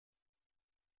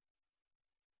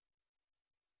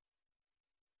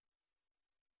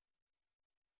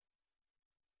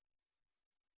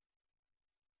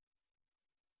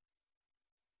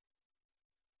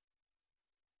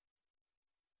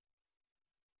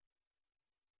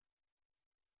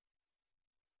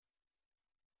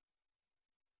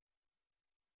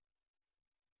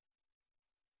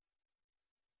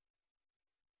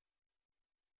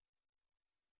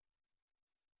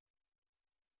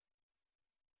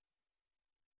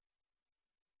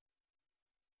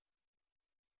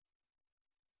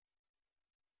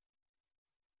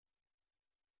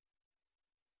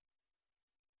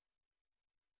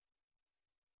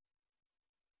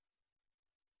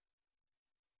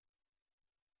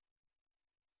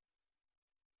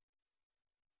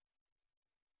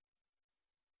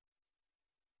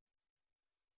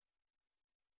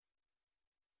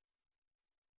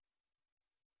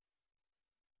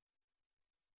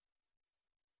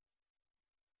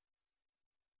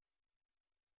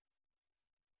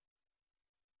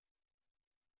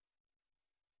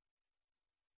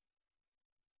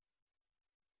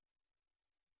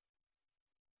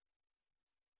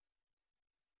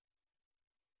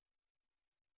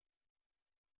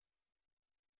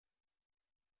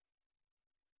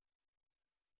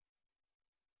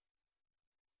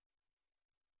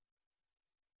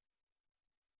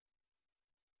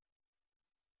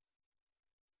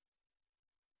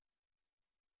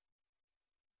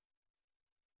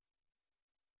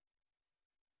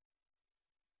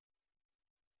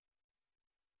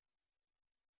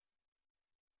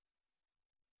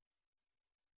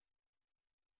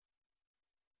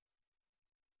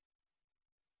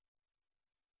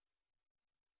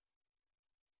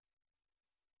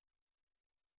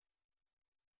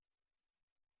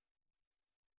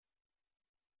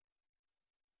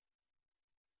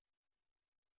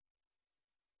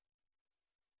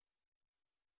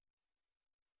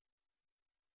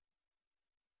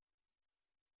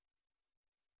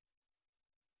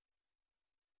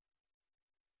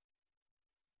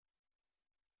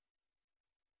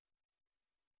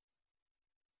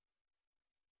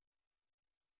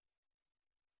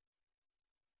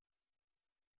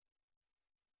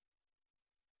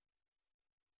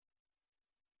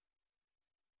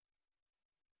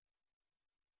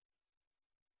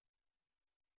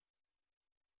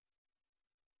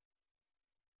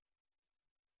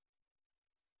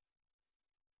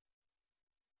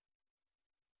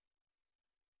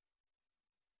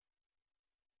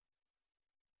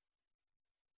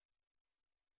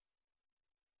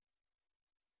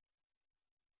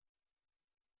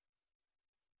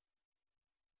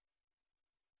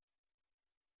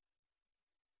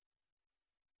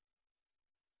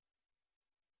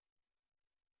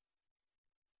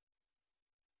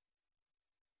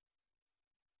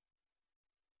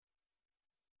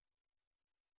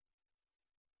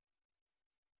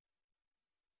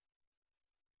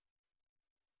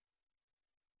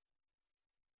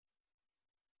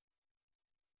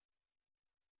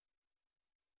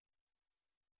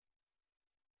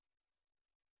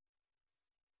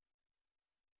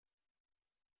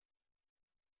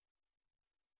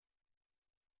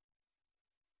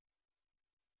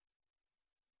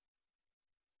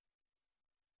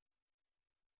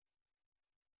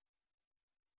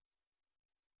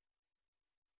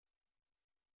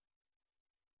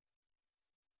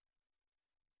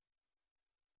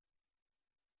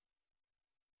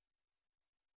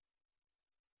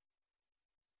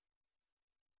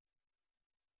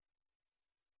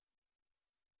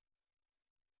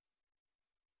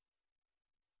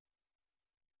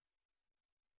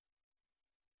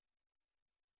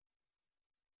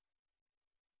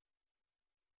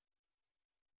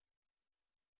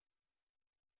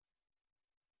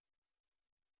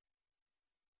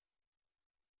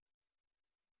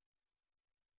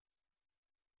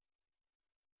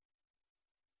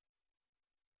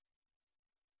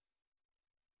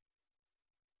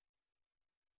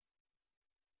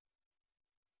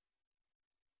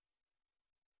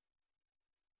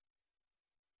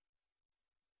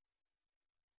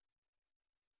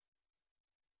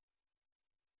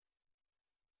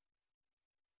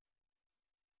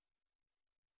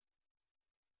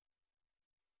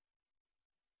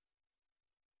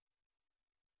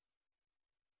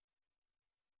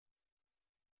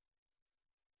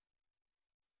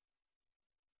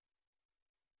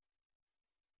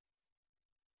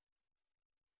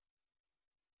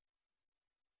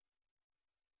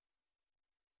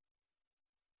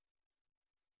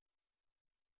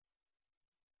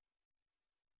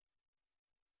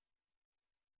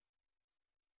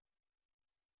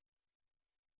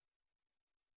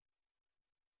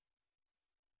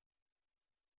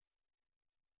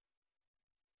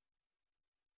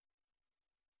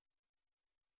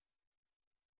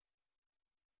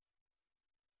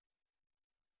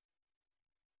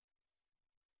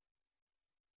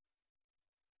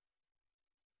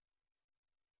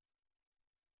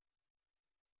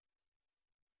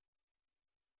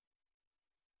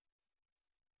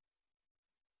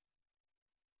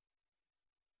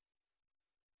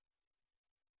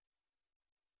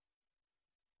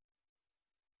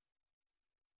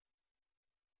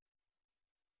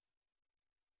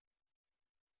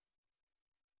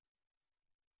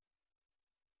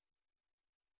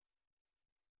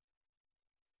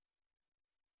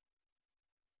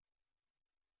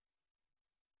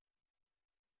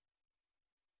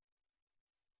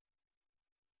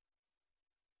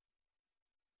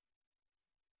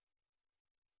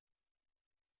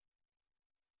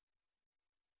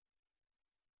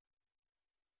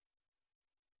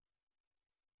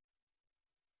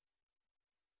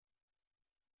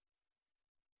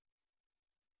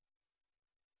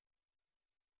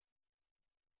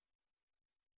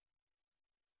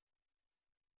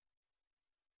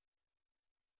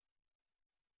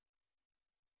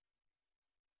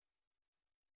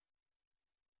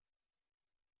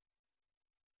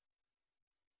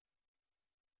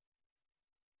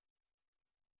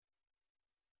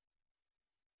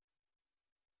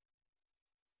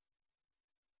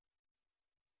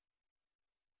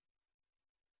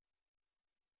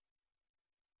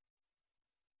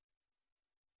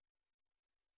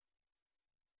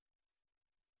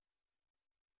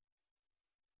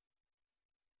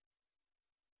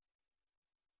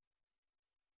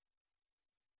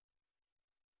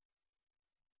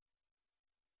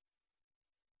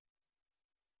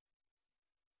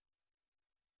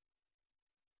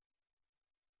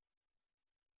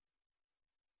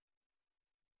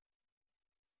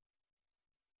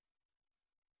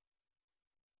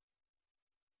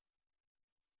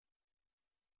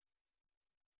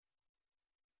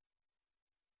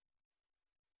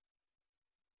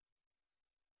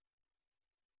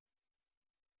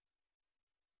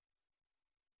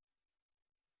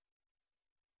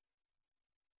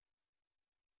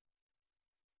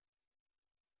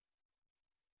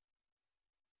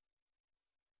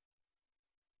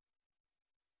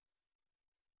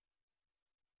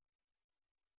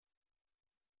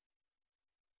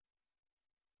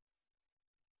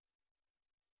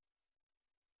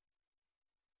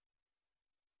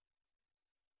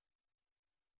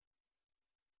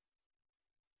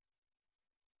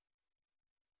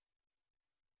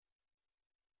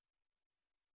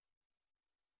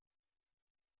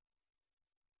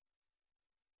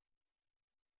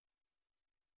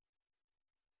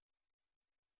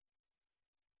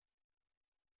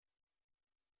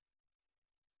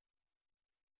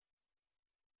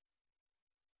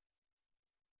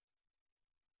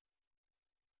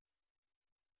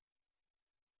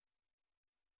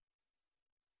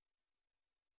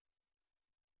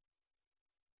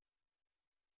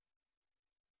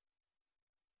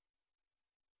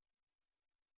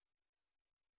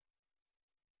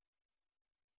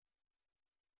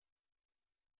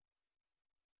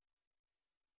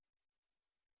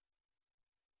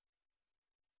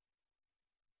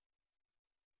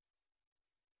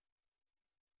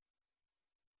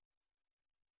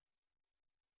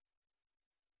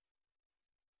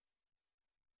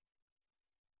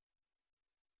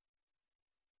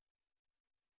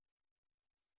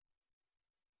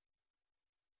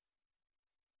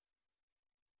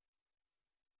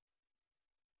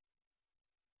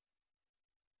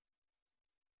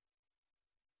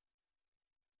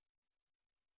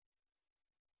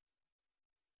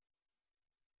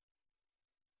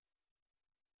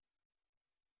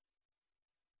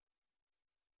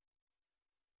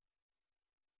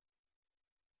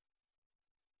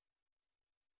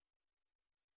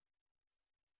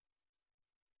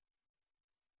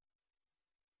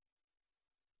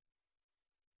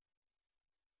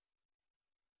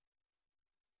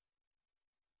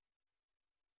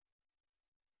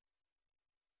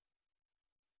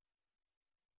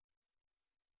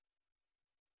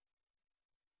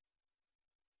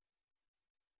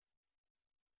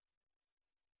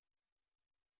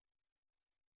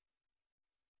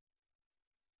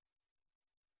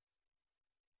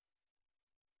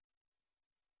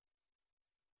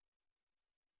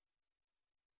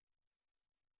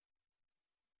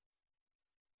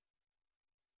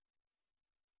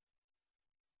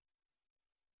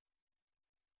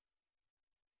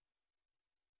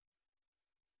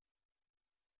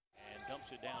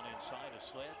dumps it down inside a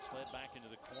sled back into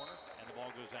the corner, and the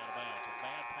ball goes out of bounds. A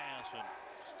bad pass, and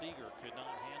Steger could not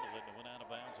handle it, and it went out of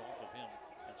bounds off of him,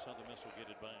 and Southern Miss will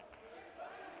get it back.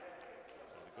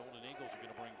 So the Golden Eagles are going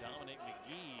to bring Dominic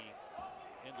McGee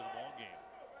into the ball game.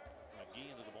 McGee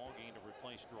into the ball game to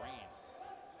replace Green.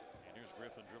 And here's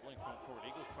Griffin dribbling front court.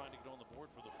 Eagles trying to get on the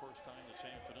board for the first time this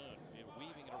afternoon. They're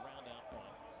weaving it around out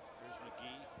front. Here's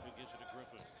McGee, who gives it to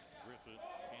Griffin. Griffin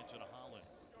hands it to Holland.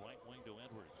 Right wing to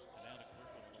Edwards. And now to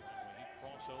Griffin on the right wing. He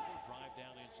crossover, drive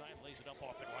down inside, lays it up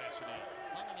off the glass and in.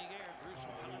 Hung in the air, drew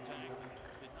some contact.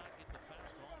 Did not get the foul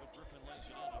call, but Griffin lays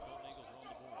it in. The Golden Eagles are on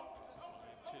the board.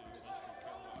 5-2, Western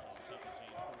Carolina,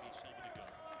 17:47 to go.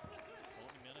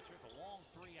 20 minutes. Here's a long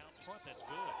three out front. That's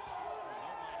good.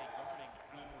 Nobody guarding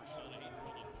Cooper Sonny. He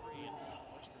drilled a three, and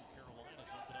Western Carolina's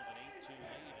opened up an 8-2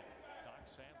 lead. And Doc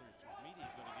Sadler's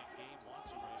immediately going to get Gabe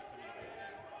Watson ready to come in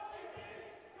the ball game.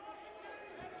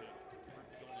 Hurt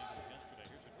the Golden Eagles yesterday.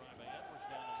 Here's a drive by Edwards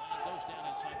down the lane. Goes down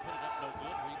inside, put it up, no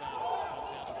good. Rebound comes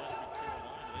down to Western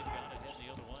Carolina. They've got it, head the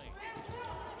other way.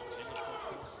 In the front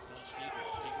court, now Steger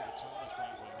to Thomas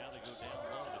right wing. Now they go down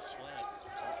low to Sled.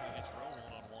 Working against Rowe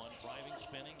one-on-one. Driving,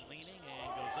 spinning, leaning, and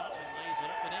goes up and lays it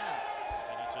up and in.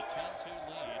 And it's a 10-2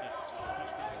 lead.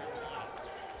 Western Carolina.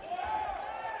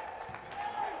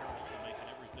 Carolina making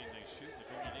everything they shoot. The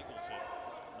Golden Eagles have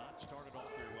not started off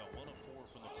very well. 1 of 4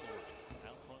 from the floor.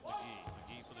 Out front, McGee.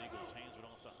 McGee for the Eagles. Hands it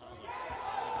off to Holland.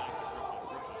 Holland back to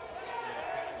Griffin. Griffin under the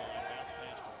foul line. Bounce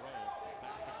pass to Rowe.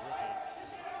 Back to Griffin.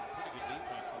 Pretty good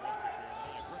defense from Western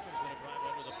Carolina. Griffin's going to drive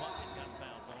under the bucket. Got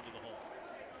fouled going to the hole.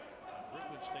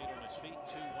 Griffin stayed on his feet.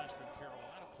 2 Western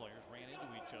Carolina players ran into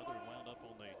each other and wound up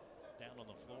down on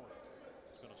the floor.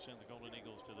 It's going to send the Golden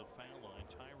Eagles to the foul line.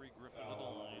 Tyree Griffin to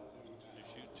the line to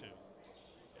shoot 2.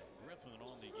 Griffin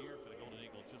on the year for the Golden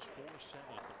Eagles, just 4-7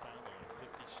 at the foul line,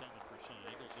 57%.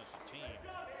 Eagles as a team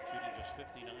shooting just 59%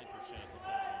 at the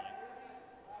foul line.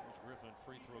 Here's Griffin,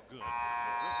 free throw good.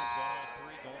 Griffin's got all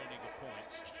 3 Golden Eagle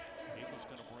points. Eagles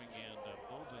going to bring in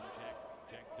Bowman,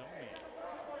 Jack Domi.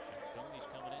 Jack Domi's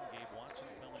coming in, Gabe Watson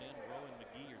coming in, Rowe and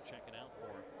McGee are checking out for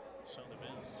Southern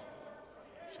Miss.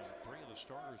 So 3 of the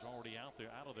starters already out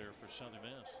of there for Southern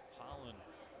Miss. Holland.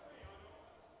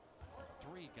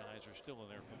 3 guys are still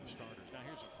in there from the starters. Now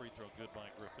here's a free throw good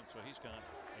by Griffin. So he's got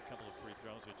a couple of free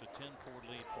throws. It's a 10-4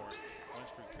 lead for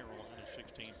Western Carolina,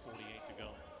 16:48 to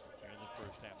go here in the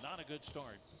first half. Not a good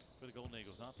start for the Golden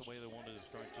Eagles. Not the way they wanted to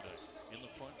start today. In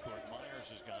the front court,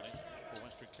 Myers has got it for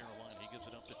Western Carolina. He gives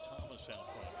it up to Thomas out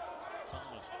front.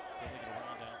 Thomas building it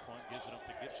around out front, gives it up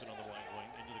to Gibson on the right wing.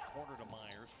 Into the corner to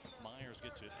Myers. Myers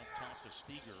gets it up top to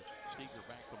Steger. Steger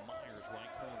back to Myers,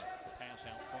 right corner. Pass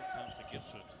out front comes to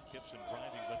Gibson. Gibson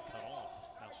driving but cut off.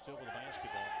 Now still with the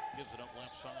basketball. Gives it up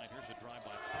left side. Here's a drive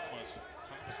by Thomas.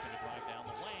 Thomas going to drive down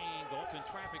the lane. Go up in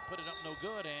traffic. Put it up no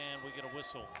good. And we get a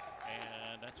whistle.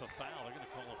 And that's a foul. They're going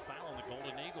to call a foul on the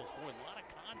Golden Eagles. Boy, a lot of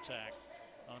contact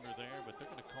under there. But they're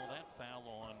going to call that foul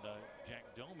on Jack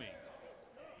Domi.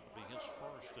 It'll be his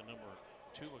first and number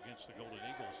 2 against the Golden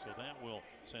Eagles. So that will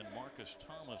send Marcus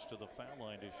Thomas to the foul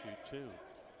line to shoot 2.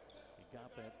 He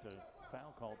got that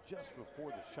foul call just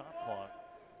before the shot clock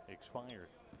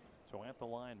expired. So at the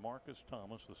line, Marcus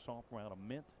Thomas, the sophomore out of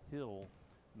Mint Hill,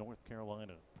 North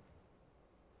Carolina.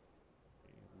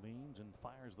 He leans and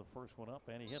fires the first one up,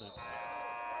 and he hit it.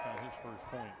 Got his first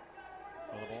point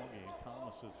of the ball game.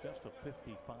 Thomas is just a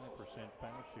 55%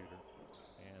 foul shooter.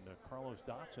 And Carlos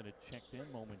Dotson had checked in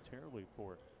momentarily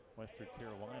for Western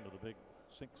Carolina, the big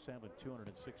 6'7",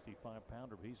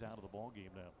 265-pounder. He's out of the ball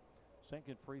game now.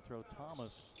 Second free throw,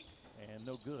 Thomas, and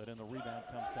no good. And the rebound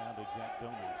comes down to Jack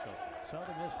Domi. So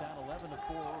Southern Miss down 11-4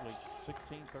 early,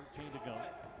 16-13 to go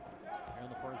here in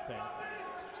the first half.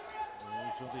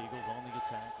 There's the Eagles on the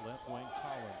attack. Left wing,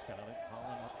 Collins got it.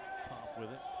 Collins up top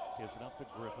with it. Gives it up to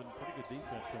Griffin. Pretty good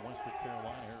defense from Western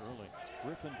Carolina here early.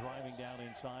 Griffin driving down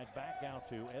inside, back out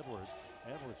to Edwards.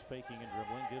 Edwards faking and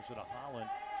dribbling, gives it to Holland.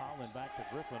 Holland back to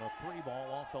Griffin. A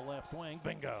 3-ball off the left wing.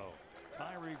 Bingo!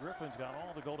 Tyree Griffin's got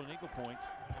all the Golden Eagle points,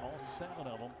 all 7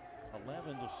 of them.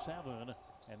 11-7,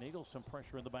 and Eagles some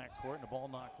pressure in the backcourt, and the ball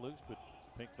knocked loose, but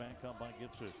picked back up by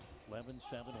Gibson.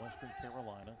 11-7 Western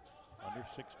Carolina. Under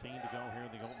 16 to go here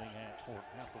in the opening half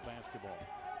of basketball.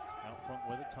 Out front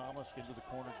with it, Thomas into the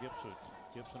corner, Gibson.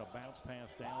 Gibson a bounce pass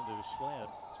down to Sled.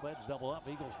 Sled's double up,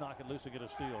 Eagles knock it loose to get a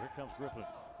steal. Here comes Griffin.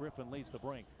 Griffin leads the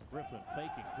break. Griffin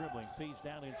faking, dribbling, feeds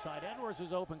down inside. Edwards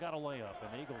is open, got a layup,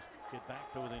 and the Eagles get back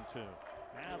to within 2.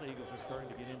 Now the Eagles are starting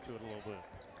to get into it a little bit.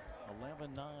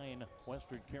 11-9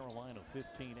 Western Carolina,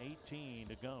 15-18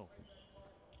 to go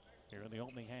here in the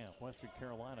opening half. Western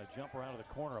Carolina jumper out of the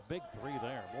corner, a big 3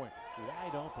 there. Boy,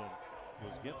 wide open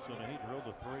was Gibson, and he drilled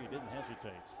a three, didn't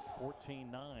hesitate. 14-9,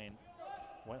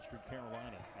 Western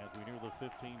Carolina, as we near the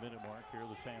 15-minute mark here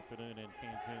this afternoon in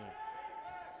Cancun.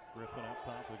 Griffin up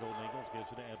top for the Golden Eagles,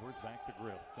 gives it to Edwards, back to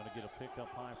Griff. Going to get a pick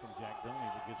up high from Jack Domi,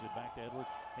 but gives it back to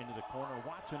Edwards into the corner.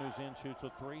 Watson, who's in, shoots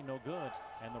a three, no good.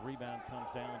 And the rebound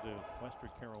comes down to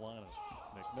Western Carolina.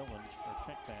 McMillan, or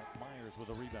check that, Myers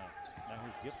with a rebound. Now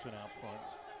here's Gibson out front.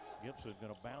 Gibson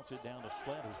going to bounce it down to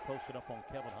Sled, who's posted up on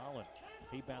Kevin Holland.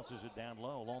 He bounces it down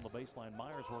low along the baseline.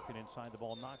 Myers working inside the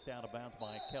ball, knocked out of bounds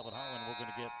by Kevin Holland. We're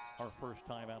going to get our first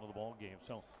time out of the ball game.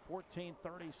 So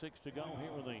 14:36 to go here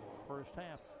in the first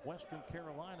half. Western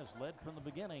Carolina's led from the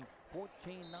beginning.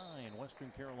 14-9.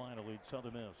 Western Carolina leads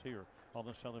Southern Miss here on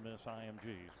the Southern Miss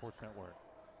IMG Sports Network.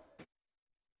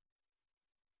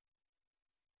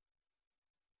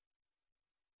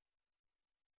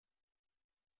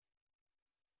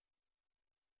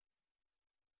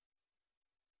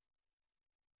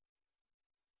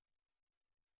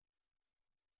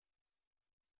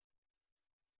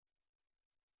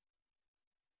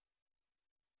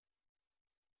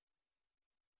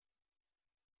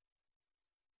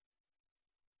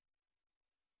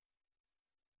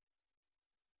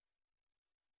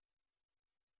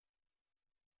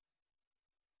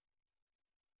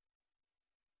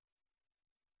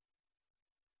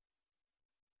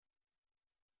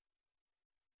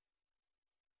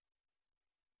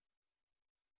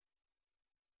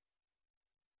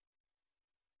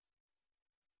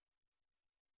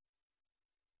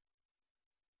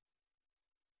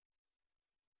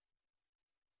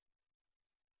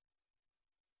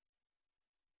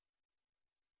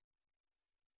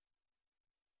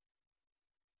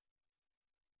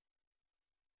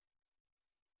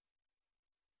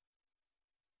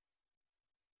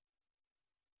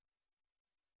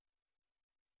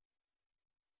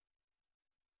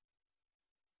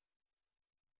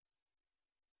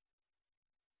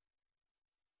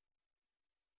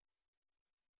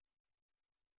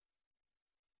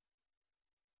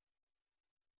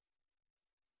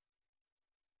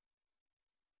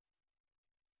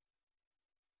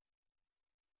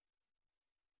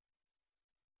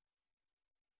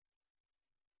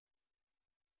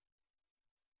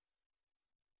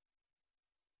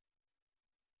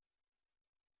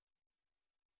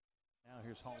 Now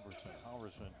here's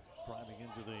Halverson driving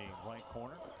into the right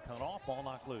corner. Cut off, ball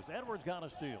knocked loose. Edwards got a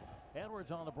steal.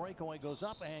 Edwards on the breakaway, goes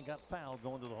up and got fouled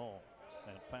going to the hole.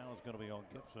 And foul is going to be on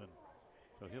Gibson.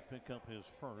 So he'll pick up his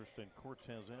first, and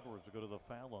Cortez Edwards will go to the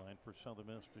foul line for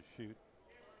Southern Miss to shoot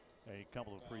a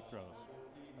couple of free throws.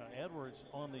 Edwards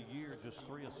on the year just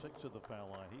 3 of 6 at the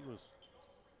foul line. He was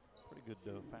a pretty good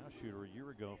foul shooter a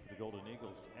year ago for the Golden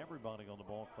Eagles. Everybody on the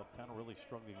ball club kind of really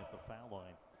struggling at the foul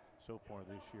line so far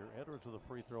this year. Edwards with a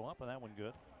free throw up, and that one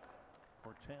good.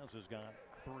 Cortez has got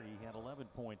 3. He had 11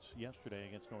 points yesterday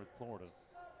against North Florida.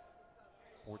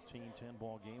 14-10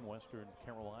 ball game. Western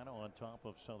Carolina on top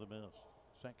of Southern Miss.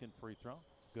 Second free throw,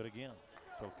 good again.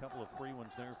 So a couple of free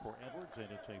ones there for Edwards, and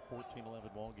it's a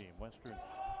 14-11 ball game. Western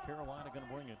Carolina going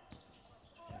to bring it.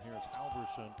 And here's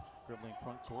Halverson dribbling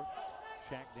front court.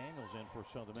 Shaq Daniels in for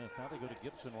Southern Miss. Now they go to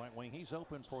Gibson right wing. He's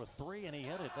open for a 3, and he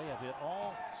hit it. They have hit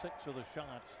all 6 of the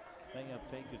shots they have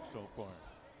taken so far.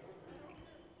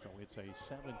 So it's a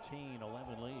 17-11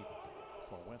 lead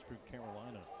for Western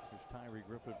Carolina. Here's Tyree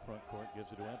Griffin front court,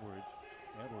 gives it to Edwards.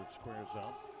 Edwards squares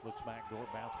up, looks back door,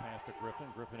 bounce pass to Griffin.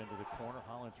 Griffin into the corner.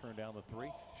 Holland turned down the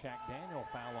 3. Shaq Daniel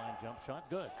foul line jump shot,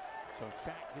 good. So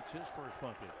Shaq gets his first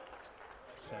bucket.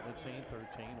 17-13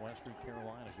 Western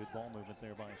Carolina. Good ball movement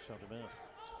there by Southern Miss.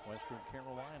 Western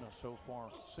Carolina so far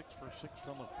 6 for 6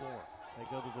 from the floor. They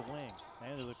go to the wing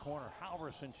and to the corner.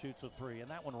 Halverson shoots a 3,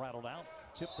 and that one rattled out,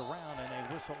 tipped around, and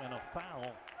they whistle and a foul.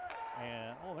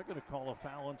 And they're going to call a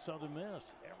foul on Southern Miss.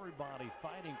 Everybody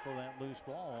fighting for that loose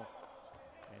ball.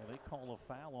 And they call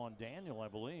a foul on Daniel, I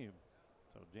believe.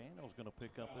 So Daniel's going to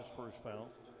pick up his first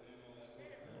foul.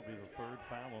 That'll be the 3rd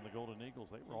foul on the Golden Eagles.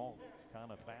 They were all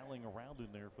kind of battling around in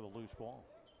there for the loose ball.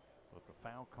 But the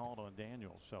foul called on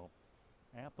Daniel. So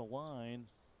at the line,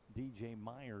 DJ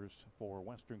Myers for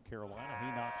Western Carolina. He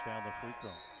knocks down the free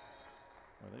throw.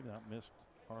 Well, they've not missed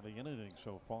hardly anything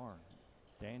so far.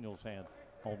 Daniels had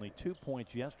only 2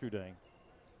 points yesterday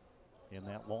in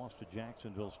that loss to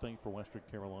Jacksonville State for Western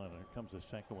Carolina. Here comes the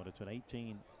second one. It's an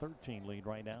 18-13 lead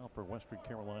right now for Western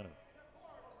Carolina.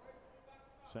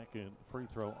 Second free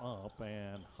throw up,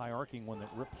 and high arcing one that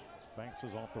rips,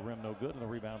 bounces off the rim, no good, and the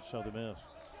rebound Southern Miss.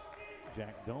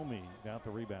 Jack Domi got the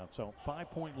rebound. So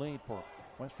 5-point lead for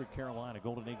Western Carolina.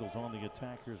 Golden Eagles on the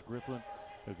attack. Here's Griffin,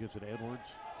 who gives it to Edwards.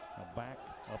 Back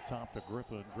up top to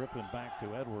Griffin. Griffin back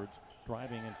to Edwards.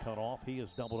 Driving and cut off. He is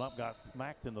doubled up. Got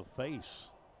smacked in the face.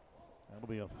 That'll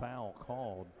be a foul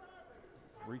called.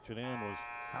 Reaching in was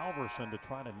Halverson to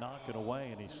try to knock it away,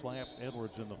 and he slapped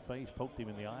Edwards in the face, poked him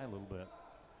in the eye a little bit.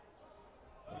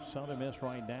 Southern Miss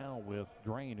right now with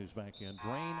Drain, who's back in.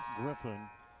 Drain, Griffin,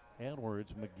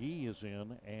 Edwards, McGee is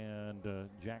in, and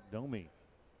Jack Domi.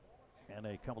 And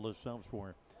a couple of subs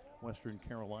for Western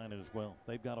Carolina as well.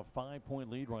 They've got a 5-point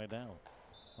lead right now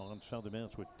on Southern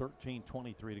Miss with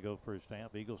 13:23 to go first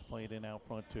half. Eagles play it in out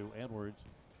front to Edwards.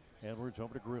 Edwards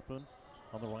over to Griffin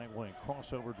on the right wing.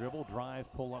 Crossover dribble,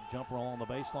 drive, pull up jumper all on the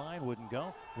baseline. Wouldn't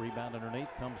go. Rebound underneath,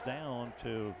 comes down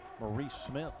to Maurice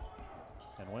Smith.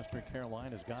 And Western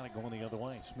Carolina's got it going the other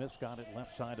way. Smith's got it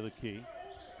left side of the key.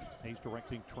 He's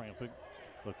directing traffic.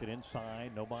 Looking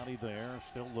inside, nobody there.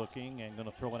 Still looking and going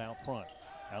to throw it out front.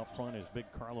 Out front is big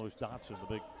Carlos Dotson, the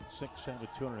big 6'7",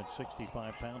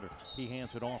 265-pounder. He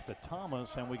hands it off to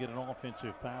Thomas, and we get an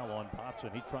offensive foul on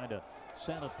Dotson. He tried to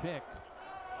set a pick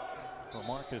for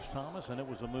Marcus Thomas, and it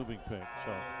was a moving pick.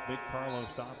 So big Carlos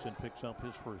Dotson picks up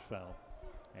his first foul.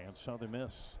 And Southern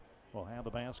Miss will have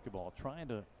the basketball, trying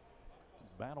to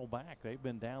battle back. They've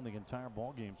been down the entire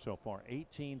ball game so far.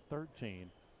 18-13.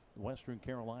 Western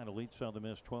Carolina leads Southern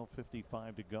Miss.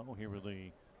 12:55 to go here in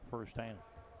the first half.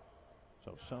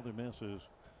 So Southern Miss is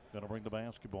going to bring the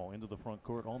basketball into the front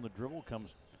court. On the dribble comes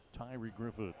Tyree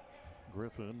Griffin.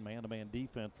 Griffin, man-to-man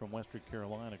defense from Western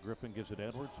Carolina. Griffin gives it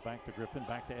Edwards, back to Griffin,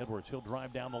 back to Edwards. He'll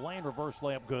drive down the lane, reverse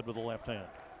layup good with the left hand.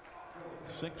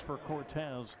 6 for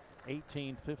Cortez,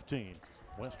 18-15.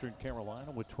 Western Carolina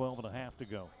with 12.5 to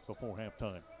go before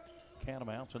halftime.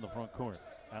 Catamounts in the front court.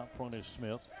 Out front is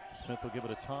Smith. Smith will give it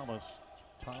to Thomas.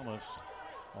 Thomas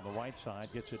on the right side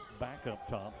gets it back up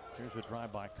top. Here's a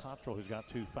drive by Cottrell, who's got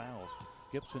 2 fouls.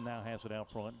 Gibson now has it out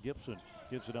front. Gibson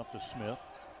gives it up to Smith.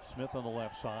 Smith on the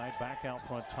left side. Back out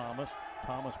front, Thomas.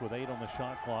 Thomas with 8 on the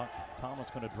shot clock. Thomas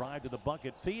going to drive to the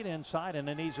bucket. Feed inside and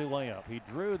an easy layup. He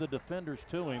drew the defenders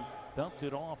to him. Dumped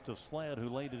it off to Sled, who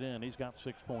laid it in. He's got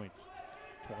 6 points.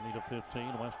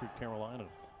 20-15, Western Carolina.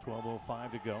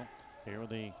 12:05 to go here in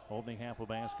the opening half of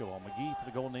basketball. McGee for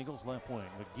the Golden Eagles, left wing.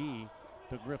 McGee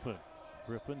to Griffin.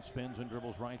 Griffin spins and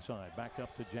dribbles right side. Back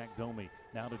up to Jack Domi.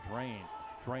 Now to Drain.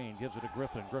 Drain gives it to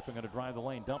Griffin. Griffin going to drive the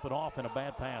lane. Dump it off, and a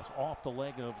bad pass off the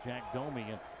leg of Jack Domi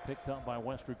and picked up by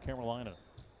Western Carolina.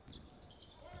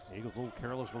 Eagles a little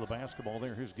careless with the basketball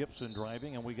there. Here's Gibson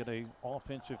driving, and we get a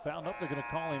offensive foul. Nope, they're going to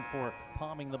call him for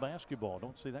palming the basketball.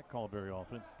 Don't see that called very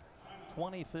often.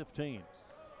 20-15.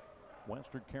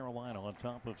 Western Carolina on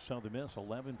top of Southern Miss.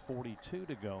 11:42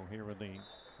 to go here in the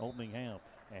opening half.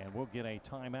 And we'll get a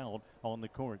timeout on the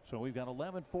court. So we've got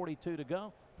 11:42 to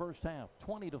go. First half,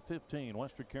 20-15.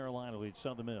 Western Carolina leads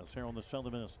Southern Miss here on the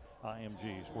Southern Miss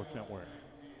IMG Sports Network.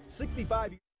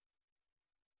 65.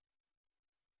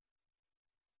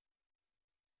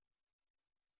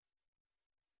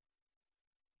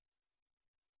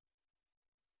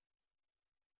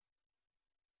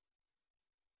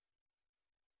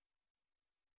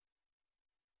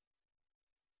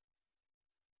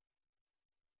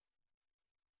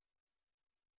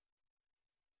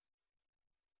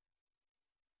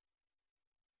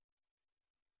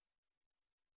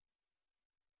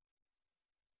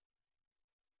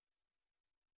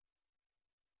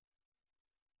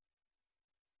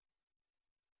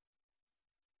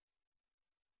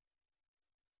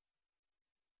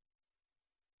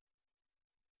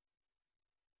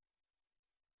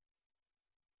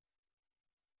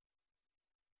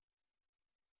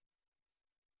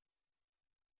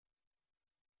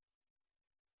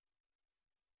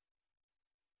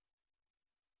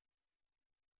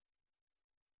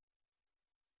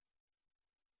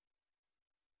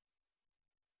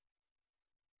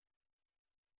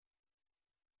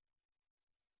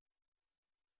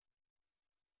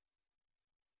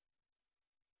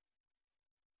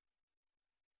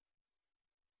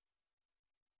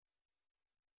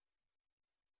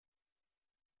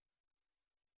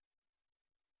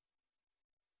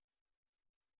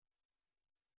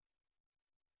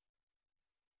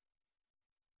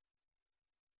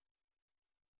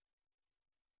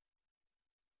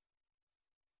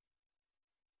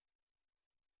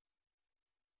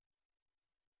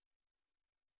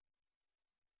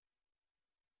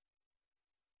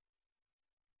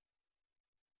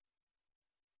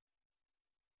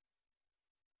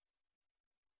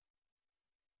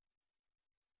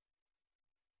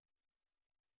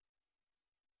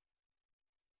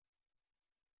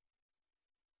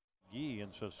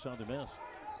 And so Southern Miss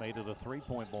made it a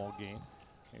 3-point ball game.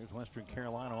 Here's Western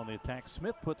Carolina on the attack.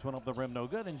 Smith puts one up the rim, no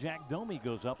good, and Jack Domi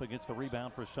goes up against the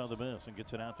rebound for Southern Miss and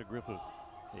gets it out to Griffin.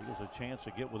 Eagles a chance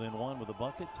to get within one with a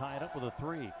bucket, tied up with a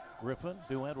three. Griffin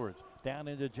to Edwards, down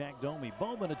into Jack Domi.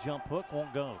 Bowman, a jump hook,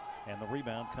 won't go. And the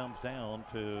rebound comes down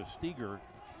to Steger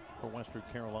for Western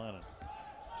Carolina.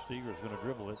 Steger's going to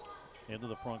dribble it into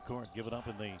the front court, give it up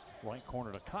in the right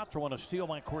corner to Cottrell, and a steal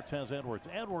by Cortez Edwards.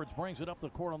 Edwards brings it up the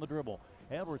court on the dribble.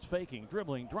 Edwards faking,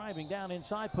 dribbling, driving down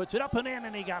inside, puts it up and in,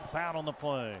 and he got fouled on the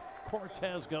play.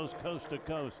 Cortez goes coast to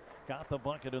coast, got the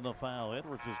bucket in the foul.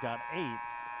 Edwards has got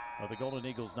 8 of the Golden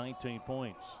Eagles' 19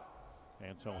 points.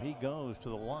 And so he goes to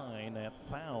the line. That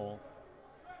foul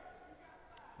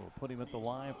will put him at the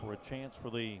line for a chance for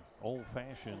the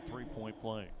old-fashioned three-point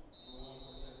play.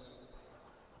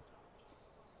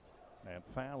 That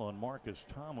foul on Marcus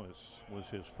Thomas was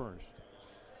his first.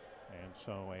 And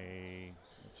so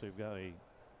let's see, we've got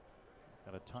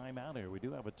a timeout here. We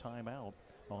do have a timeout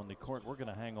on the court. We're going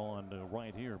to hang on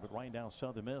right here. But right now,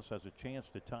 Southern Miss has a chance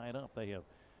to tie it up. They have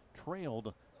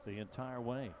trailed the entire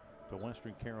way to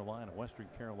Western Carolina. Western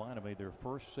Carolina made their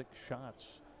first 6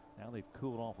 shots. Now they've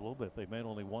cooled off a little bit. They've made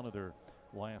only one of their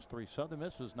last 3. Southern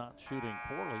Miss is not shooting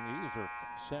poorly. These are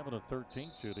 7 of 13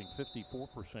 shooting,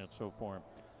 54% so far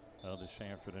this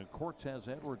afternoon. Cortez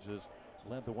Edwards has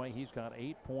led the way. He's got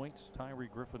 8 points. Tyree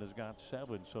Griffin has got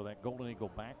 7. So that Golden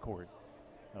Eagle backcourt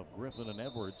of Griffin and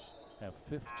Edwards have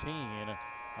 15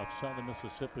 of Southern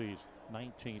Mississippi's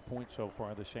 19 points so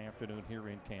far this afternoon here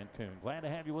in Cancun. Glad to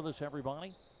have you with us,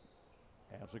 everybody,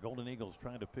 as the Golden Eagles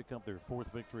trying to pick up their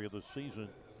 4th victory of the season.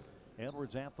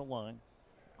 Edwards at the line.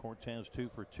 Cortez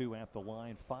 2 for 2 at the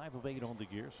line. 5 of 8 on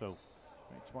the year, so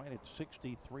it's right at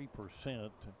 63%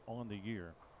 on the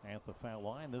year at the foul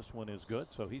line. This one is good,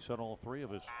 so he set all 3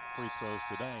 of his free throws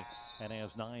today and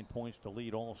has 9 points to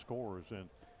lead all scorers, and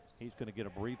he's going to get a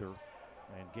breather.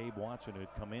 And Gabe Watson, who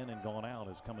had come in and gone out,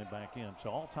 is coming back in. So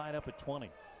all tied up at 20.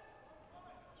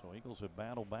 So Eagles have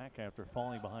battled back after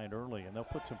falling behind early, and they'll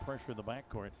put some pressure in the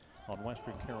backcourt on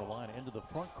Western Carolina. Into the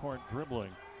front court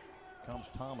dribbling comes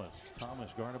Thomas.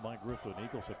 Thomas guarded by Griffin.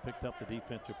 Eagles have picked up the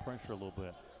defensive pressure a little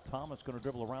bit. Thomas going to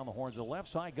dribble around the horns of the left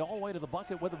side, go all the way to the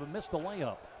bucket with him, but missed the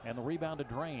layup. And the rebound to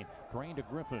Drain. Drain to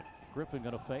Griffin. Griffin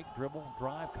going to fake, dribble,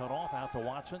 drive, cut off, out to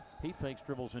Watson. He fakes,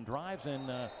 dribbles, and drives, and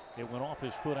it went off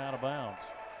his foot out of bounds.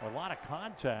 A lot of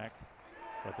contact,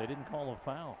 but they didn't call a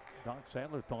foul. Doc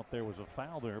Sadler thought there was a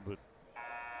foul there, but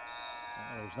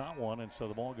there's not one, and so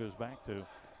the ball goes back to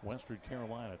Western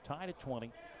Carolina. Tied at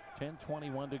 20,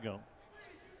 10:21 to go.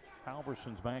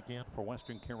 Halverson's back in for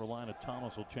Western Carolina.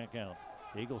 Thomas will check out.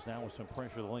 The Eagles now with some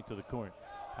pressure the length of the court.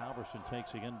 Halverson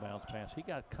takes the inbounds pass. He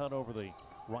got cut over the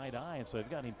right eye, and so they've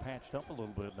got him patched up a little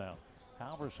bit now.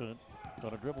 Halverson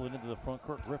going to dribble it into the front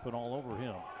court. Griffin all over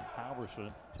him.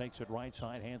 Halverson takes it right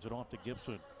side, hands it off to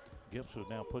Gibson. Gibson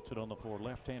now puts it on the floor.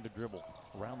 Left-handed dribble.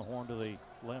 Around the horn to the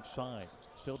left side.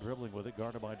 Still dribbling with it,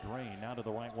 guarded by Drain. Now to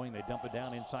the right wing. They dump it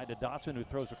down inside to Dotson, who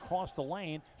throws across the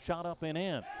lane. Shot up and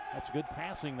in. That's good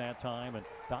passing that time, and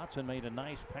Dotson made a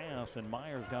nice pass, and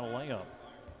Myers got a layup.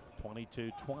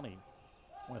 22-20.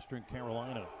 Western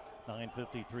Carolina.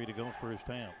 9:53 to go first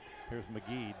half. Here's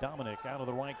McGee. Dominic out of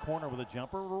the right corner with a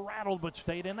jumper. Rattled but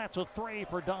stayed in. That's a 3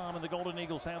 for Dom, and the Golden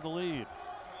Eagles have the lead.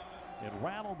 It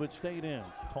rattled but stayed in.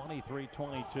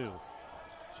 23-22.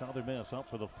 Southern Miss up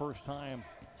for the first time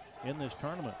in this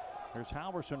tournament. Here's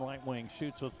Halverson, right wing,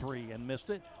 shoots a 3 and missed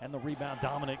it. And the rebound,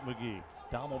 Dominic McGee.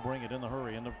 Dom will bring it in the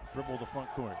hurry in the dribble the front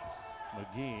court.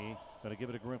 McGee going to give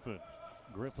it to Griffin.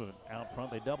 Griffin out front.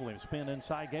 They double him. Spin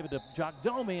inside. Gave it to Jock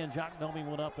Domi, and Jock Domi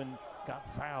went up and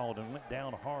got fouled and went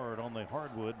down hard on the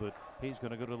hardwood, but he's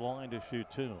going to go to the line to shoot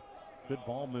 2. Good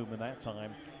ball movement that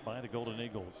time by the Golden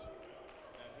Eagles.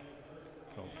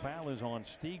 So foul is on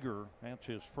Steger. That's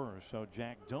his first. So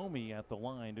Jack Domi at the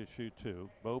line to shoot 2.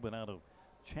 Bobin out of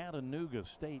Chattanooga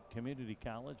State Community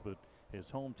College, but his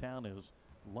hometown is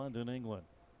London, England.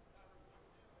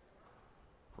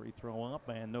 Free throw up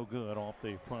and no good off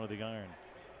the front of the iron.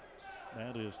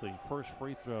 That is the first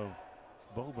free throw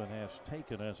Bobin has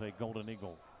taken as a Golden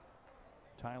Eagle.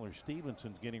 Tyler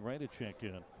Stevenson's getting ready to check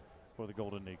in for the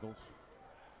Golden Eagles.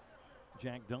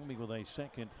 Jack Domi with a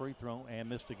second free throw and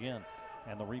missed again.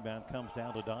 And the rebound comes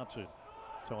down to Dotson.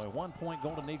 So a 1-point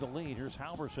Golden Eagle lead. Here's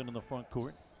Halverson in the front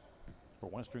court for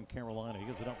Western Carolina. He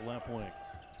gives it up left wing.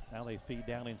 Now they feed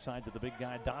down inside to the big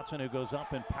guy Dotson, who goes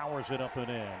up and powers it up and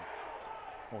in.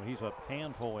 Well, he's a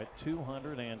handful at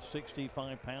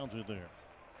 265 pounds in there.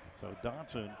 So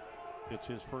Dotson gets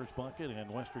his first bucket, and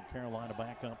Western Carolina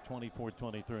back up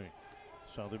 24-23.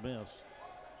 Southern Miss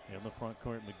in the front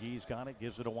court. McGee's got it,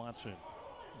 gives it to Watson.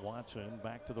 Watson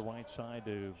back to the right side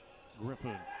to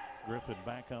Griffin. Griffin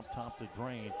back up top to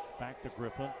Drain. Back to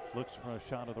Griffin. Looks for a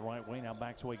shot of the right wing. Now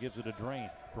backs away, gives it to Drain.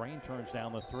 Drain turns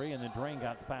down the three, and then Drain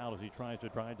got fouled as he tries to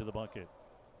drive to the bucket.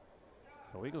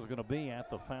 So Eagles are going to be at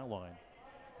the foul line.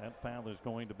 That foul is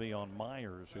going to be on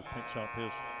Myers, who picks up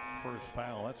his first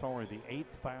foul. That's already the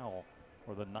 8th foul,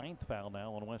 or the 9th foul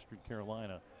now on Western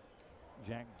Carolina.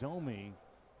 Jack Domi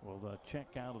will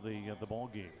check out of the ball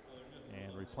game.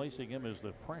 And replacing him is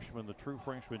the freshman, the true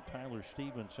freshman, Tyler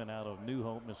Stevenson out of New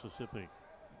Hope, Mississippi,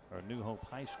 or New Hope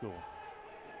High School.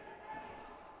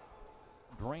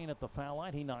 Drain at the foul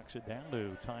line. He knocks it down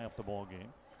to tie up the ball game.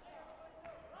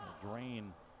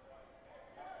 Drain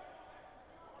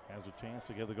has a chance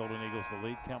to give the Golden Eagles the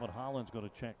lead. Kevin Holland's going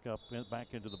to check up back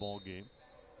into the ball game.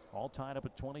 All tied up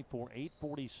at 24,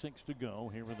 8:46 to go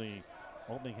here in the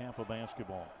opening half of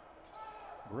basketball.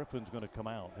 Griffin's going to come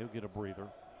out. He'll get a breather.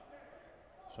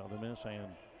 Southern Miss and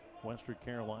Western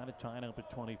Carolina tied up at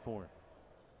 24.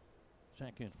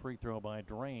 Second free throw by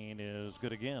Drain is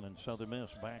good again, and Southern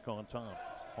Miss back on top.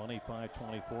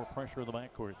 25-24, pressure of the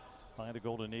backcourt by the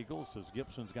Golden Eagles as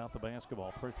Gibson's got the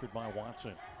basketball, pressured by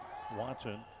Watson.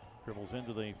 Watson dribbles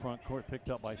into the front court, picked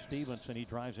up by Stevenson. He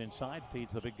drives inside,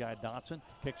 feeds the big guy Dotson,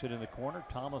 kicks it in the corner.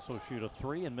 Thomas will shoot a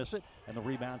three and miss it, and the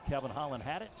rebound, Kevin Holland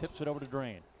had it, tips it over to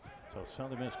Drain. So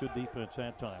Southern Miss, good defense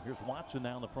that time. Here's Watson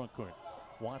now in the front court.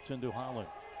 Watson to Holland.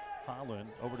 Holland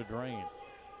over to Drain.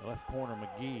 Left corner,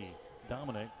 McGee.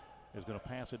 Dominic is going to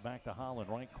pass it back to Holland.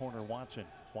 Right corner, Watson.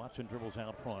 Watson dribbles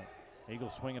out front.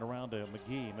 Eagles swinging around to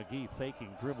McGee. McGee faking,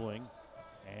 dribbling,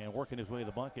 and working his way to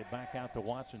the bucket. Back out to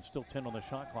Watson. Still 10 on the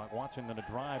shot clock. Watson going to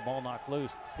drive. Ball knocked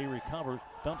loose. He recovers.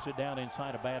 Dumps it down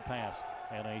inside. A bad pass.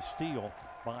 And a steal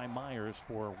by Myers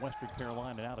for Western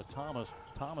Carolina. Now to Thomas.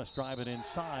 Thomas driving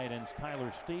inside, and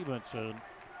Tyler Stevenson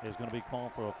is going to be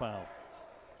called for a foul.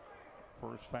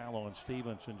 First foul on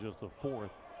Stevenson, just the 4th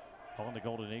on the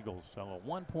Golden Eagles. So a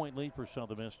 1-point lead for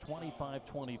Southern Miss,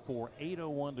 25-24,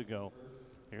 8:01 to go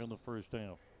here in the first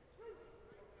half.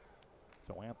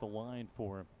 So at the line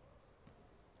for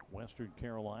Western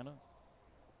Carolina.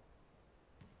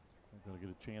 They're going to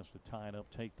get a chance to tie it up,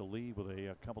 take the lead with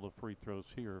a couple of free throws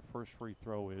here. First free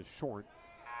throw is short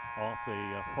off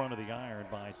the front of the iron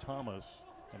by Thomas.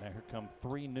 And now here come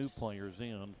 3 new players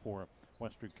in for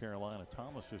Western Carolina.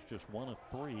 Thomas is just 1 of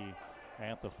 3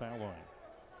 at the foul line.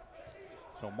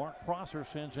 So Mark Prosser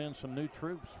sends in some new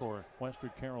troops for Western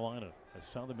Carolina as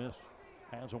Southern Miss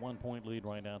has a 1-point lead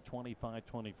right now,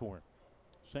 25-24.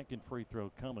 Second free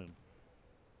throw coming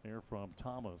here from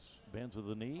Thomas. Bends of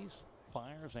the knees,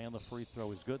 fires, and the free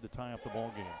throw is good to tie up the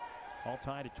ball game. All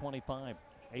tied at 25,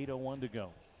 8:01 to go.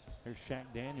 Here's Shaq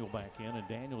Daniel back in, and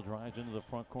Daniel drives into the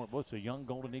front court. Well, it's a young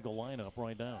Golden Eagle lineup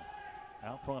right now.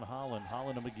 Out front, Holland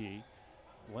to McGee.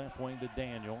 Left wing to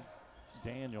Daniel.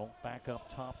 Daniel back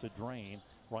up top to Drain.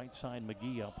 Right side,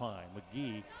 McGee up high.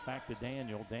 McGee back to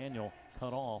Daniel. Daniel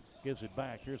cut off, gives it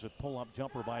back. Here's a pull-up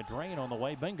jumper by Drain on the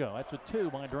way. Bingo, that's a 2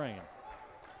 by Drain.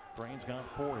 Drain's got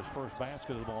 4, his first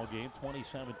basket of the ball game.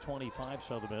 27-25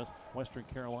 Southern Miss. Western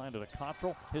Carolina to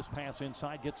Cottrell. His pass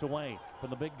inside gets away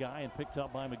from the big guy and picked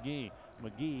up by McGee.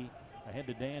 McGee ahead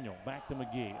to Daniel. Back to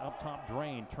McGee. Up top,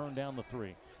 Drain. Turned down the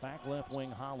 3. Back left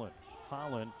wing, Holland.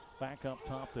 Holland back up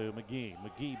top to McGee.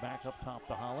 McGee back up top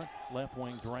to Holland. Left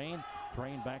wing, Drain.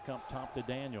 Drain back up top to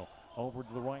Daniel. Over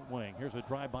to the right wing. Here's a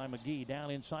drive by McGee.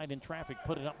 Down inside in traffic.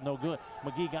 Put it up, no good.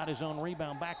 McGee got his own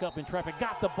rebound. Back up in traffic.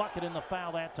 Got the bucket and the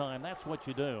foul that time. That's what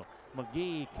you do.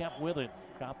 McGee kept with it.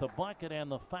 Got the bucket and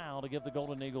the foul to give the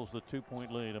Golden Eagles the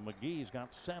 2-point lead. And McGee's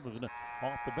got 7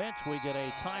 off the bench. We get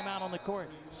a timeout on the court.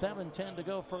 7:10 to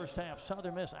go first half.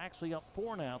 Southern Miss actually up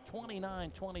 4 now.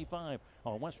 29-25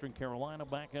 on Western Carolina.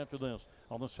 Back after this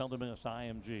on the Southern Miss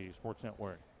IMG Sports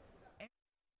Network.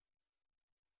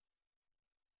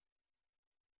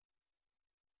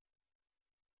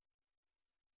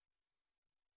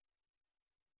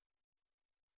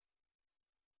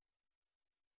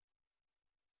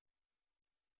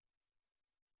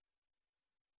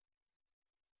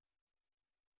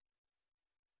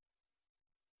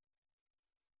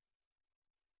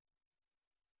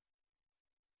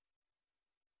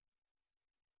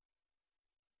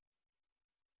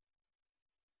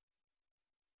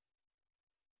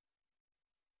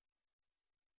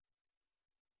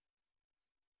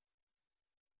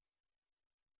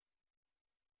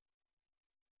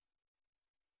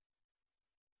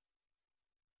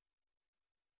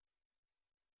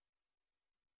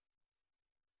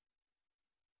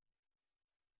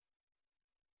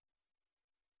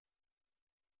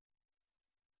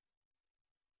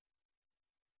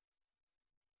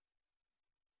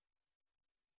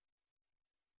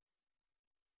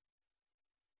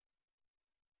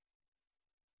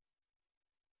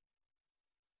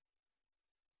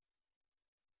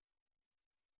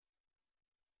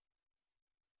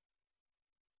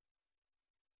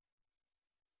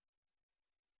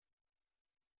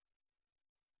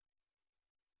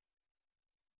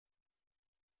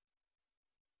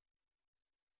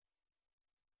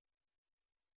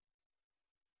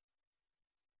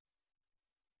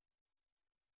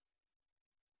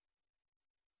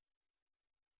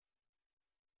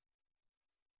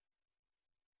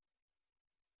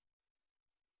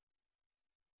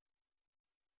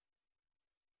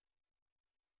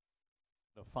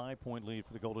 5-point lead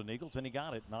for the Golden Eagles, and he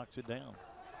got it, knocks it down.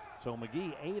 So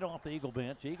McGee 8 off the Eagle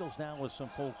bench. Eagles now with some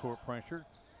full court pressure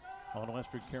on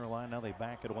Western Carolina. Now they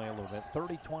back it away a little bit.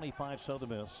 30-25 Southern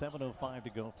Miss. 7:05 to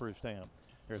go first half.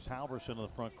 There's Halverson in the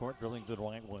front court, drilling to the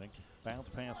right wing. Bounce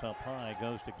pass up high,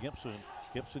 goes to Gibson.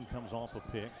 Gibson comes off a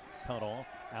pick, cut off,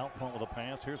 out front with a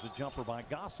pass. Here's a jumper by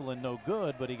Gosselin, no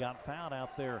good, but he got fouled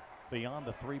out there beyond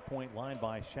the three-point line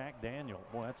by Shaq Daniel.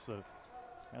 Boy,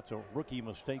 that's a rookie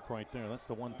mistake right there. That's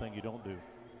the one thing you don't do.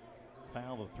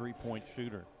 Foul the three-point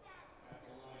shooter.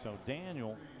 So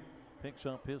Daniel picks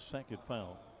up his second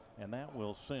foul, and that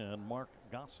will send Mark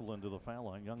Gosselin to the foul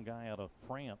line. Young guy out of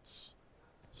France,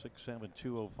 6'7",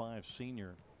 205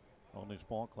 senior on this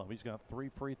ball club. He's got 3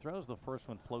 free throws. The first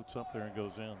one floats up there and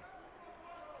goes in.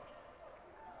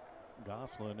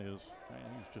 Gosselin he's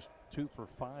just 2 for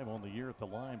 5 on the year at the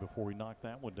line before he knocked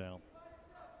that one down.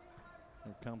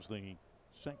 Here comes the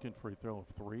second free throw of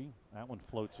 3. That one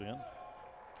floats in.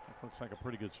 That looks like a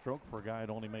pretty good stroke for a guy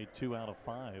who only made 2 out of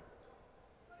 5.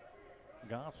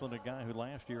 Gosselin, a guy who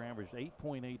last year averaged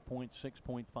 8.8 points,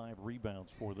 6.5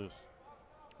 rebounds for this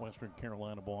Western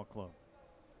Carolina ball club.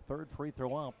 Third free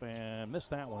throw up and missed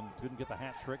that one. Couldn't get the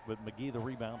hat trick, but McGee the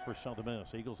rebound for Southern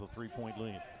Miss. Eagles a 3-point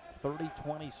lead.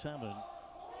 30-27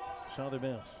 Southern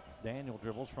Miss. Daniel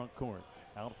dribbles front court.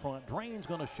 Out front, Drain's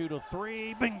going to shoot a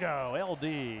 3. Bingo!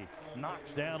 LD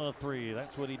knocks down a 3.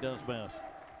 That's what he does best.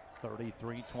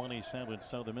 33-27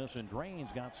 Southern Miss, and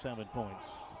Drain's got 7 points.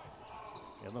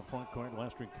 In the front court,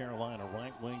 Western Carolina,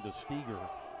 right wing to Steger.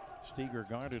 Steger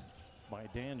guarded by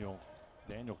Daniel.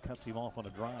 Daniel cuts him off on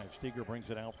a drive. Steger brings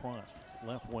it out front.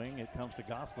 Left wing, it comes to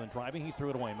Gosselin driving. He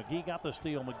threw it away. McGee got the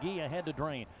steal. McGee ahead to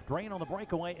Drain. Drain on the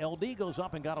breakaway. LD goes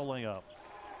up and got a layup.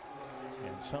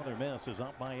 And Southern Miss is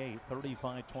up by 8,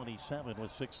 35-27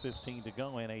 with 6:15 to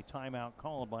go, and a timeout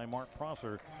called by Mark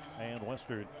Prosser and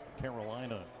Western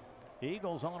Carolina.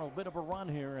 Eagles on a bit of a run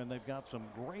here, and they've got some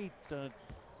great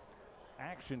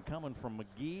action coming from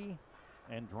McGee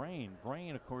and Drain.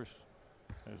 Drain, of course,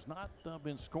 has not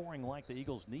been scoring like the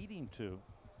Eagles need him to.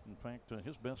 In fact,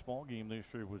 his best ball game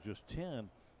this year was just 10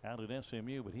 out at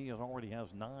SMU, but he already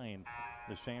has 9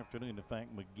 this afternoon. In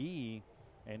fact, McGee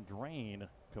and Drain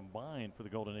combined for the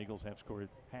Golden Eagles have scored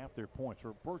half their points,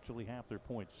 or virtually half their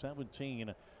points,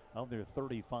 17 of their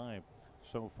 35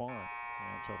 so far.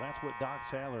 And so that's what Doc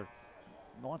Sadler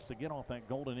wants to get off that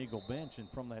Golden Eagle bench and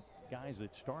from that guys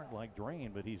that start like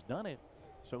Drain, but he's done it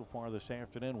so far this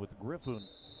afternoon with Griffin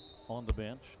on the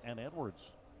bench and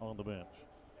Edwards on the bench.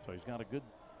 So he's got a good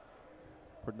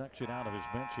production out of his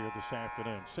bench here this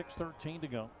afternoon. 6:13 to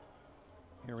go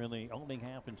here in the opening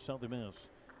half in Southern Miss.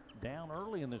 Down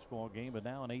early in this ball game, but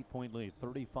now an 8-point lead,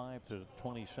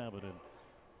 35-27. And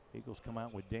Eagles come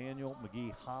out with Daniel,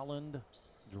 McGee, Holland,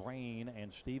 Drain,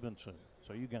 and Stevenson.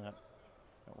 So you got,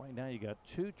 right now you got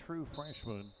 2 true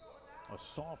freshmen, a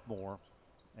sophomore,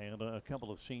 and a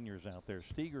couple of seniors out there.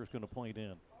 Steger is going to play it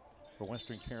in for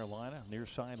Western Carolina. Near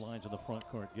sidelines in the front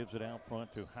court. Gives it out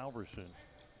front to Halverson.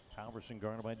 Halverson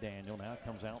guarded by Daniel. Now it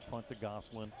comes out front to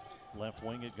Gosselin. Left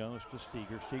wing it goes to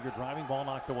Steger. Steger driving, ball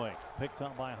knocked away. Picked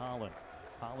up by Holland.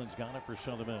 Holland's got it for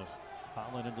Southern Miss.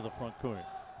 Holland into the front court.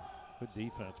 Good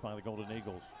defense by the Golden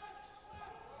Eagles.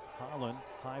 Holland,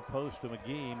 high post to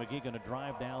McGee. McGee going to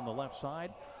drive down the left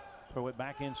side. Throw it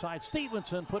back inside.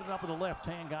 Stevenson put it up with the left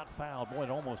hand, got fouled. Boy, it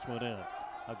almost went in.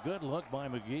 A good look by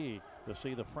McGee to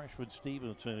see the freshman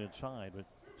Stevenson inside, but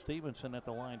Stevenson at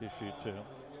the line to shoot too.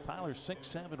 Tyler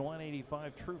 6'7",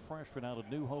 185, true freshman out of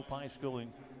New Hope High School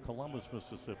in Columbus,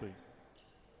 Mississippi.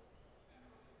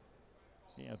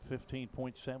 He had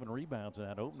 15.7 rebounds in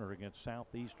that opener against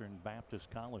Southeastern Baptist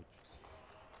College.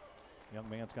 Young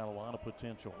man's got a lot of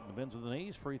potential. The bends of the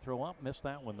knees, free throw up, missed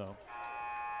that one though.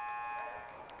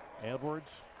 Edwards,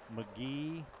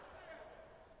 McGee,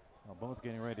 both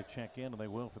getting ready to check in, and they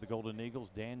will for the Golden Eagles.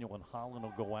 Daniel and Holland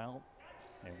will go out,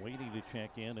 and waiting to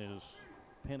check in is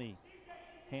Penny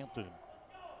Hampton.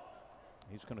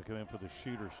 He's going to come in for the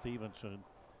shooter, Stevenson.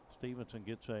 Stevenson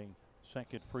gets a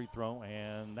second free throw,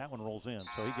 and that one rolls in.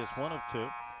 So he gets 1 of 2.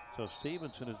 So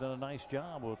Stevenson has done a nice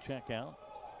job. We'll check out.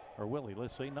 Or will he?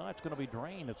 Let's see. No, it's going to be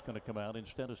Drain that's going to come out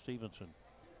instead of Stevenson.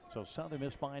 So Southern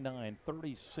Miss by 9,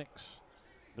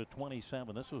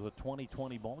 36-27. This was a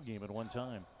 20-20 ball game at one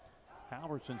time.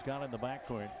 Halverson's got it in the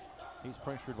backcourt. He's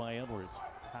pressured by Edwards.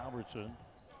 Halverson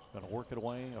going to work it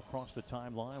away across the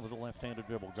timeline with a left-handed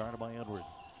dribble, guarded by Edwards.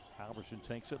 Halverson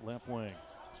takes it left wing.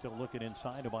 Still looking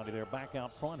inside nobody there. Back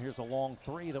out front. Here's a long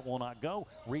 3 that will not go.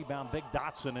 Rebound, Big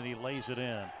Dotson, and he lays it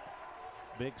in.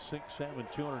 Big 6'7",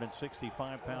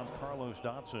 265-pound Carlos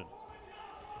Dotson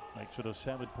makes it a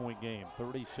 7-point game,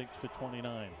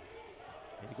 36-29.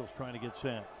 Eagles trying to get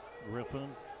set. Griffin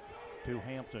to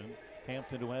Hampton.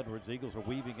 Hampton to Edwards. Eagles are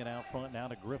weaving it out front now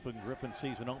to Griffin. Griffin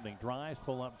sees an opening. Drives,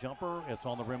 pull up jumper. It's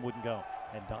on the rim, wouldn't go.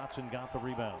 And Dotson got the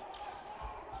rebound.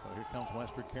 So here comes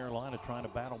Western Carolina trying to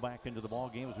battle back into the ball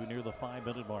game as we near the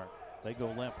 5-minute mark. They go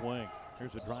left wing.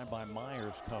 Here's a drive by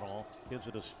Myers, cut off. Gives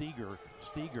it to Steger.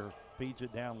 Steger feeds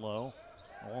it down low.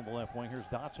 On the left wing, here's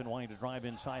Dotson wanting to drive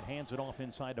inside. Hands it off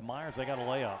inside to Myers. They got a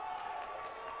layup.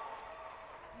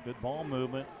 Good ball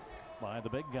movement by the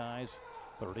big guys.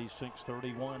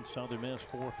 36-31, Southern Miss,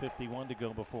 4:51 to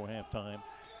go before halftime.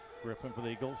 Griffin for the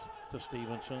Eagles to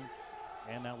Stevenson.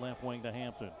 And now left wing to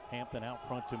Hampton. Hampton out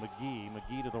front to McGee.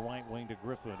 McGee to the right wing to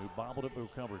Griffin, who bobbled it but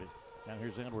recovered it. Now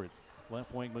here's Edwards.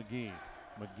 Left wing McGee.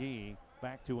 McGee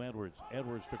back to Edwards.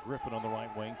 Edwards to Griffin on the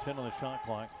right wing. 10 on the shot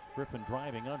clock. Griffin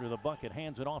driving under the bucket.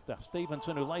 Hands it off to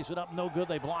Stevenson, who lays it up. No good.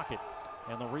 They block it.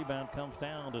 And the rebound comes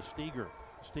down to Steger.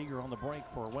 Steger on the break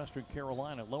for Western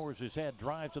Carolina. Lowers his head,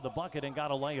 drives to the bucket, and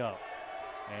got a layup.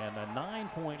 And a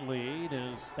 9-point lead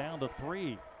is down to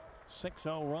 3.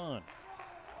 6-0 run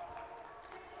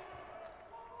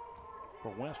for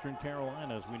Western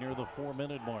Carolina as we near the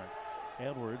 4-minute mark.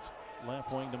 Edwards,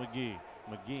 left wing to McGee.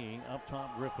 McGee up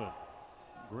top, Griffin.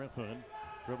 Griffin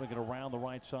dribbling it around the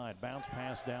right side. Bounce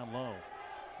pass down low.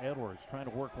 Edwards trying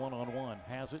to work one-on-one.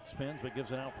 Has it, spins, but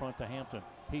gives it out front to Hampton.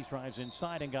 He drives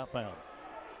inside and got fouled.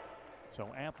 So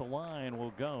at the line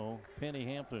will go Penny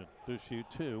Hampton to shoot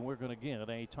 2. We're going to get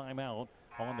a timeout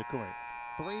on the court.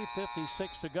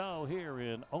 3:56 to go here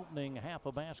in opening half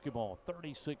of basketball.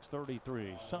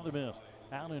 36-33. Southern Miss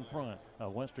out in front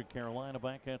of Western Carolina.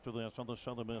 Back after this on the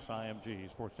Southern Miss IMG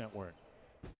Sports Network.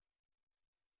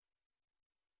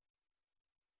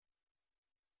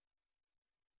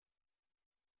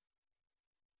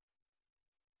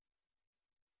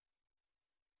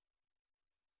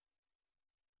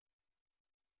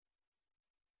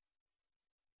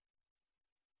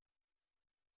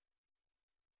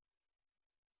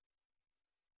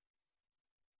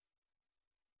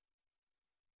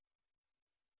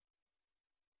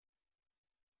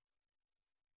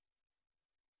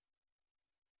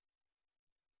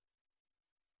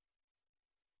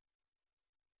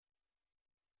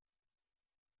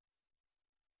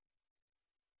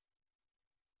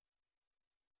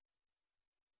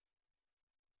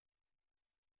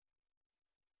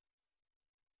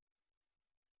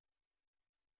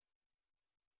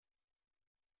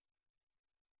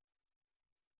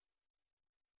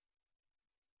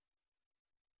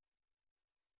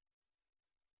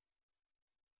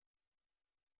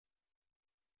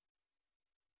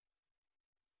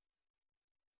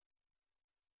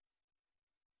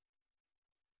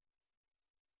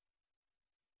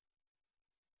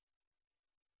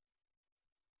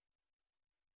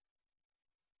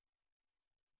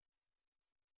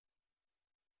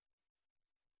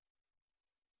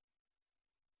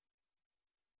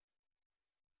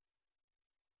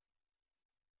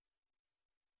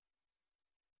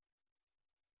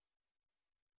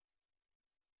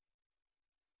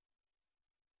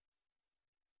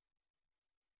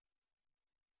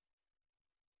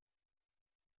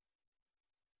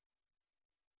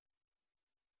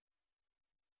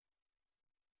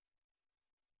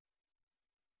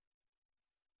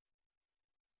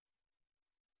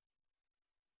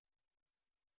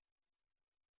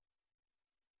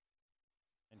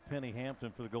 Penny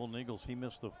Hampton for the Golden Eagles. He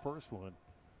missed the first one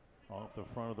off the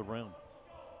front of the rim.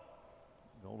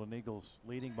 Golden Eagles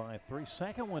leading by 3.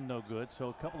 Second one no good, so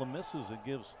a couple of misses. It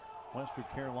gives Western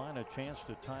Carolina a chance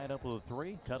to tie it up with a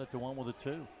 3, cut it to 1 with a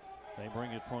 2. They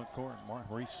bring it front court.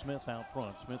 Maurice Smith out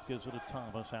front. Smith gives it to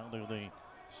Thomas out near the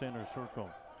center circle.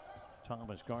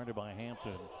 Thomas guarded by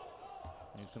Hampton.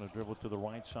 He's going to dribble to the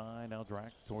right side. Now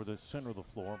Drac toward the center of the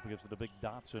floor. Gives it to big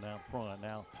Dotson out front.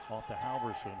 Now off to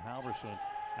Halverson. Halverson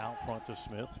out front to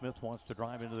Smith. Smith wants to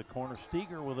drive into the corner.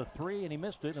 Steger with a 3, and he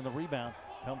missed it. And the rebound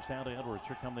comes down to Edwards.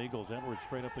 Here come the Eagles. Edwards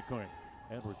straight up the court.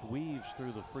 Edwards weaves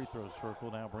through the free throw circle.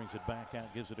 Now brings it back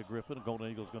out. Gives it to Griffin. The Golden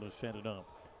Eagles going to set it up.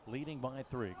 Leading by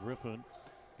 3. Griffin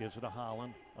gives it to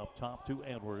Holland. Up top to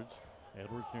Edwards.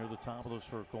 Edwards near the top of the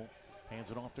circle. Hands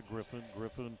it off to Griffin.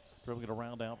 Griffin dribbling it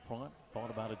around out front. Thought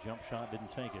about a jump shot.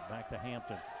 Didn't take it. Back to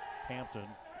Hampton. Hampton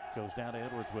goes down to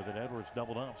Edwards with it. Edwards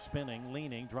doubled up, spinning,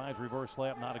 leaning, drives reverse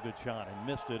layup. Not a good shot, and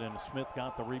missed it, and Smith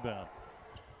got the rebound.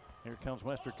 Here comes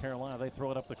Western Carolina. They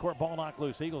throw it up the court. Ball knocked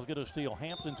loose. Eagles get a steal.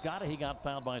 Hampton's got it. He got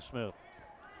fouled by Smith.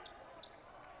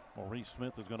 Maurice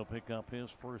Smith is going to pick up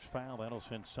his first foul. That'll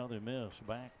send Southern Miss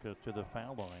back to the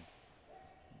foul line.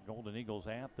 Golden Eagles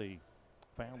at the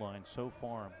foul line so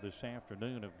far this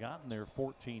afternoon have gotten there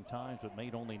 14 times but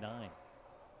made only 9.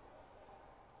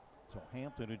 So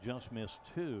Hampton, who just missed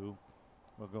 2,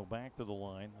 will go back to the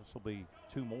line. This will be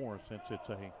 2 more since it's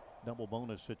a double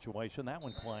bonus situation. That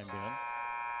one climbed in.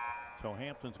 So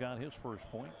Hampton's got his first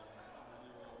point.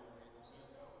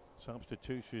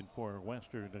 Substitution for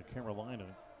Western Carolina.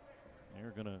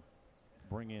 They're going to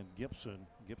bring in Gibson.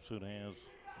 Gibson has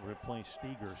replaced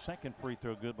Steger. Second free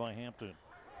throw good by Hampton.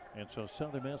 And so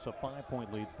Southern Miss a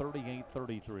 5-point lead,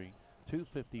 38-33,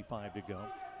 2:55 to go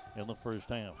in the first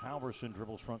half. Halverson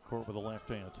dribbles front court with the left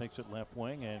hand, takes it left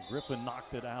wing, and Griffin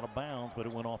knocked it out of bounds, but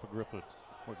it went off of Griffin,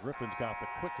 where Griffin's got the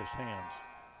quickest hands.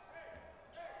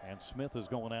 And Smith is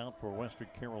going out for Western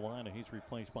Carolina. He's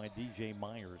replaced by DJ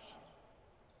Myers.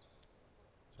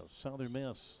 So Southern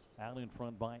Miss out in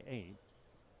front by 8,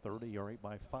 8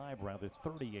 by 5 rather,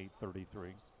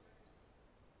 38-33.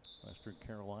 Western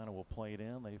Carolina will play it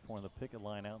in. They form the picket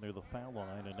line out near the foul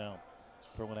line, and now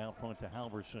throw it out front to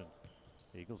Halverson.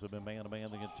 Eagles have been man-to-man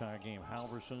the entire game.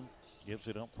 Halverson gives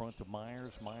it up front to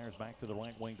Myers. Myers back to the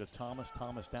right wing to Thomas.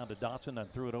 Thomas down to Dotson, and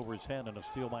threw it over his head, and a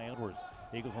steal by Edwards.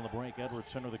 Eagles on the break.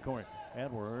 Edwards center of the court.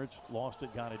 Edwards lost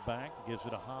it, got it back, gives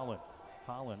it to Holland.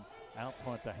 Holland out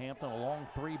front to Hampton. A long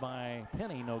 3 by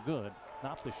Penny, no good.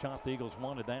 Not the shot the Eagles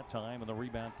wanted that time, and the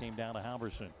rebound came down to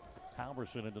Halverson.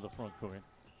 Halverson into the front court.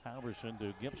 Halverson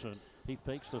to Gibson. He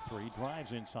fakes the 3,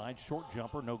 drives inside, short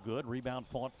jumper, no good. Rebound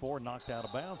fought for, knocked out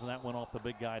of bounds, and that went off the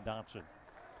big guy Dotson.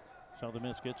 Southern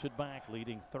Miss gets it back,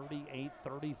 leading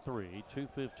 38-33,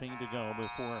 2:15 to go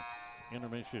before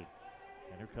intermission.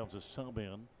 And here comes a sub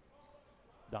in.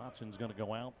 Dotson's going to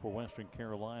go out for Western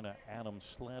Carolina. Adam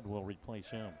Sled will replace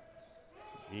him.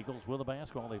 Eagles with the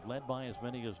basketball. They've led by as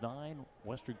many as 9.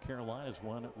 Western Carolina's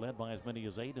led by as many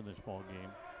as 8 in this ball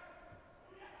game.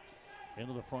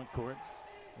 Into the front court.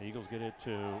 The Eagles get it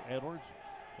to Edwards.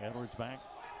 Edwards back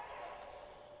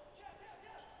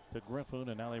to Griffin,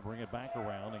 and now they bring it back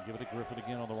around and give it to Griffin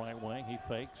again on the right wing. He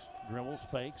fakes, dribbles,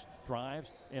 fakes,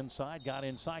 drives, inside, got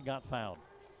fouled.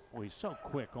 Oh, he's so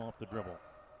quick off the dribble.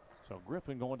 So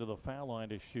Griffin going to the foul line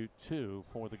to shoot 2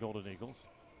 for the Golden Eagles.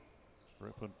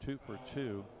 Griffin 2 for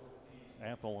 2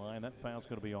 at the line. That foul's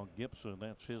going to be on Gibson.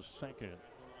 That's his second.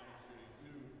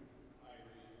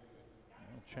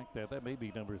 Check that. That may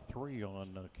be number 3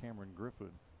 on Cameron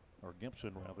Griffin, or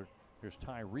Gibson rather. Here's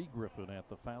Tyree Griffin at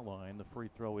the foul line. The free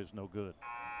throw is no good.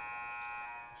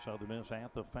 Southern Miss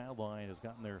at the foul line has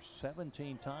gotten there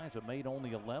 17 times, but made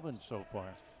only 11 so far.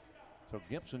 So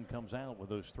Gibson comes out with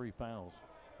those 3 fouls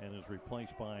and is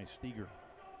replaced by Steger.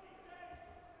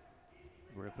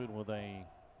 Griffin with a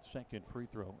second free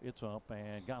throw. It's up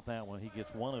and got that one. He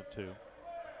gets 1 of 2.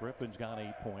 Griffin's got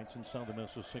 8 points, and Southern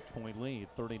Miss a 6-point lead,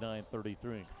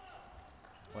 39-33.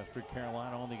 Western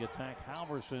Carolina on the attack.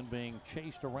 Halverson being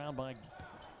chased around by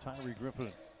Tyree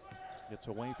Griffin. Gets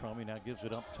away from him, now gives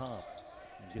it up top.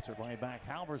 And gets it right back.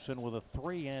 Halverson with a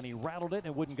 3, and he rattled it, and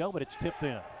it wouldn't go, but it's tipped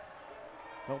in.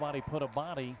 Nobody put a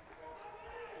body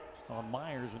on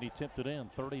Myers, and he tipped it in,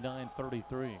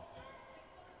 39-33.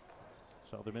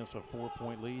 Southern Miss a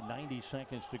 4-point lead, 90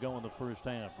 seconds to go in the first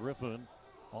half. Griffin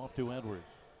off to Edwards.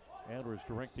 Edwards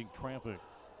directing traffic.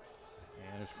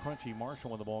 And it's Crunchy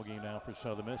Marshall in the ballgame now for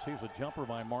Southern Miss. Here's a jumper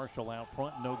by Marshall out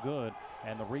front, no good.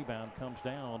 And the rebound comes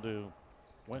down to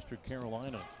Western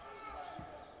Carolina.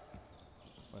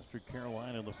 Western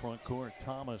Carolina in the front court.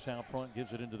 Thomas out front,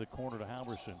 gives it into the corner to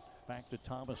Halverson. Back to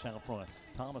Thomas out front.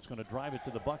 Thomas going to drive it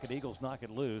to the bucket. Eagles knock it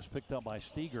loose. Picked up by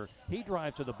Steger. He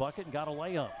drives to the bucket and got a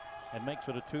layup and makes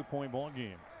it a 2-point ball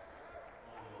game.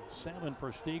 7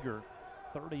 for Steger.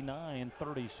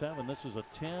 39-37. This is a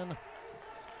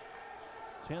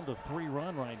 10-3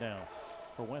 run right now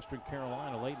for Western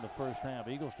Carolina late in the first half.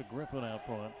 Eagles to Griffin out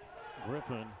front.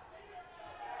 Griffin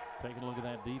taking a look at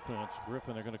that defense.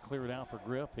 Griffin, they're going to clear it out for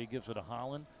Griff. He gives it to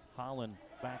Holland. Holland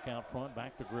back out front,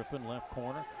 back to Griffin, left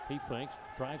corner. He fakes,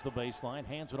 drives the baseline,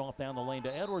 hands it off down the lane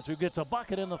to Edwards, who gets a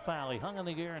bucket in the foul. He hung in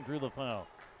the air and drew the foul.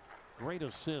 Great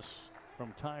assists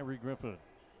from Tyree Griffin.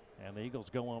 And the Eagles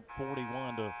go up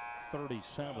 41-37.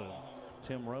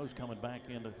 Tim Rose coming back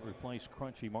in to replace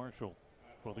Crunchy Marshall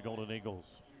for the Golden Eagles.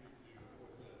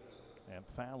 And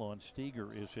foul on Steger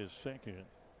is his second.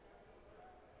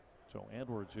 So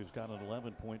Edwards, who's got an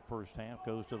 11-point first half,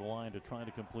 goes to the line to try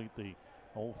to complete the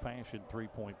old-fashioned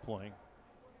 3-point play.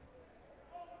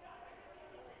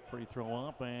 Free throw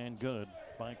up and good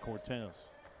by Cortez.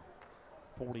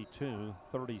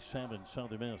 42-37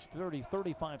 Southern Miss.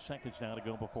 35 seconds now to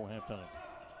go before halftime.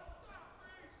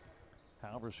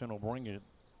 Halverson will bring it.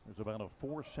 There's about a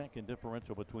 4-second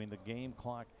differential between the game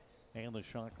clock and the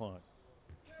shot clock.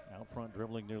 Out front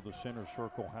dribbling near the center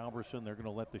circle. Halverson, they're going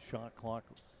to let the shot clock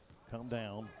come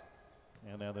down.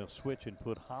 And now they'll switch and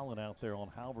put Holland out there on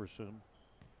Halverson.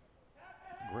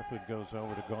 Griffin goes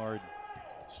over to guard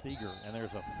Steger, and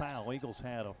there's a foul. Eagles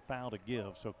had a foul to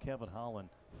give, so Kevin Holland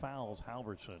fouls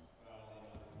Halverson.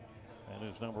 And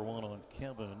is number 1 on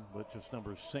Kevin, but just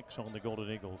number 6 on the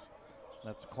Golden Eagles.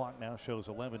 That's the clock now shows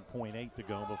 11.8 to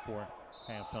go before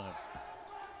halftime.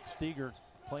 Steger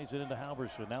plays it into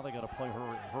Halverson. Now they got to play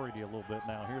hurry a little bit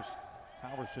now. Here's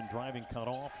Halverson driving, cut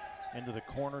off into the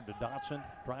corner to Dotson,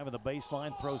 driving the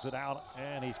baseline, throws it out,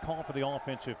 and he's called for the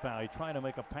offensive foul. He's trying to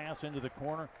make a pass into the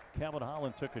corner. Kevin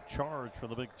Holland took a charge for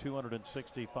the big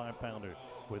 265-pounder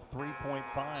with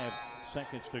 3.5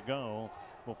 seconds to go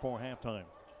before halftime.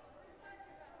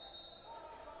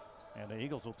 And the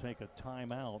Eagles will take a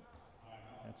timeout.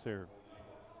 That's their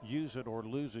use it or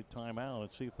lose it timeout,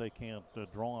 and see if they can't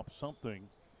draw up something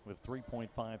with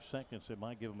 3.5 seconds. It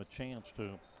might give them a chance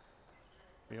to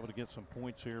be able to get some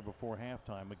points here before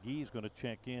halftime. McGee's going to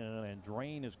check in, and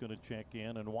Drain is going to check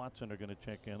in, and Watson are going to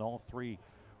check in. All three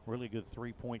really good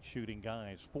three-point shooting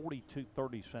guys.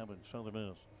 42-37, Southern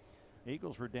Miss.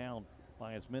 Eagles were down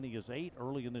by as many as 8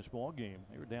 early in this ball game.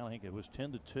 They were down, I think it was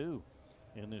 10-2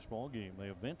 in this ball game. They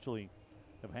eventually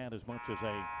have had as much as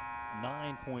a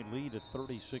 9-point lead at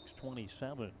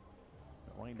 36-27.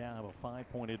 Right now have a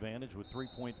 5-point advantage with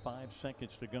 3.5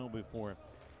 seconds to go before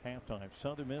halftime.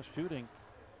 Southern Miss shooting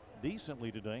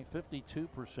decently today, 52%.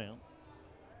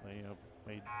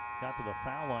 They got to the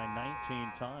foul line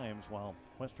 19 times, while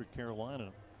Western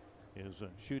Carolina is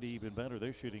shooting even better.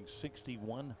 They're shooting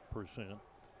 61%.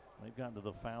 They've gotten to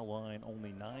the foul line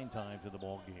only 9 times in the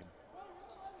ball game.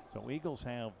 So Eagles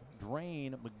have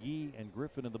Drain, McGee, and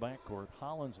Griffin in the backcourt.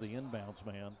 Holland's the inbounds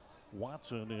man.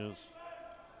 Watson is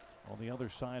on the other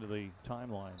side of the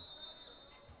timeline.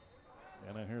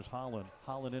 And then here's Holland.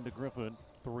 Holland into Griffin.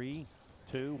 3,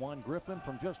 2, 1. Griffin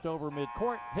from just over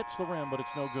midcourt hits the rim, but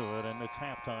it's no good. And it's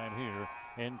halftime here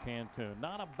in Cancun.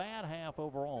 Not a bad half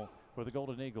overall for the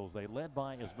Golden Eagles. They led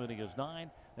by as many as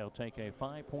 9. They'll take a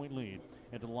 5-point lead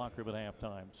into the locker room at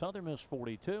halftime. Southern Miss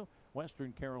 42.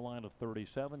 Western Carolina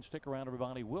 37. Stick around,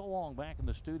 everybody. Will Long back in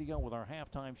the studio with our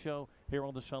halftime show here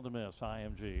on the Southern Miss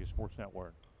IMG Sports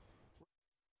Network.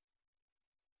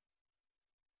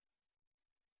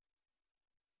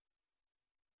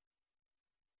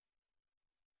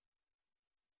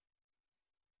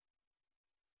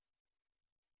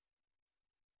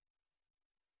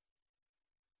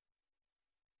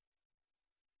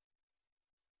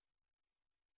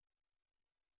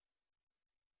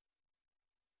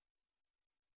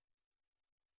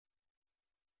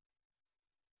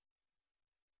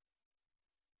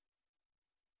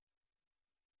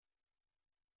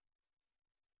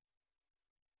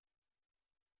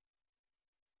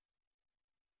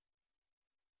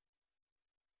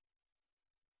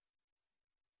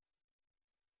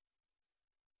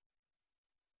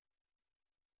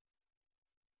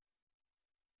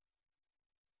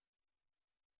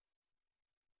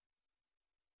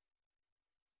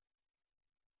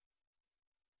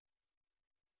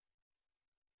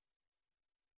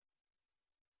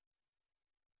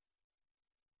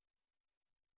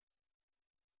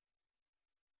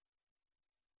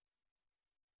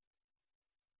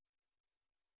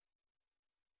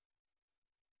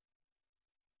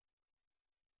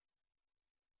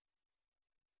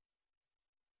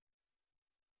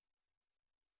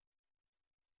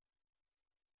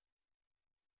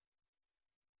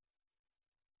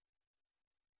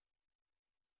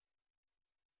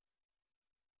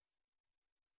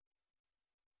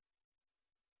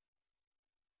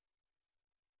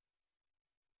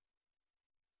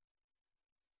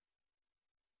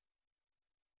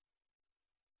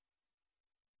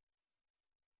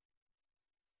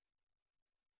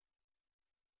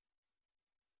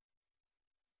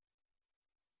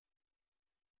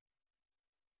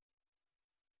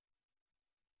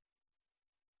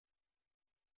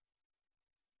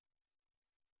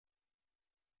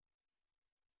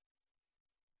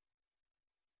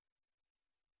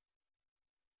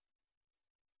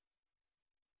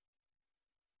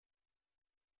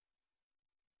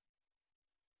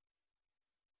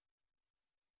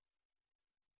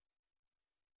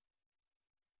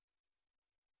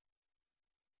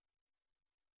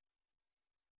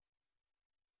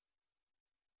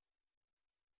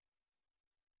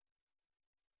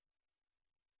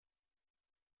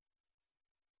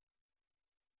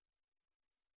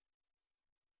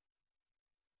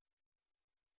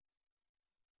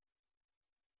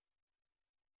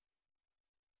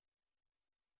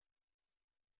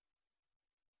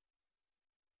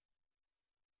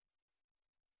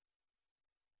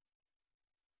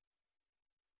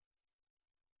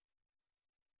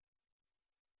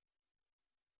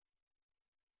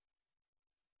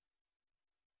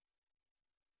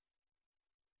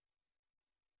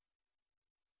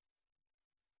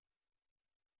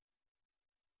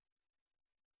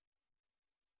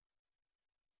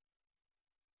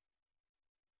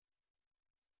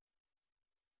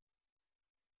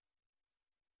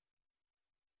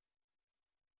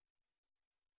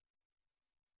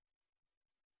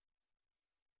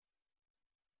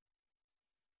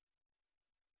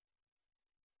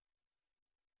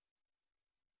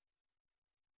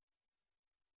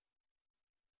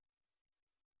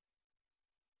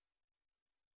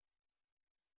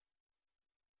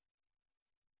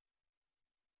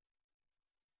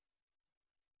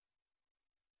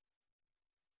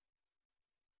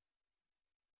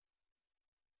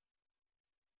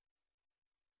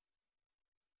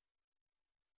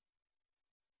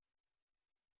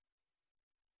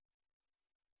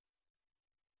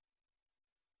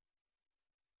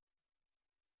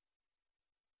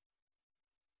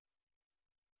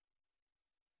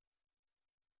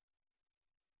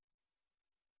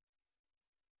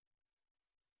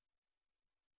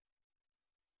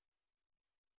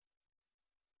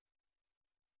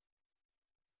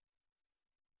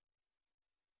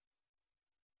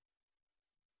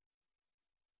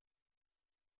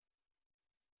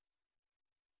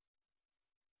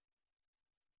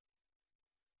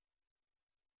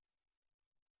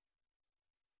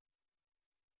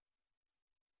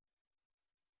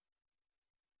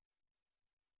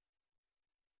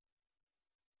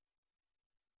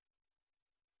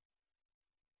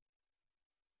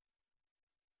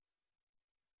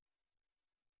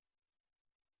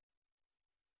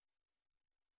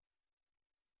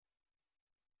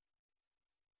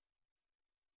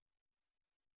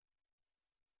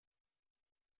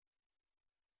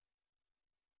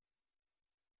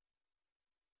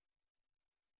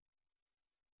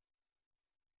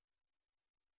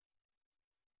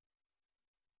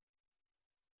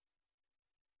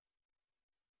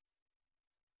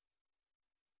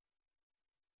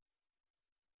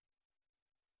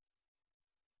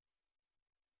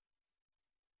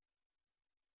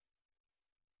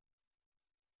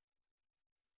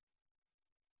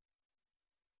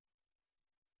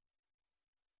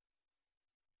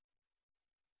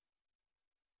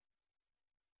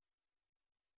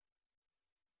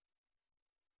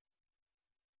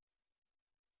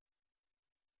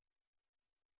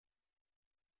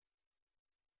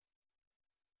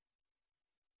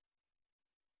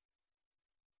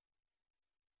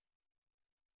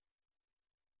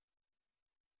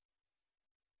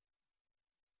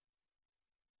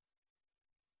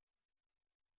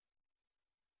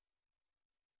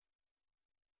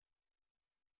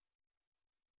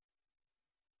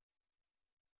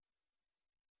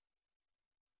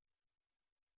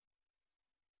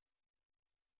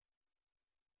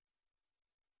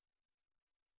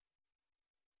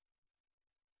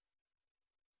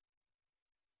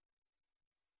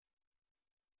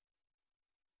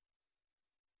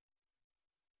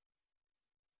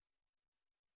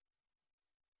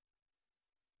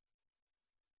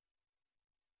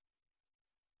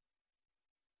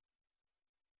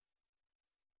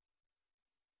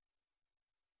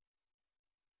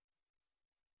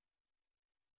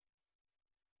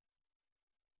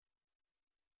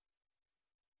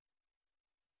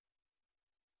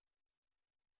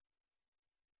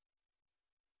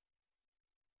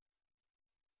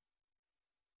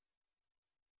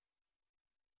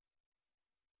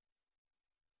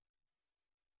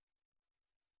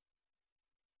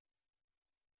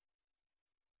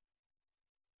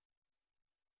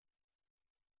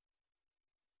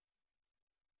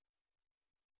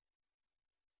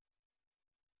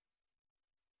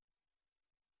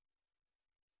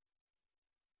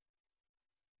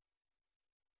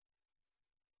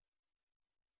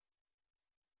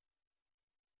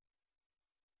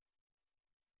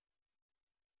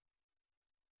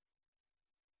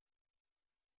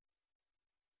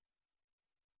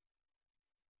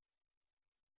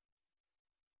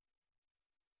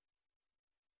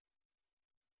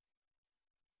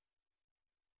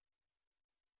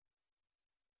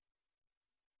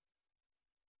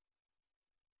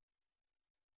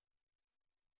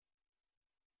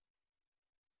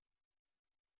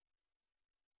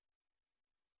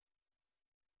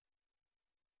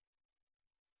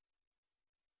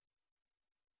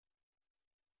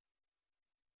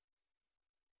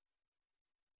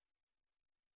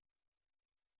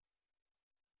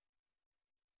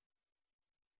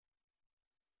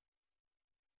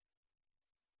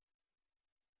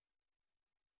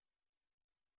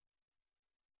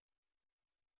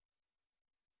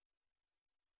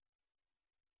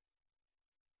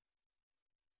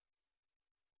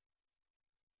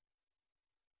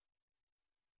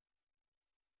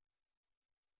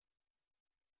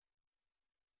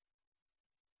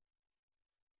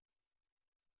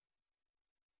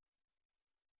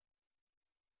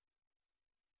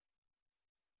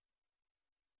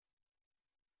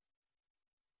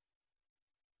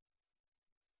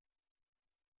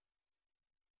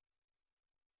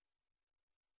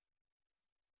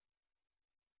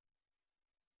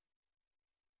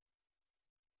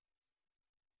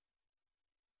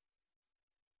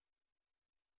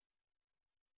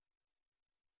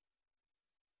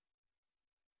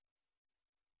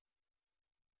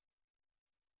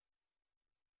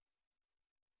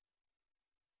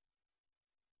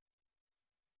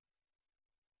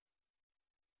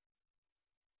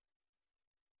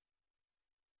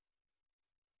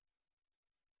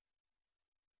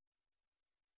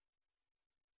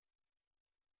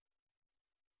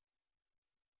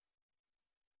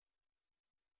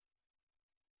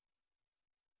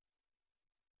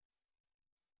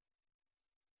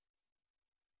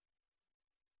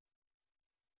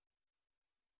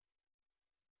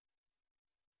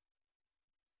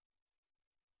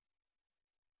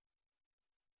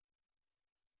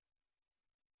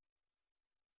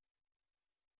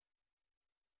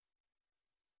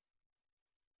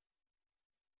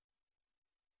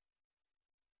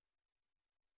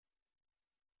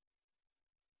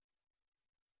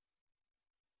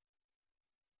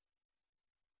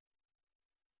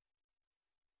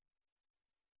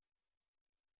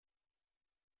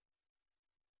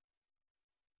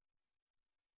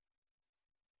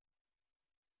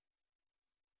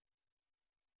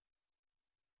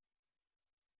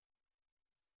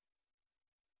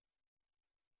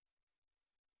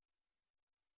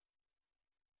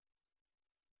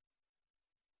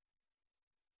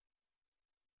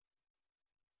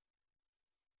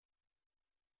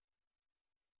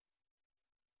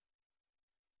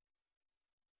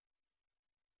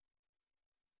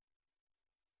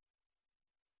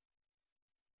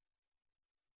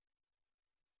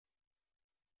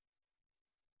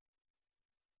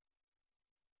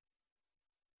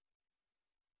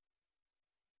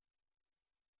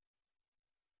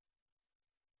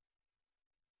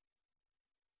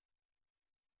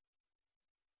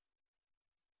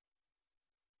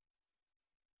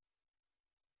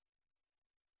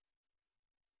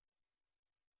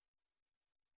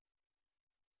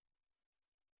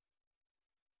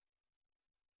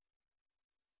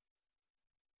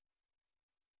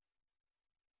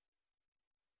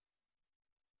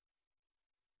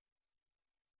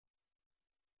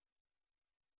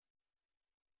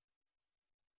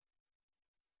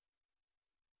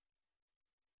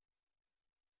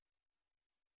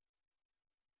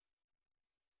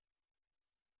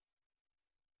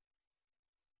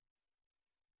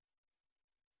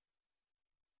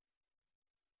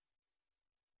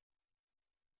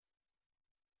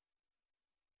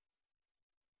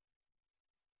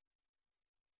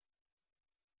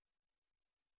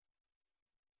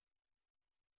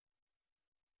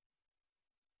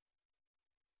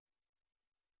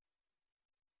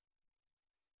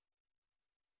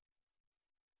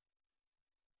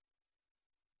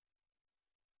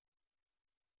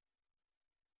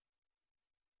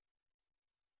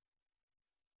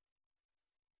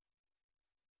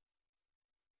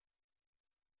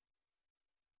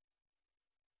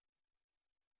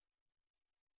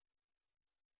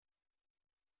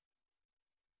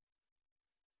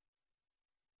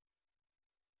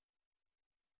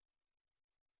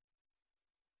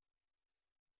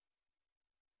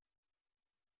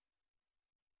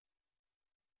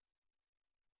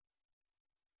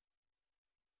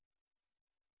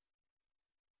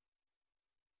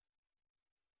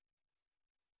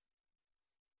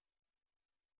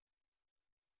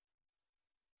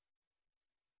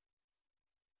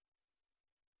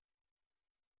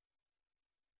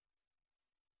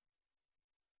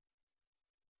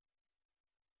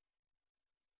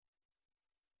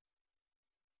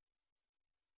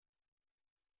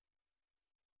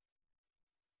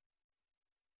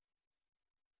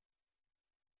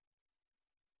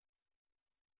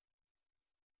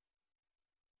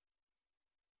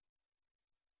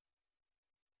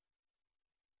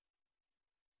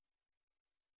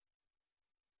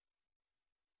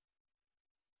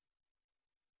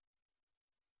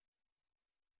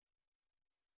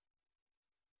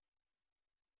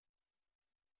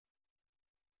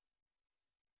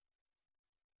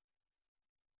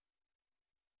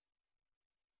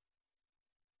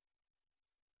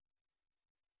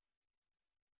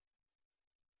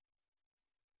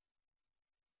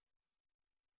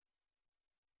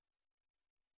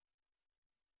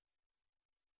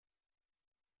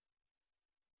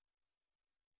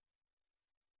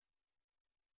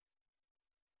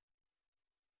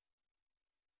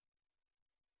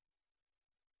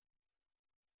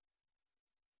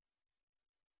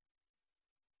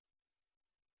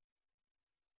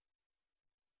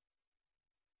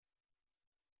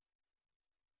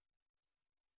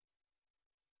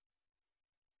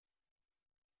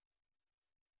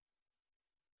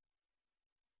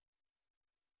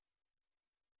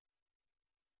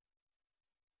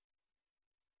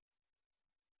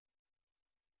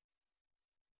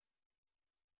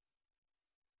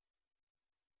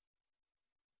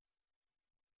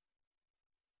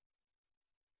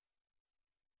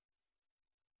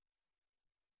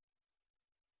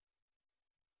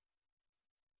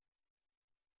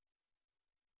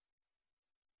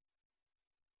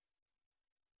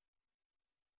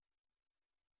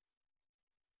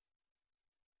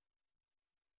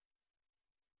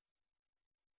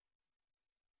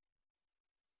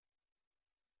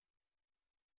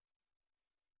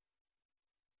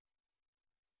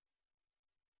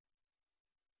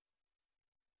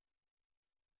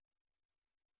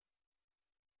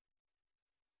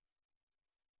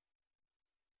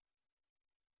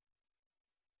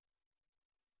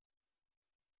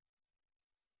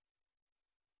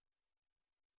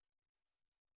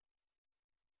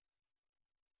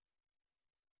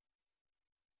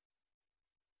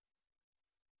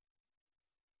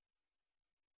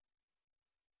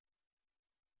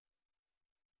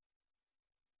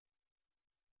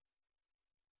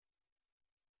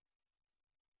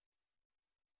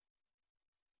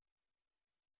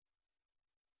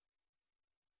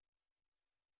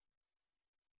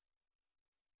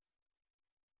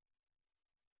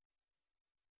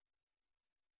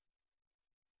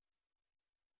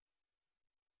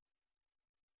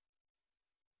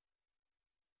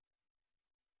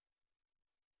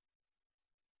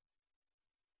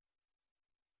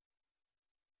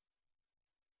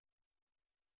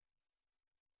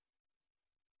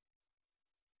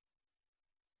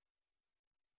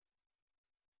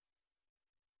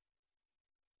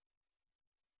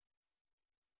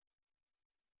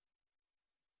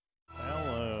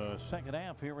 second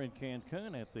half here in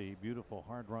Cancun at the beautiful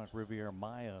Hard Rock Riviera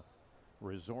Maya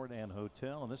Resort and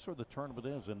Hotel. And this is where the tournament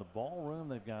is. In the ballroom,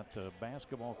 they've got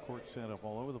basketball court set up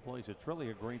all over the place. It's really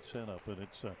a great setup, and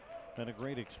it's been a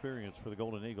great experience for the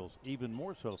Golden Eagles, even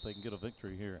more so if they can get a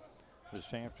victory here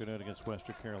this afternoon against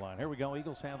Western Carolina. Here we go.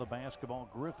 Eagles have the basketball.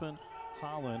 Griffin,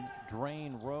 Holland,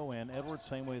 Drain, Rowe, and Edwards.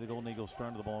 Same way the Golden Eagles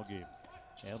started the ball game.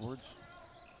 Edwards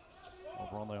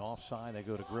over on the offside. They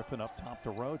go to Griffin, up top to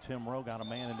Rowe. Tim Rowe got a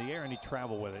man in the air, and he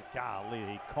traveled with it. Golly,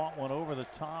 he caught one over the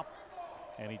top,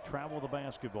 and he traveled the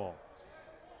basketball.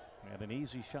 And an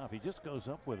easy shot. He just goes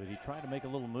up with it. He tried to make a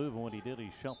little move, and when he did,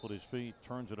 he shuffled his feet,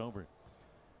 turns it over.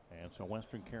 And so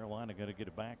Western Carolina going to get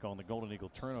it back on the Golden Eagle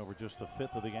turnover, just the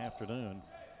 5th of the afternoon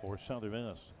for Southern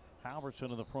Miss. Halverson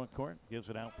in the front court, gives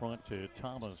it out front to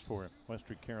Thomas for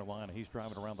Western Carolina. He's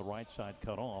driving around the right side,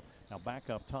 cut off. Now back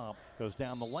up top, goes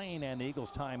down the lane, and the Eagles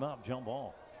time up, jump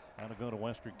ball. That'll go to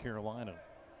Western Carolina.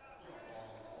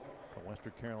 So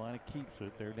Western Carolina keeps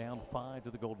it. They're down 5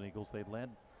 to the Golden Eagles. They led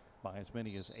by as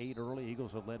many as 8 early.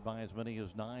 Eagles have led by as many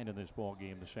as 9 in this ball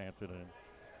game this afternoon.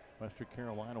 Western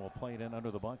Carolina will play it in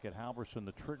under the bucket. Halverson,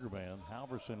 the trigger man.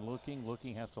 Halverson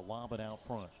looking, has to lob it out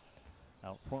front.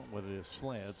 Out front with his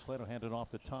Sled. Sled will hand it off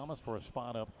to Thomas for a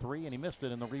spot up 3, and he missed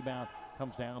it, and the rebound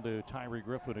comes down to Tyree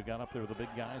Griffin, who got up there with the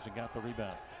big guys and got the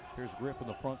rebound. Here's Griffin in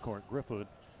the front court. Griffin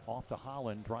off to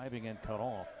Holland, driving and cut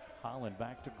off. Holland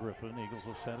back to Griffin. Eagles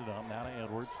will set it up. Now to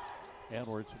Edwards.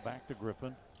 Edwards back to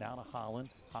Griffin. Now to Holland.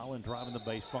 Holland driving the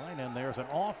baseline, and there's an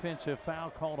offensive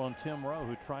foul called on Tim Rowe,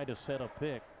 who tried to set a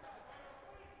pick.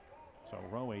 So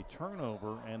Rowe, a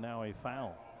turnover, and now a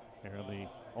foul. Here in the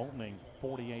opening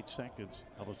 48 seconds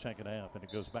of the second half, and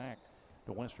it goes back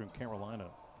to Western Carolina.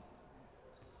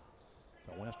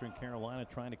 So Western Carolina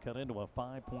trying to cut into a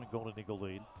 5-point Golden Eagle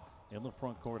lead. In the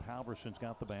front court, Halverson's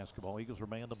got the basketball. Eagles are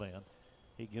man-to-man.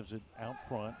 He gives it out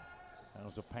front. That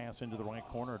was a pass into the right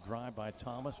corner, a drive by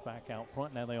Thomas, back out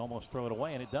front. Now they almost throw it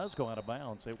away, and it does go out of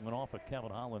bounds. It went off of Kevin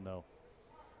Holland, though.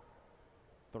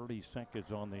 30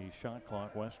 seconds on the shot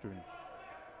clock. Western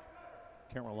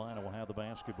Carolina will have the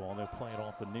basketball. They'll play it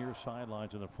off the near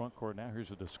sidelines in the front court. Now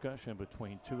here's a discussion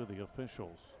between 2 of the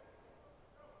officials.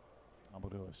 I'm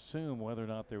going to assume whether or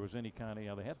not there was any kind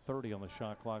of, they had 30 on the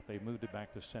shot clock. They moved it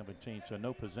back to 17, so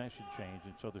no possession change,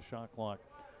 and so the shot clock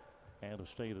had to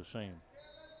stay the same.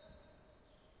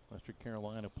 Western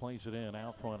Carolina plays it in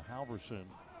out front. Halverson,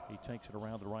 he takes it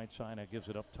around the right side. Now gives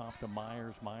it up top to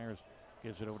Myers. Myers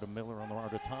gives it over to Miller on the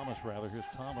right, to Thomas rather. Here's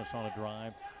Thomas on a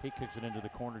drive. He kicks it into the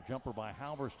corner. Jumper by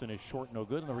Halverson is short, no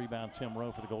good. And the rebound, Tim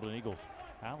Rowe for the Golden Eagles.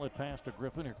 Outlet pass to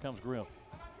Griffin. Here comes Griff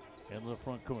into the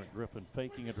front court. Griffin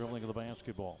faking and dribbling of the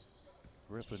basketball.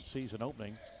 Griffin sees an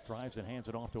opening, drives and hands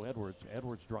it off to Edwards.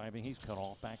 Edwards driving. He's cut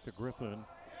off. Back to Griffin.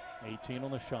 18 on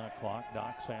the shot clock.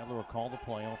 Doc Sadler will call the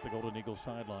play off the Golden Eagles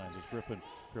sidelines as Griffin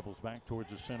dribbles back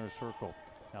towards the center circle.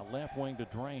 Now left wing to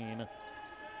Drain.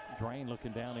 Drain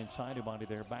looking down inside everybody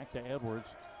there. Back to Edwards.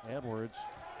 Edwards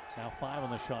now 5 on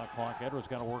the shot clock. Edwards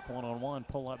got to work one-on-one.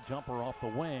 Pull-up jumper off the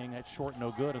wing. That's short,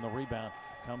 no good. And the rebound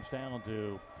comes down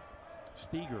to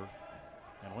Steger.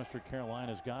 And Western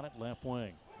Carolina's got it left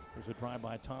wing. There's a drive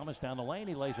by Thomas down the lane.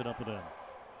 He lays it up and in.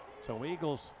 So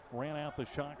Eagles ran out the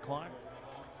shot clock.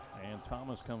 And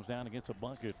Thomas comes down and gets a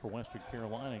bucket for Western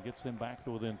Carolina and gets them back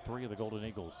to within 3 of the Golden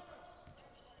Eagles.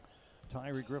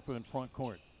 Tyree Griffin in front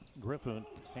court. Griffin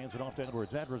hands it off to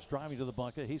Edwards. Edwards driving to the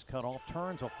bucket. He's cut off,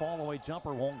 turns, a fall-away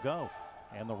jumper won't go.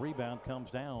 And the rebound comes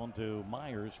down to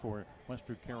Myers for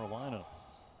Western Carolina.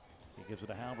 He gives it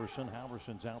to Halverson.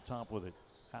 Halverson's out top with it.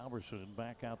 Halverson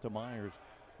back out to Myers.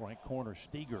 Right corner,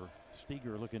 Steger.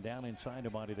 Steger looking down inside the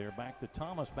body there. Back to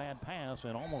Thomas, bad pass,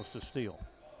 and almost a steal.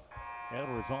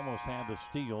 Edwards almost had the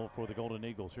steal for the Golden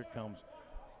Eagles. Here comes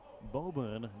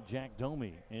Boban Jack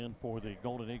Domi in for the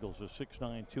Golden Eagles, a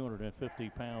 6'9",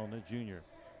 250-pound junior.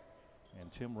 And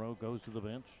Tim Rowe goes to the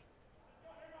bench.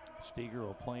 Steger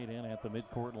will play it in at the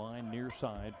midcourt line near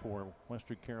side for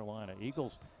Western Carolina.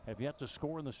 Eagles have yet to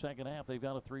score in the second half. They've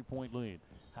got a 3-point lead.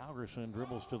 Halverson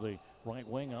dribbles to the right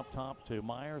wing up top to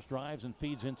Myers, drives and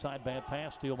feeds inside. Bad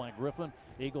pass, steal by Griffin.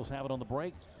 Eagles have it on the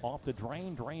break. Off to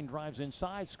Drain. Drain drives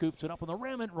inside, scoops it up on the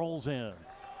rim, and rolls in.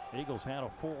 Eagles had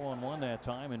a 4-on-1 that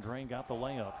time, and Drain got the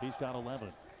layup. He's got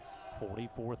 11.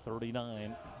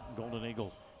 44-39, Golden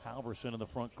Eagles. Halverson in the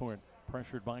front court,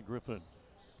 pressured by Griffin.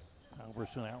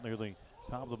 Halverson out near the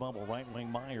top of the bubble. Right wing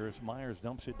Myers. Myers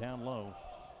dumps it down low.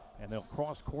 And they'll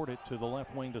cross-court it to the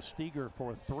left wing to Steger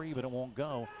for a 3, but it won't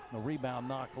go. The rebound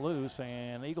knocked loose,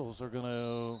 and Eagles are going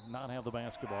to not have the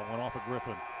basketball. Went off of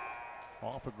Griffin.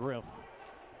 Off of Griff.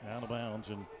 Out of bounds,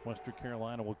 and Western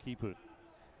Carolina will keep it.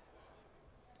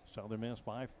 Southern Miss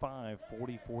by 5,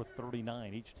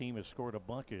 44-39. Each team has scored a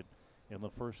bucket in the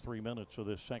first 3 minutes of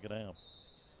this second half.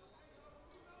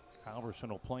 Halverson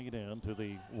will play it in to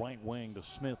the right wing to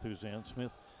Smith, who's in.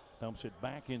 Smith dumps it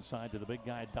back inside to the big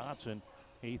guy Dotson.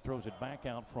 He throws it back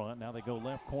out front. Now they go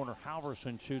left corner.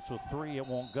 Halverson shoots a three. It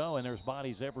won't go, and there's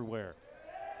bodies everywhere.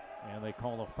 And they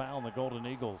call a foul on the Golden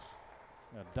Eagles.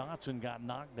 Now Dotson got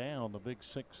knocked down, the big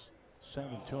 6'7",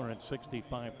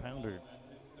 265-pounder.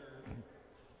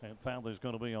 And foul is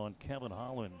going to be on Kevin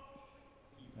Holland.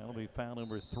 That'll be foul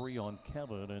number 3 on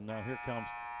Kevin. And now here comes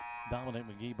Dominic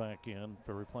McGee back in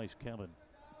to replace Kevin.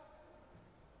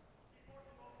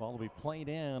 Ball will be played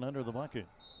in under the bucket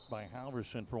by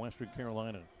Halverson for Western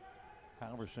Carolina.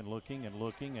 Halverson looking and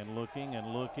looking and looking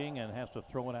and looking and has to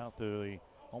throw it out to the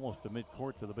almost to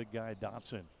midcourt to the big guy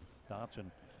Dotson.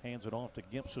 Dotson hands it off to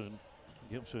Gibson.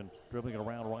 Gibson dribbling it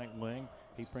around right wing.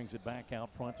 He brings it back out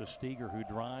front to Steger, who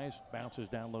drives, bounces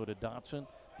down low to Dotson.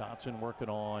 Dotson working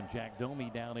on Jack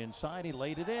Domi down inside. He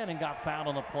laid it in and got fouled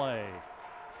on the play.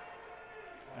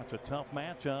 That's a tough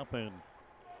matchup, and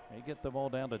they get the ball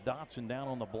down to Dotson down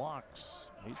on the blocks.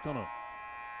 He's going to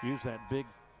use that big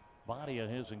body of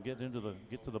his and get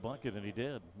to the bucket, and he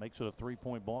did. Makes it a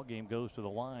 3-point ball game. Goes to the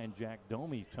line. Jack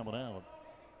Domi coming out,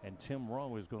 and Tim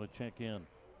Rowe is going to check in.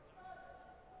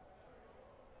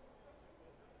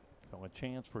 So a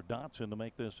chance for Dotson to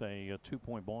make this a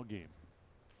 2-point ball game.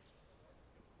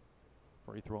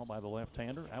 Free throw by the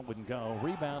left-hander. That wouldn't go.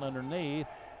 Rebound underneath.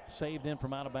 Saved in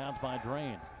from out of bounds by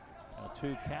Drain. Now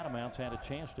 2 Catamounts had a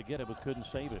chance to get it but couldn't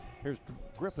save it. Here's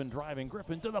Griffin driving.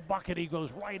 Griffin to the bucket. He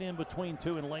goes right in between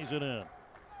 2 and lays it in.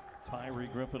 Tyree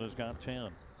Griffin has got 10.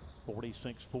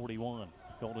 46-41.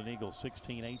 Golden Eagles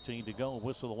 16-18 to go.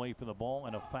 Whistle away from the ball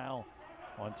and a foul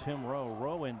on Tim Rowe.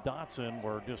 Rowe and Dotson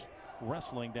were just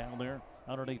wrestling down there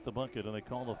underneath the bucket, and they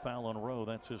call the foul on Rowe.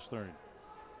 That's his 3rd.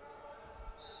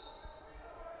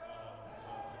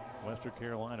 Western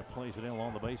Carolina plays it in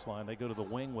along the baseline. They go to the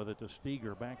wing with it to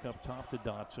Steger. Back up top to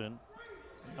Dotson.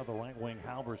 Now the right wing,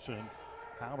 Halverson.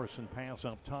 Halverson pass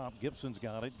up top. Gibson's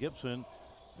got it. Gibson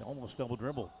almost double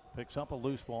dribble. Picks up a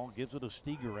loose ball. Gives it to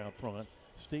Steger out front.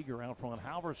 Steger out front.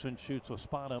 Halverson shoots a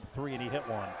spot up 3, and he hit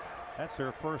one. That's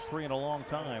their first 3 in a long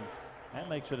time. That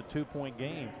makes it a 2-point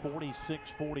game.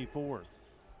 46-44.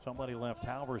 Somebody left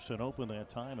Halverson open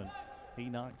that time, and he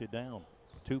knocked it down.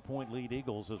 2-point lead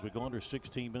Eagles as we go under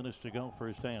 16 minutes to go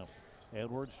first half.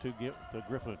 Edwards to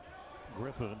Griffin.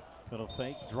 Griffin to the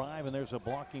fake drive, and there's a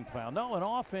blocking foul. No, an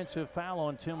offensive foul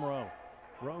on Tim Rowe.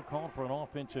 Rowe called for an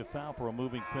offensive foul for a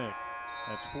moving pick.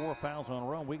 That's 4 fouls on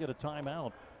Rowe. We get a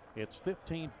timeout. It's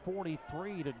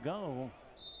 15:43 to go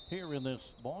here in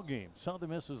this ball game. Southern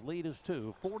Miss's lead is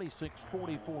 2.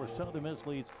 46-44. Southern Miss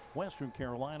leads Western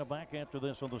Carolina. Back after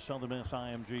this on the Southern Miss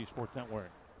IMG Sports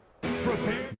Network.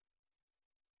 Prepare.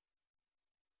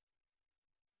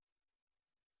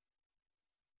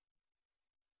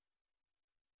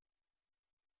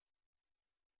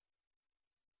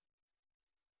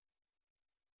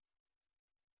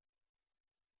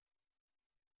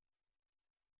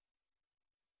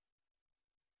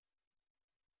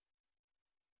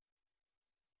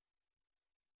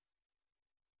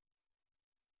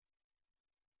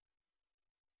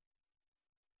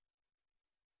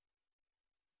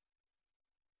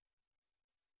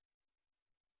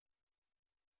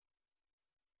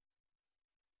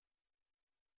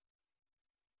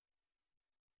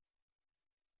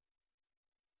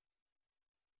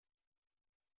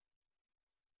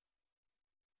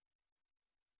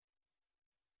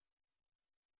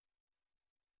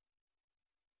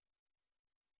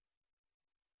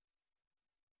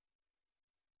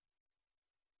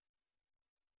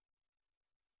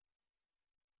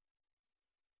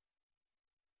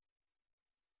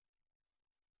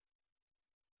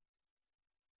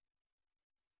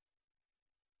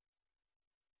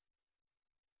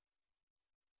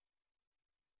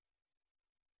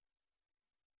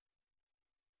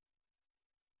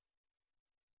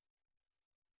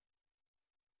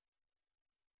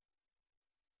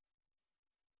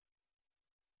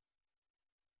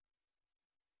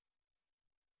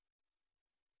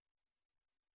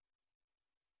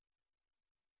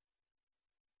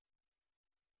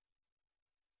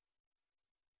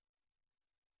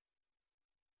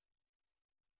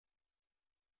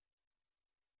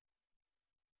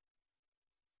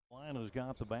 Carolina's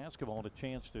got the basketball, a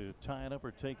chance to tie it up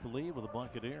or take the lead with a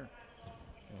bucket here.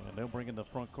 And they'll bring in the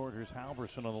front court. Here's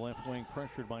Halverson on the left wing,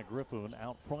 pressured by Griffin.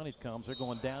 Out front it comes. They're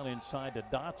going down inside to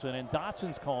Dotson, and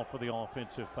Dotson's called for the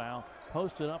offensive foul.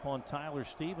 Posted up on Tyler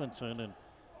Stevenson, and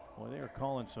boy, they are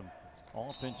calling some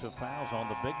offensive fouls on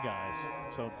the big guys.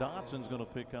 So Dodson's going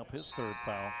to pick up his third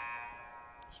foul.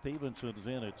 Stevenson's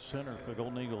in at center for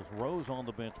Golden Eagles. Rose on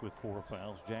the bench with 4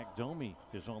 fouls. Jack Domi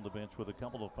is on the bench with a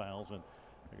couple of fouls. And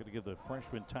they're going to give the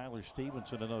freshman Tyler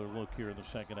Stevenson another look here in the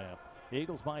second half.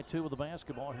 Eagles by 2 with the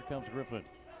basketball. Here comes Griffin.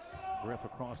 Griff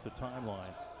across the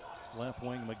timeline. Left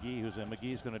wing McGee, who's in.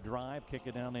 McGee's going to drive, kick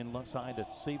it down inside to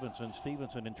Stevenson.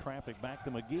 Stevenson in traffic, back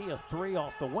to McGee. A 3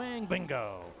 off the wing.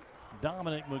 Bingo!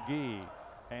 Dominic McGee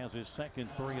has his second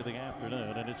 3 of the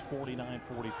afternoon, and it's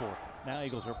 49-44. Now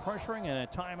Eagles are pressuring, and a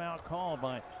timeout called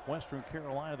by Western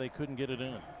Carolina. They couldn't get it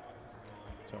in.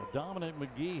 So Dominic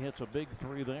McGee hits a big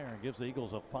 3 there and gives the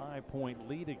Eagles a 5-point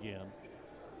lead again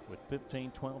with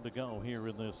 15-12 to go here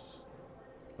in this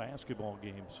basketball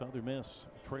game. Southern Miss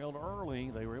trailed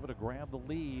early. They were able to grab the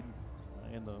lead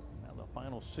in the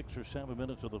final 6 or 7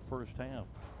 minutes of the first half,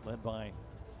 led by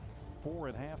 4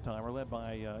 at halftime, or led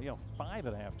by 5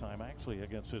 at halftime actually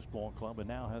against this ball club, and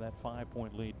now have that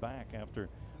 5-point lead back after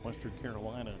Western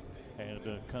Carolina had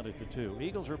cut it to 2.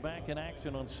 Eagles are back in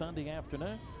action on Sunday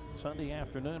afternoon. Sunday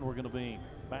afternoon we're going to be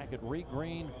back at Reed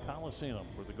Green Coliseum,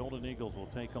 where the Golden Eagles will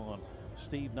take on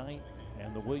Steve Knight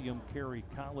and the William Carey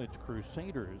College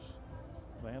Crusaders.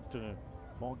 That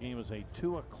ball game is a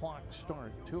 2 o'clock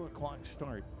start. 2 o'clock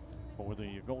start for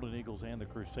the Golden Eagles and the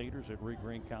Crusaders at Reed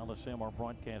Green Coliseum. Our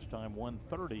broadcast time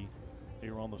 1:30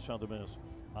 here on the Southern Miss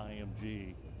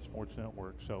IMG Sports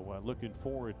Network. So looking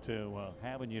forward to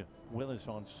having you with us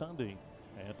on Sunday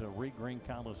at Reed Green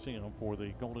Coliseum for the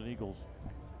Golden Eagles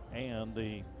and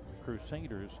the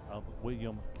Crusaders of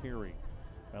William Carey.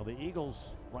 Now the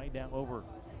Eagles right now over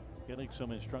getting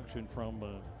some instruction from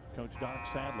Coach Doc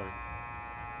Sadler.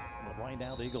 But right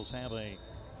now the Eagles have a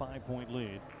 5-point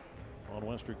lead on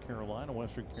Western Carolina.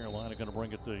 Western Carolina going to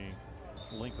bring it the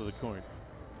length of the court.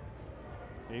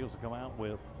 The Eagles will come out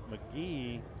with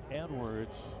McGee,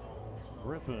 Edwards,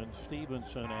 Griffin,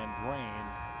 Stevenson, and Drain.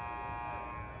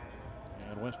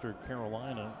 And Western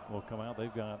Carolina will come out.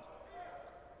 They've got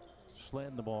Sled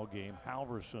in the ball game,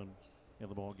 Halverson in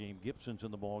the ball game, Gibson's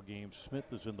in the ball game, Smith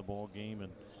is in the ball game,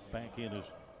 and back in is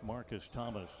Marcus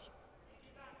Thomas.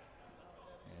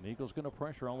 And Eagles going to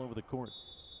pressure all over the court.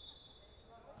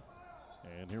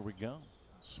 And here we go.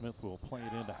 Smith will play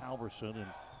it into Halverson, and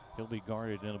he'll be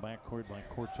guarded in the backcourt by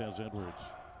Cortez Edwards.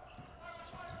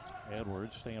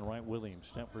 Edwards staying right with him,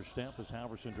 step for step, as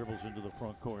Halverson dribbles into the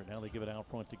front court. Now they give it out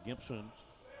front to Gibson.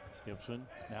 Gibson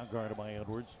now guarded by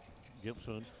Edwards.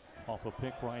 Gibson off a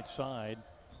pick right side,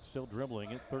 still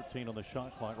dribbling it. 13 on the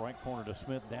shot clock. Right corner to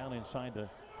Smith, down inside to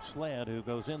Sled, who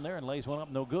goes in there and lays one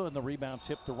up, no good. And the rebound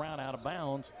tipped around out of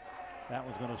bounds. That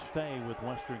was going to stay with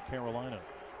Western Carolina.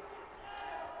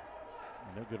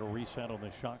 And they'll get a reset on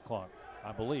the shot clock,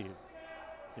 I believe.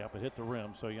 Yep, it hit the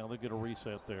rim, so yeah, they'll get a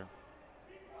reset there.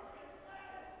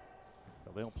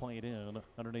 So they'll play it in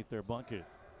underneath their bucket.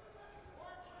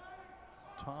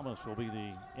 Thomas will be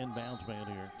the inbounds man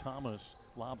here. Thomas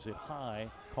lobs it high,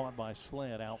 caught by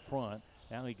Sled out front.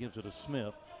 Now he gives it to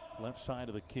Smith, left side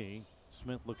of the key.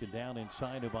 Smith looking down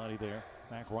inside, nobody there.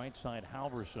 Back right side,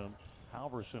 Halverson.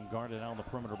 Halverson guarded out on the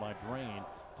perimeter by Drain.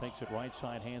 Takes it right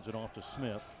side, hands it off to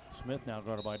Smith. Smith now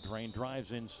guarded by Drain,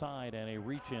 drives inside, and a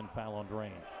reach-in foul on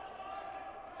Drain.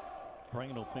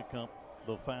 Drain will pick up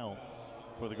the foul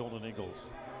for the Golden Eagles.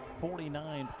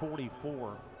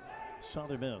 49-44,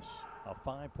 Southern Miss. A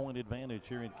 5-point advantage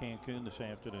here in Cancun this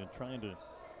afternoon, trying to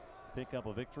pick up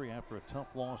a victory after a tough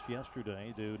loss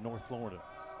yesterday to North Florida.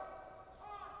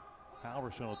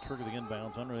 Halverson will trigger the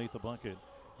inbounds underneath the bucket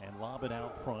and lob it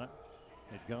out front.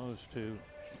 It goes to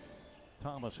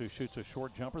Thomas, who shoots a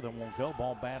short jumper that won't go.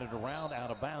 Ball batted around,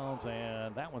 out of bounds,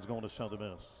 and that one's going to Southern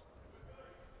Miss.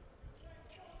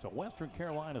 So Western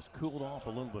Carolina's cooled off a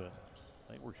little bit.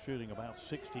 They were shooting about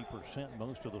 60%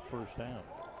 most of the first half.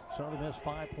 Southern Miss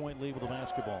 5-point lead with the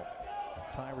basketball.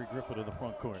 Tyree Griffin in the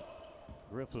front court.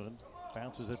 Griffin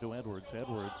bounces it to Edwards.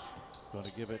 Edwards going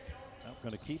to give it,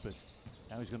 going to keep it.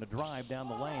 Now he's going to drive down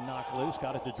the lane, knock loose,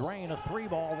 got it to Drain. A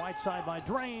 3-ball right side by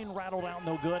Drain, rattled out,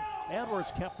 no good.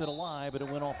 Edwards kept it alive, but it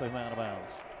went off him out of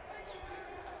bounds.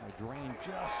 Drain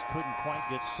just couldn't quite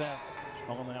get set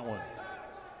on that one.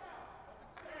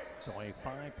 So a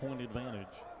 5-point advantage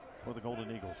for the Golden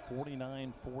Eagles.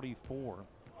 49-44.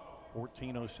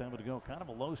 14:07 to go. Kind of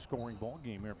a low-scoring ball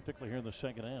game here, particularly here in the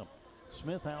second half.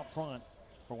 Smith out front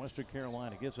for Western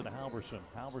Carolina. Gives it to Halverson.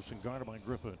 Halverson guarded by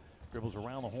Griffin. Dribbles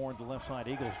around the horn to the left side.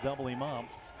 Eagles double him up,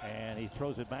 and he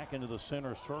throws it back into the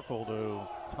center circle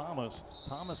to Thomas.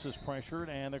 Thomas is pressured,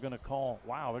 and they're going to call,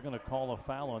 they're going to call a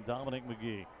foul on Dominic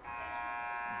McGee.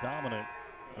 Dominic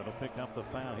going to pick up the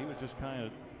foul. He was just kind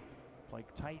of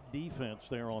like tight defense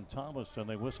there on Thomas, and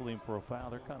they whistle him for a foul.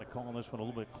 They're kind of calling this one a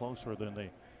little bit closer than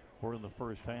they were in the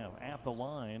first half. At the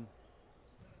line,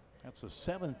 that's a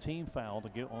 17 foul to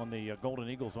get on the Golden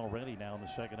Eagles already now in the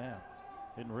second half.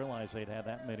 Didn't realize they'd had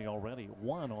that many already.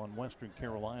 One on Western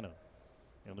Carolina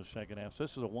in the second half. So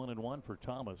this is a 1-and-1 for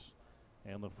Thomas,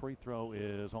 and the free throw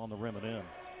is on the rim and in.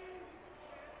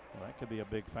 Well, that could be a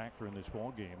big factor in this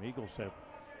ball game. Eagles have,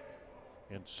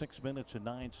 in 6 minutes and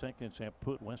 9 seconds, have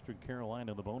put Western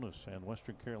Carolina in the bonus, and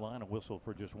Western Carolina whistled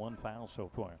for just one foul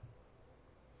so far.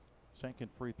 Second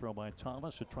free throw by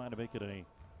Thomas to try to make it a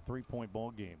 3-point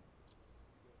ball game.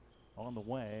 On the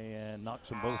way and knocks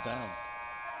them both down.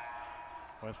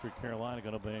 Western Carolina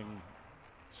going to bring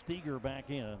Steger back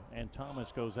in, and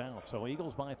Thomas goes out. So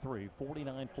Eagles by 3,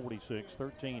 49-46,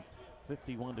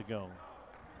 13:51 to go.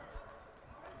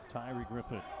 Tyree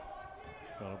Griffin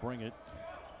going to bring it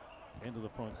into the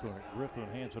front court. Griffin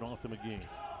hands it off to McGee.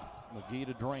 McGee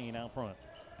to Drain out front.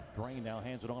 Drain now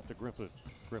hands it off to Griffin.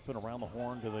 Griffin around the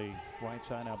horn to the right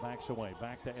side, now backs away.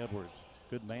 Back to Edwards.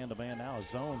 Good man-to-man now.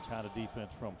 A zone kind of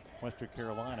defense from Western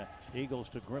Carolina. Eagles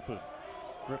to Griffin.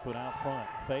 Griffin out front.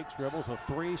 Fakes, dribbles a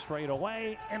three straight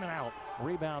away. In and out.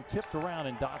 Rebound tipped around,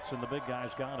 and Dotson, the big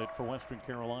guy's got it for Western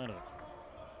Carolina.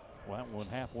 Well, that one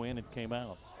halfway in, it came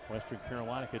out. Western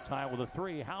Carolina could tie with a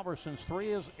three. Halverson's three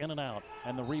is in and out.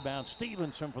 And the rebound,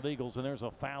 Stevenson for the Eagles, and there's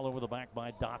a foul over the back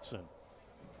by Dotson.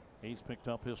 He's picked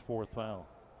up his fourth foul.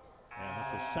 And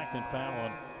it's a second foul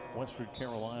on Western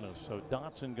Carolina. So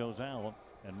Dotson goes out,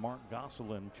 and Mark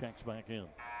Gosselin checks back in.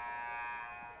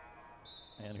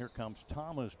 And here comes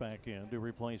Thomas back in to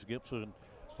replace Gibson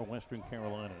for Western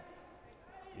Carolina.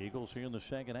 Eagles here in the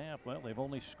second half. Well, they've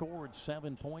only scored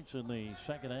 7 points in the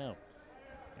second half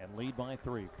and lead by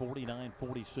 3,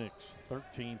 49-46.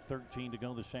 13:13 to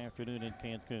go this afternoon in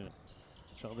Cancun.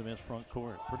 Southern Miss front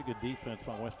court. Pretty good defense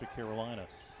by Western Carolina.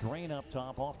 Drain up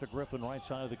top, off to Griffin, right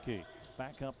side of the key.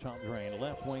 Back up top, Drain.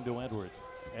 Left wing to Edwards.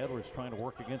 Edwards trying to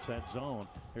work against that zone.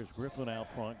 Here's Griffin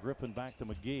out front. Griffin back to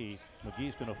McGee.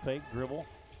 McGee's going to fake, dribble,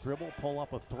 pull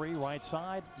up a three, right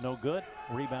side. No good.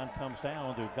 Rebound comes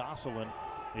down to Gosselin.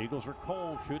 The Eagles are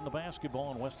cold shooting the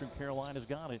basketball, and Western Carolina's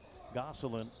got it.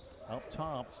 Gosselin up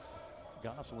top.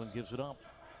 Gosselin gives it up.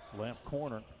 Left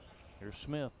corner. Here's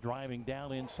Smith driving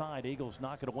down inside. Eagles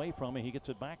knock it away from him. He gets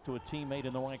it back to a teammate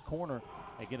in the right corner.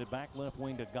 They get it back left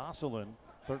wing to Gosselin.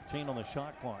 13 on the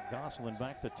shot clock. Gosselin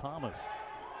back to Thomas.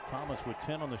 Thomas with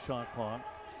 10 on the shot clock.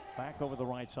 Back over the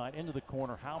right side into the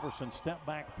corner. Halverson step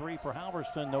back three for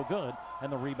Halverson. No good.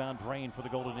 And the rebound Drain for the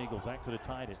Golden Eagles. That could have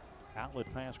tied it.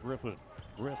 Outlet pass Griffin.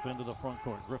 Griffin into the front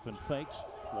court. Griffin fakes.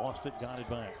 Lost it. Got it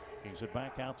back. Gives it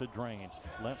back out to Drain.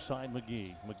 Left side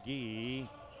McGee. McGee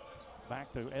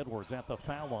back to Edwards at the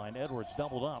foul line. Edwards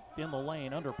doubled up in the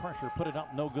lane. Under pressure. Put it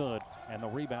up. No good. And the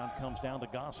rebound comes down to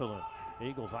Gosselin.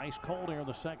 Eagles ice cold here in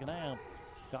the second half.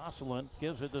 Gosselin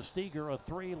gives it to Steger, a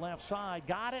three left side.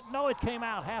 Got it? No, it came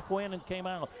out. Halfway in and came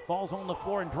out. Ball's on the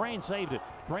floor, and Drain saved it.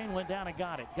 Drain went down and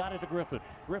got it. Got it to Griffin.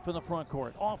 Griffin the front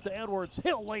court. Off to Edwards.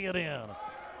 He'll lay it in.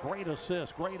 Great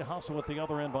assist. Great hustle at the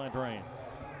other end by Drain.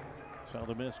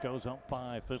 Southern Miss goes up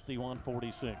 5,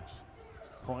 51-46.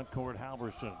 Front court,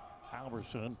 Halverson.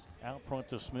 Halverson out front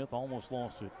to Smith. Almost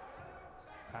lost it.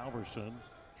 Halverson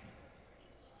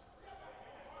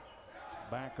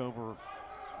back over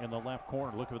in the left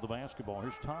corner, looking at the basketball.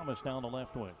 Here's Thomas down the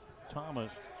left wing.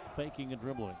 Thomas faking and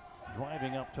dribbling.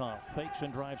 Driving up top. Fakes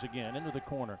and drives again into the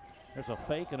corner. There's a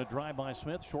fake and a drive by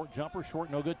Smith. Short jumper,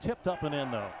 short, no good. Tipped up and in,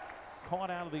 though.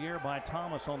 Caught out of the air by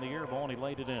Thomas on the air ball, and he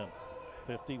laid it in.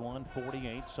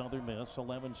 51-48, Southern Miss,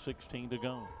 11:16 to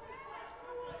go.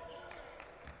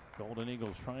 Golden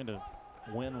Eagles trying to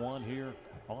win one here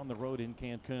on the road in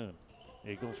Cancun.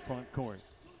 Eagles front court.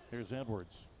 Here's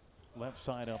Edwards. Left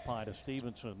side up high to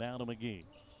Stevenson, down to McGee.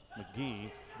 McGee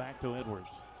back to Edwards.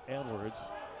 Edwards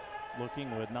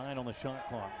looking with 9 on the shot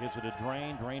clock. Gives it a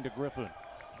Drain. Drain to Griffin.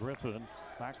 Griffin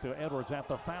back to Edwards at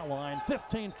the foul line.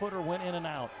 15-footer went in and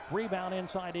out. Rebound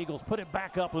inside Eagles. Put it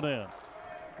back up and in.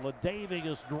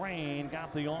 LaDavius Drain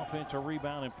got the offensive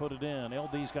rebound and put it in.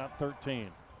 LD's got 13.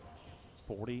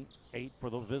 48 for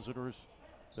the visitors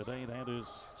today. That is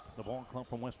the ball club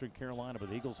from Western Carolina, but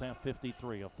the Eagles have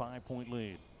 53, a 5-point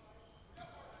lead.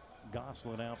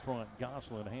 Gosselin out front.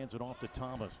 Gosselin hands it off to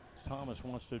Thomas. Thomas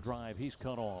wants to drive. He's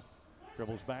cut off.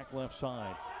 Dribbles back left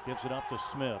side. Gives it up to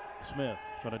Smith. Smith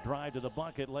going to drive to the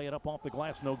bucket. Lay it up off the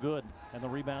glass. No good. And the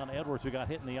rebound, Edwards, who got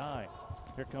hit in the eye.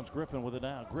 Here comes Griffin with it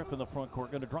now. Griffin the front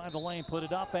court. Going to drive the lane. Put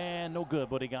it up. And no good,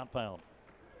 but he got fouled.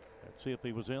 Let's see if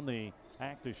he was in the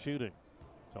act of shooting.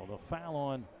 So the foul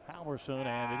on Halverson,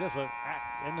 and it is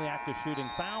in the act of shooting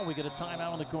foul. We get a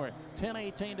timeout on the court.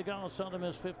 10:18 to go. Southern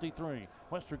Miss 53,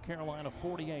 Western Carolina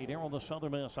 48. Here on the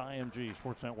Southern Miss IMG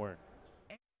Sports Network.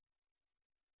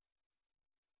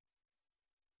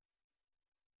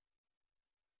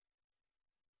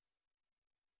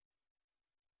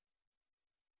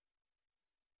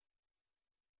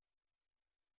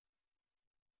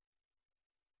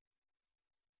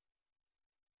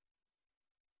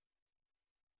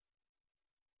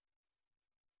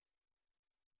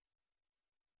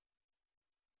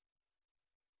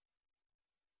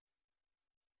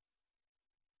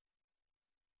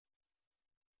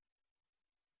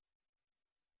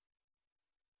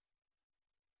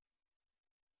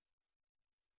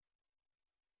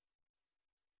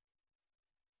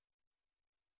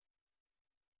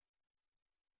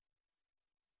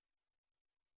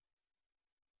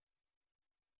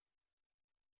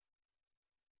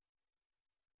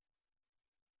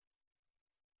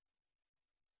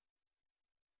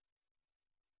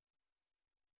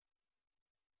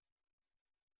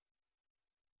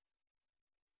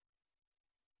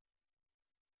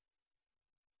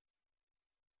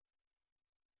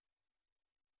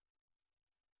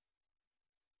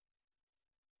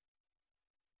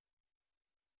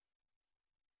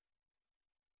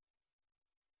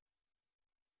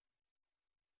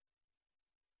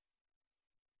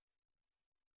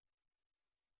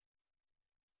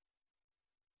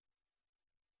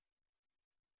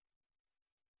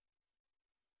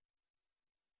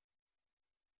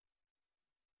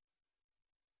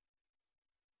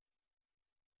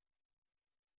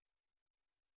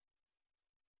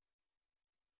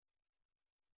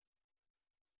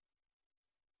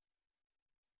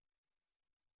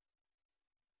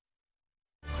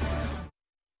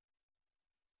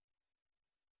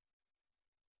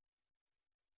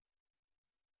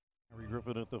 Harry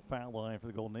Griffin at the foul line for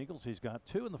the Golden Eagles. He's got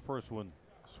 2 in the first one.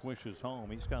 Swishes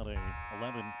home. He's got a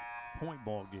 11-point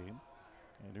ball game.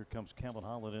 And here comes Kevin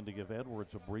Holland in to give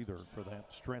Edwards a breather for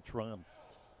that stretch run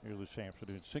here this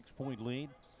afternoon. 6-point lead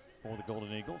for the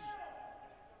Golden Eagles.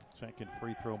 Second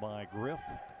free throw by Griff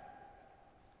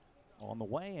on the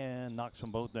way and knocks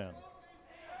them both down.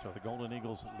 So the Golden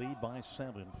Eagles lead by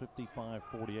 7,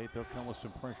 55-48. They'll come with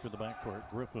some pressure in the backcourt.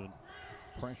 Griffin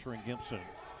pressuring Gibson.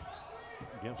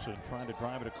 Gibson trying to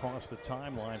drive it across the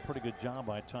timeline. Pretty good job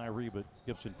by Tyree, but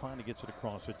Gibson finally gets it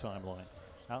across the timeline.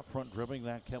 Out front dribbling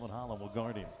that, Kevin Holland will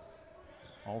guard him.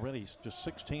 Already just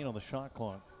 16 on the shot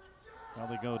clock. Now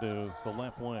they go to the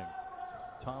left wing.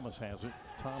 Thomas has it.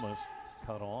 Thomas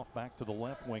cut off. Back to the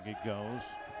left wing it goes.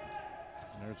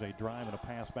 And there's a drive and a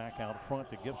pass back out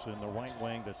front to Gibson. The right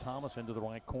wing to Thomas into the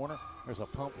right corner. There's a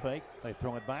pump fake. They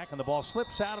throw it back, and the ball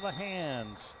slips out of the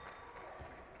hands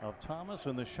of Thomas,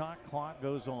 and the shot clock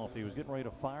goes off. He was getting ready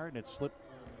to fire it, and it slipped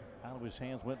out of his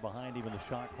hands, went behind him, and the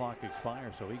shot clock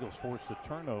expired. So Eagles forced the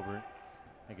turnover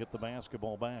and get the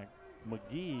basketball back.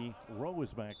 McGee, Rowe is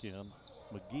back in.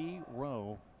 McGee,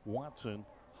 Rowe, Watson,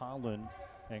 Holland,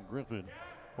 and Griffin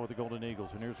for the Golden Eagles.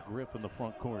 And here's Griff in the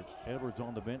front court. Edwards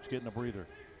on the bench getting a breather.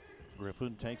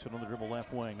 Griffin takes it on the dribble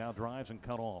left wing. Now drives and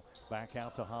cut off. Back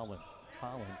out to Holland.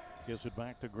 Holland gives it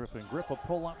back to Griffin. Griff, a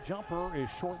pull-up jumper is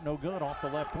short, no good, off the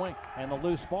left wing. And the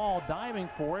loose ball, diving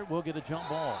for it, will get a jump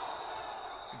ball.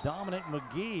 Dominic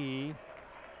McGee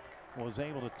was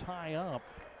able to tie up.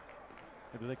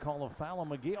 Do they call a foul on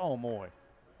McGee? Oh, boy.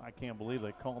 I can't believe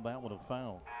they called that one a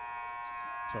foul.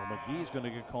 So McGee's going to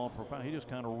get called for a foul. He just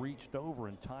kind of reached over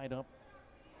and tied up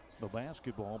the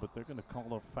basketball, but they're going to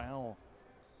call a foul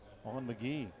on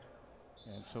McGee.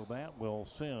 And so that will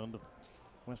send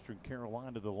Western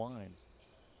Carolina to the line.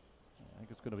 I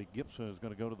think it's going to be Gibson who's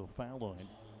going to go to the foul line.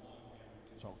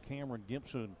 So Cameron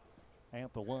Gibson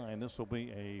at the line. This will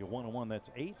be a 1-on-1. That's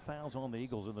 8 fouls on the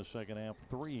Eagles in the second half,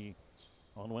 3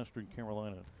 on Western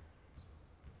Carolina.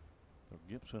 So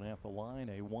Gibson at the line,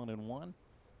 a 1-and-1.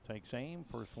 Takes aim,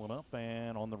 first one up,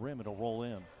 and on the rim it'll roll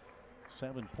in.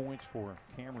 7 points for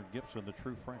Cameron Gibson, the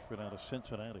true freshman out of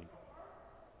Cincinnati.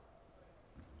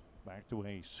 Back to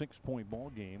a 6-point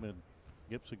ball game, and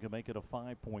Gibson can make it a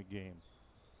 5-point game.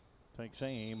 Takes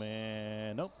aim,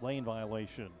 and nope, lane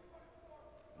violation.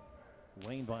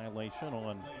 Lane violation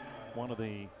on one of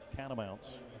the catamounts.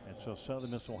 And so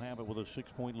Southern Miss will have it with a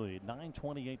 6-point lead.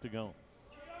 9:28 to go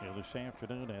this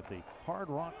afternoon at the Hard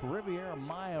Rock Riviera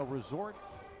Maya Resort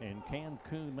in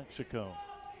Cancun, Mexico.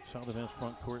 Southern Miss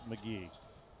front court, McGee.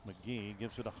 McGee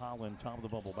gives it to Holland, top of the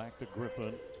bubble, back to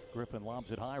Griffin. Griffin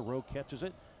lobs it high, Rowe catches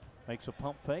it, makes a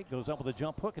pump fake, goes up with a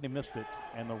jump hook, and he missed it.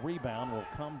 And the rebound will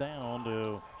come down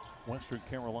to Western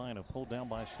Carolina, pulled down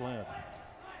by Sled.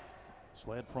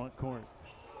 Sled front court.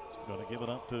 Going to give it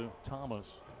up to Thomas.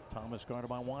 Thomas guarded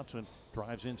by Watson.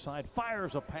 Drives inside,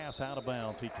 fires a pass out of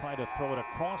bounds. He tried to throw it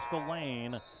across the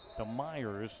lane to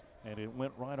Myers, and it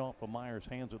went right off of Myers'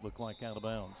 hands. It looked like out of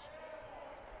bounds.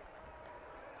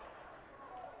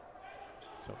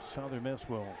 So Southern Miss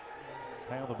will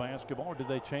have the basketball. Did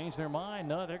they change their mind?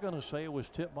 No, they're going to say it was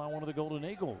tipped by one of the Golden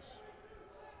Eagles.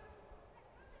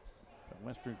 But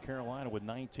Western Carolina with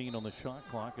 19 on the shot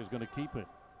clock is going to keep it.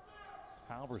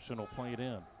 Halverson will play it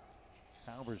in.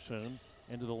 Halverson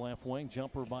into the left wing.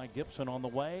 Jumper by Gibson on the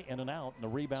way. In and out. And the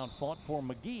rebound fought for.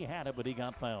 McGee had it, but he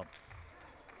got fouled.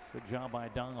 Good job by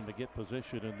Dom to get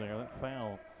position in there. That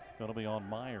foul going to be on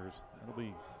Myers. It'll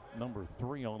be number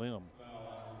 3 on him.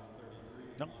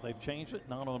 No, they've changed it.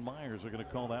 Not on Myers. They're going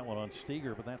to call that one on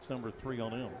Steger, but that's number 3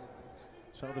 on him.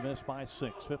 Southern Miss by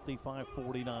 6.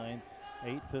 55-49.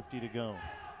 8:50 to go.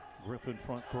 Griffin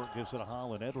front court gives it to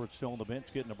Holland. Edwards still on the bench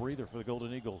getting a breather for the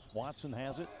Golden Eagles. Watson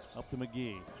has it. Up to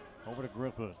McGee. Over to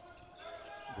Griffin.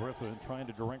 Griffin trying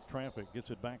to direct traffic.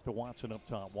 Gets it back to Watson up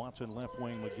top. Watson left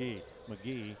wing McGee.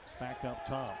 McGee back up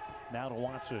top. Now to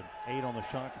Watson. 8 on the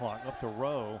shot clock. Up to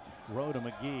Rowe. Rowe to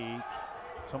McGee.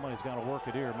 Somebody's got to work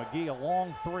it here. McGee a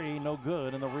long 3. No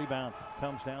good. And the rebound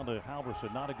comes down to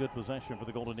Halverson. Not a good possession for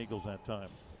the Golden Eagles that time.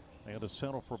 They had to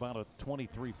settle for about a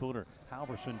 23-footer.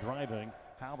 Halverson driving.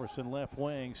 Halverson left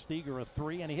wing. Steger a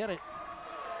 3. And he hit it.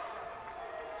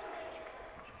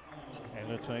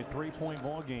 And it's a 3-point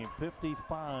ball game.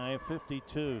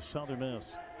 55-52 Southern Miss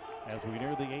as we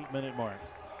near the 8-minute mark.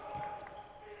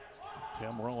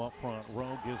 Tim Rowe up front.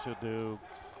 Rowe gives it to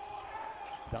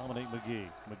Dominic McGee.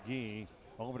 McGee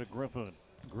over to Griffin.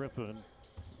 Griffin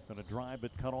going to drive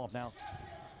but cut off. Now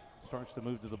starts to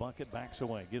move to the bucket. Backs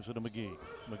away. Gives it to McGee.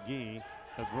 McGee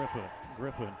to Griffin.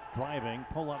 Griffin driving.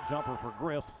 Pull-up jumper for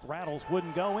Griff. Rattles.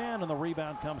 Wouldn't go in. And the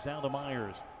rebound comes down to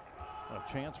Myers. A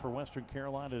chance for Western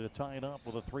Carolina to tie it up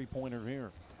with a 3-pointer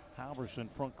here. Halverson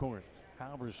front court.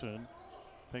 Halverson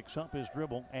picks up his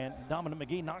dribble, and Dominic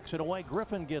McGee knocks it away.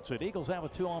 Griffin gets it. Eagles have a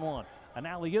 2-on-1. An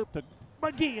alley-oop to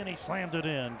McGee, and he slammed it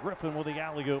in. Griffin with the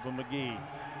alley-oop, and McGee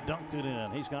dunked it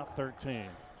in. He's got 13.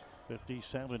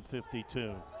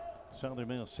 57-52. Southern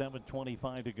Miss,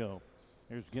 7:25 to go.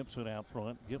 Here's Gibson out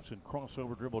front. Gibson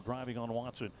crossover dribble driving on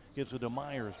Watson. Gives it to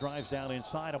Myers. Drives down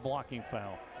inside. A blocking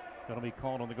foul. Going to be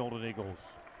called on the Golden Eagles.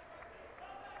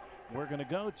 We're going to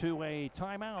go to a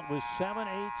timeout with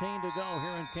 7:18 to go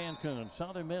here in Cancun.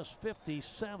 Southern Miss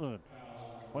 57.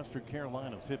 Western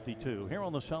Carolina 52. Here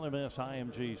on the Southern Miss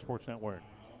IMG Sports Network.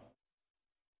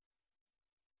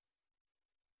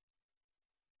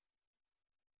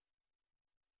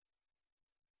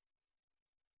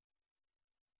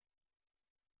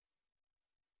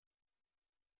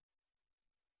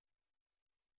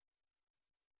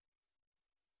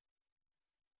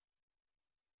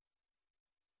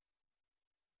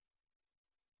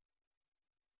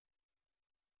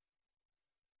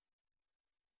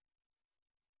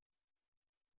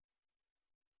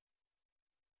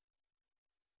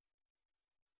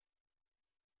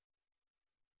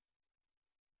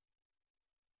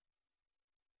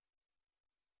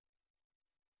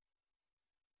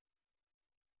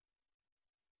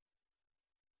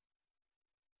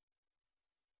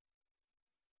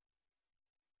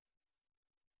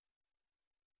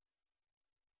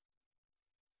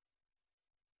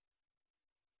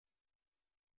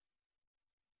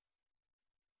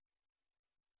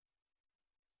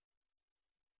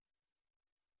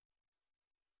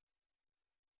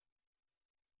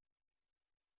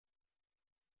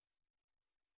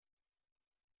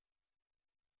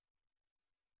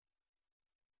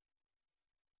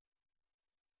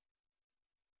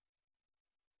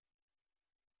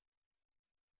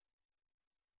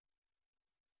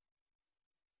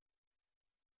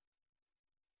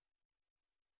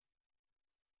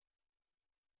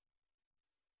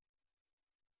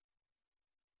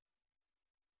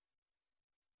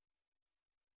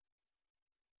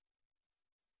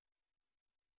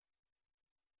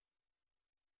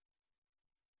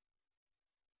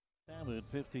 At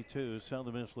 52,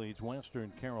 Southern Miss leads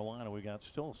Western Carolina. We got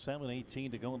still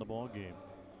 7:18 to go in the ball game.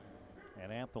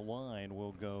 And at the line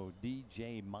will go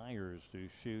DJ Myers to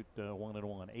shoot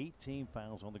 1-1. 18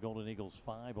 fouls on the Golden Eagles,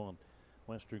 5 on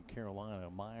Western Carolina.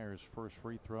 Myers' first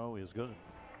free throw is good.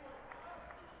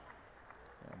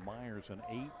 Myers an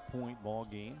 8-point ball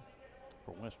game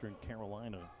for Western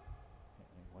Carolina.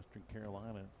 And Western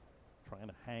Carolina trying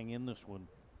to hang in this one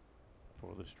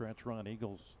for the stretch run.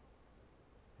 Eagles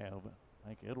have, I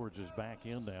think Edwards is back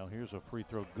in now. Here's a free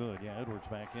throw good. Yeah, Edwards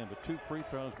back in, but 2 free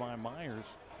throws by Myers.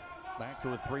 Back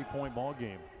to a 3-point ball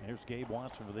game. Here's Gabe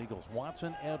Watson for the Eagles.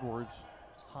 Watson, Edwards,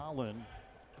 Holland,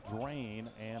 Drain,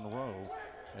 and Rowe,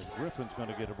 as Griffin's going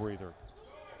to get a breather.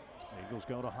 Eagles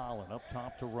go to Holland, up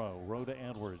top to Rowe. Rowe to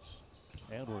Edwards.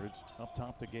 Edwards up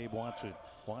top to Gabe Watson.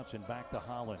 Watson back to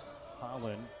Holland.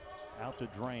 Holland out to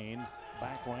Drain.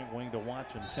 Back right wing to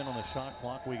Watson. 10 on the shot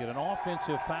clock. We get an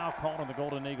offensive foul called on the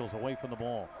Golden Eagles away from the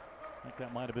ball. I think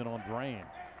that might have been on Drain.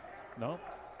 Nope.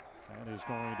 That is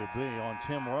going to be on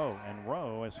Tim Rowe. And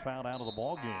Rowe is fouled out of the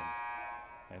ball game.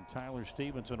 And Tyler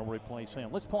Stevenson will replace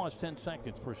him. Let's pause 10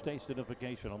 seconds for station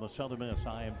identification on the Southern Miss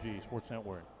IMG Sports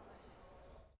Network.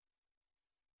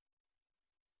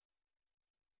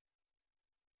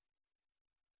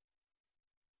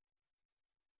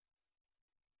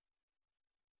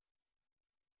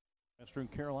 Western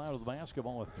Carolina with the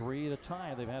basketball with 3 to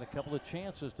tie. They've had a couple of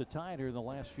chances to tie it here in the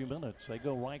last few minutes. They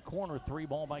go right corner, 3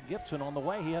 ball by Gibson on the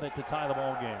way. He had it to tie the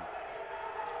ball game.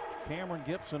 Cameron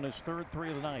Gibson, his 3rd 3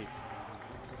 of the night.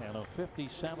 And a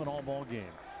 57 all ball game.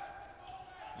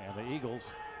 And the Eagles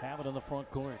have it in the front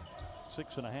court.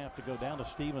 6.5 to go down to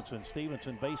Stevenson.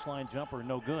 Stevenson baseline jumper,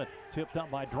 no good. Tipped up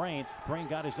by Drain. Drain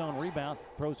got his own rebound,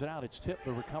 throws it out. It's tipped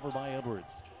but recovered by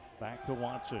Edwards. Back to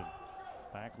Watson.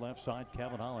 Back left side,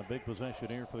 Kevin Holland. Big possession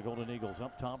here for the Golden Eagles.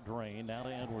 Up top, Drain. Now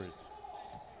to Edwards.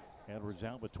 Edwards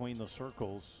out between the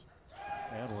circles.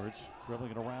 Edwards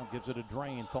dribbling it around, gives it a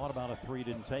Drain. Thought about a 3,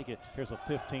 didn't take it. Here's a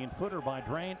 15-footer by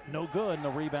Drain. No good, and the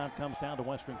rebound comes down to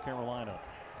Western Carolina.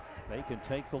 They can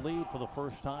take the lead for the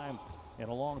first time in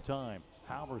a long time.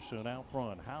 Halverson out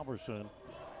front. Halverson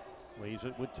leaves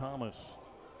it with Thomas.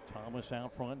 Thomas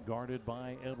out front, guarded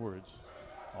by Edwards.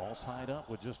 All tied up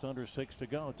with just under 6 to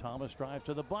go. Thomas drives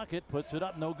to the bucket, puts it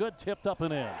up, no good, tipped up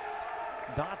and in.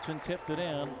 Dotson tipped it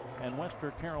in, and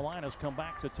Western Carolina's come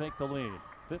back to take the lead.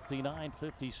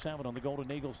 59-57 on the Golden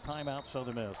Eagles. Timeout,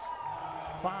 Southern Miss.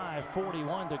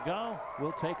 5:41 to go.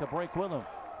 We'll take a break with them.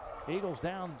 Eagles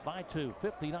down by 2,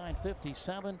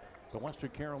 59-57 to Western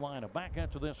Carolina. Back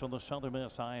after this on the Southern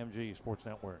Miss IMG Sports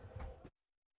Network.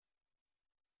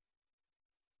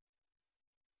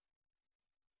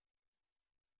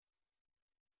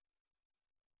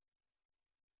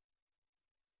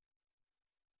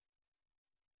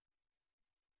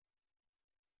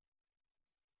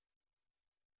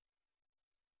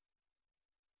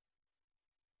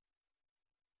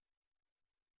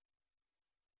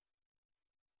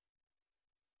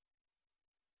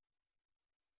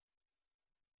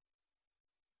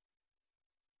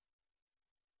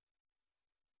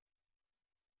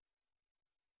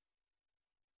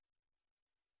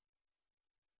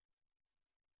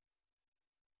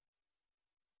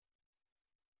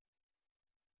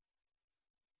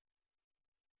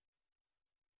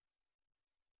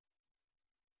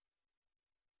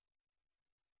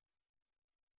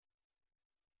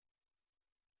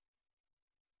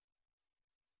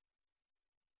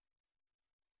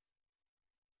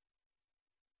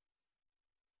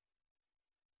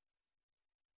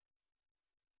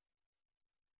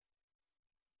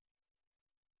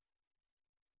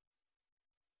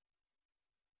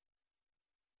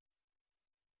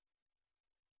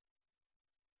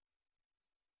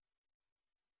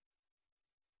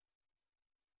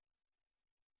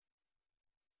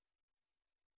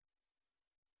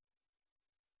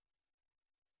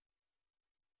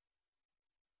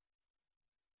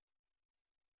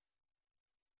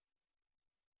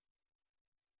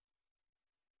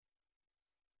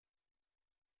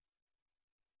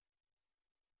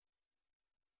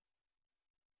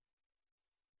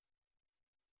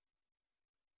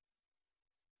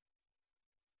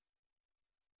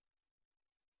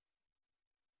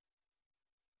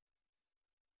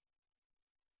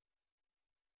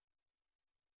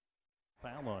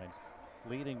 Foul line,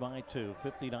 leading by 2,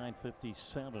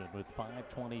 59-57 with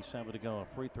 5:27 to go. A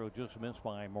free throw just missed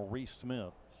by Maurice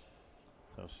Smith.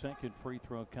 So second free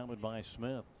throw coming by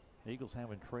Smith. Eagles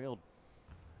haven't trailed.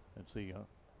 It's the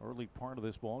early part of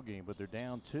this ball game, but they're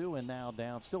down 2 and now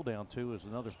still down 2 as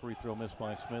another free throw missed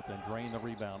by Smith and Drain the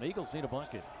rebound. Eagles need a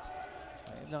bucket.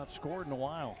 They have not scored in a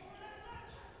while.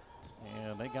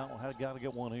 And they got to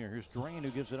get one here. Here's Drain, who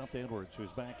gives it up to Edwards,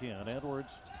 who's back in. Edwards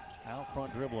out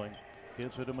front dribbling.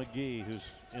 Gives it to McGee, who's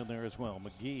in there as well.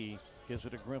 McGee gives it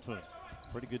to Griffin.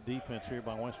 Pretty good defense here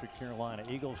by Western Carolina.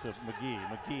 Eagles to McGee.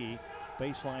 McGee,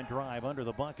 baseline drive under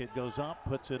the bucket, goes up,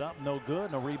 puts it up, no good,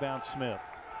 and a rebound Smith.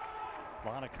 A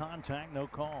lot of contact, no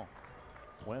call.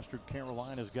 Western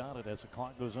Carolina's got it as the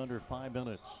clock goes under 5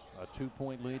 minutes. A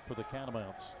 2-point lead for the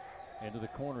Catamounts. Into the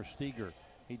corner, Steger.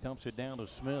 He dumps it down to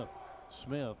Smith.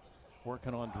 Smith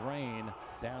working on Drain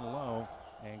down low.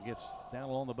 And gets down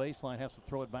along the baseline, has to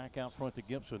throw it back out front to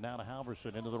Gibson. Now to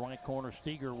Halverson into the right corner.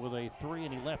 Steger with a 3,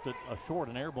 and he left it a short,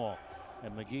 an air ball.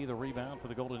 And McGee the rebound for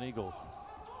the Golden Eagles.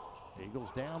 Eagles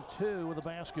down 2 with the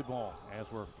basketball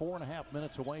as we're 4.5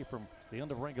 minutes away from the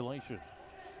end of regulation.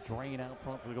 Drain out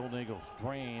front for the Golden Eagles.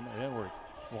 Drain, Edwards.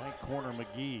 Right corner,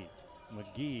 McGee.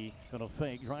 McGee gonna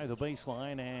fake, drive the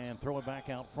baseline, and throw it back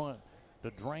out front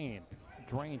to Drain.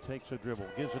 Drain takes a dribble,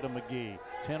 gives it to McGee.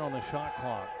 10 on the shot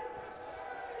clock.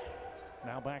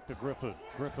 Now back to Griffin.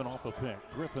 Griffin off the pick.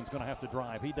 Griffin's gonna have to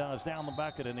drive. He does, down the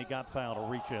bucket, and he got fouled. A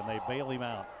reach in. They bail him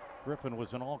out. Griffin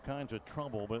was in all kinds of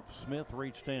trouble, but Smith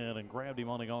reached in and grabbed him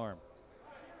on the arm.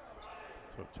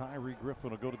 So Tyree Griffin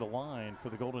will go to the line for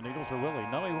the Golden Eagles, or will he?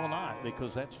 No, he will not,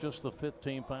 because that's just the 5th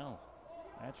team foul.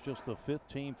 That's just the 5th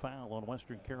team foul on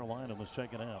Western Carolina in the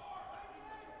second half.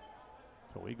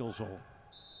 So Eagles will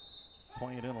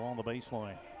play it in along the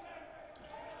baseline.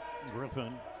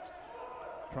 Griffin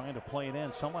trying to play it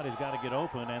in. Somebody's got to get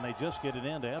open, and they just get it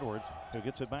in to Edwards, who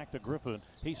gets it back to Griffin.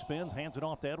 He spins, hands it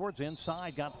off to Edwards.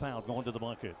 Inside, got fouled, going to the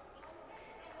bucket.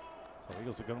 So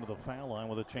Eagles are going to the foul line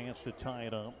with a chance to tie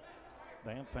it up.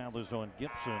 That foul is on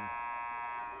Gibson.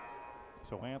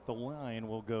 So at the line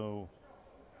will go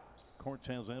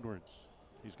Cortez Edwards.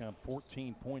 He's got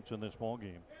 14 points in this ball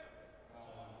game.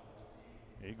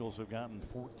 Eagles have gotten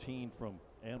 14 from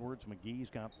Edwards. McGee's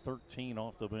got 13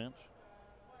 off the bench.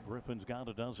 Griffin's got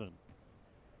a dozen.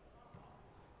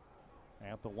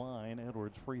 At the line,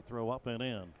 Edwards free throw up and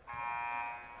in.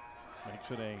 Makes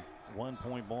it a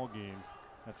 1-point ball game.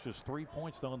 That's just 3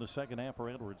 points though in the second half for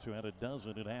Edwards, who had a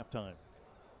dozen at halftime.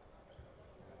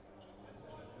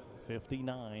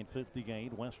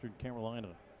 59-58, Western Carolina.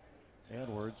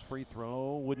 Edwards free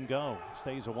throw wouldn't go.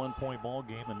 Stays a 1-point ball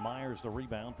game, and Myers the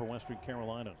rebound for Western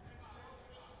Carolina.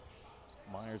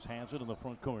 Myers has it in the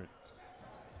front court.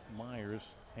 Myers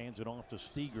hands it off to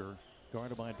Steger,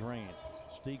 guarded by Drain.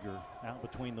 Steger out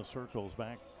between the circles,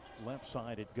 back left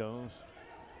side it goes.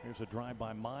 Here's a drive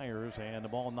by Myers, and the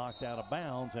ball knocked out of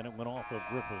bounds, and it went off of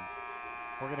Griffin.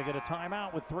 We're going to get a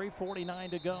timeout with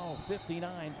 3:49 to go.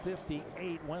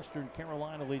 59-58, Western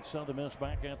Carolina leads Southern Miss.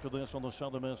 Back after this on the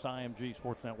Southern Miss IMG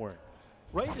Sports Network.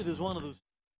 Rated as one of those.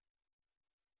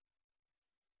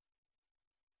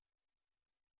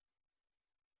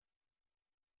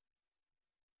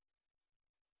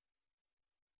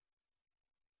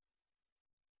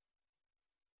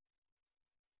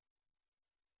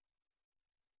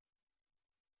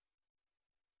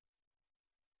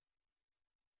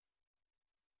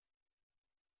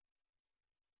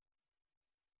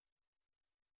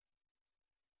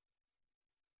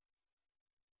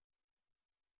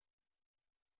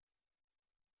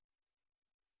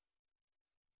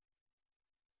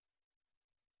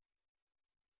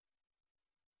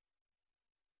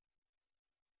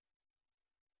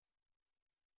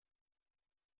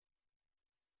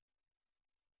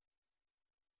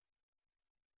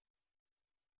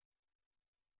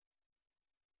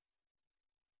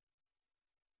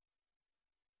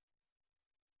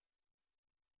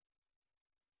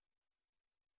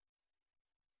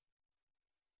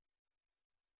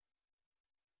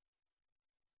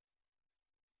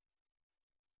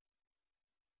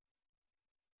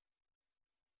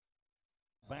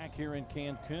 Back here in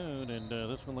Cancun, and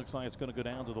this one looks like it's going to go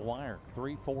down to the wire.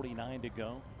 3:49 to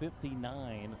go.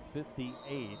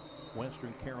 59-58.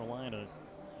 Western Carolina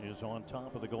is on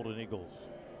top of the Golden Eagles.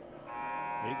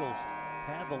 Eagles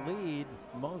had the lead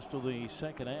most of the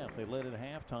second half. They led at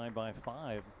halftime by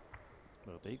 5.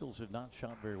 But the Eagles have not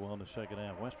shot very well in the second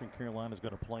half. Western Carolina is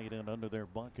going to play it in under their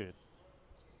bucket.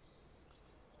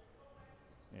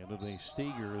 And then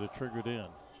Steger, the triggered in.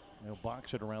 They'll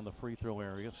box it around the free throw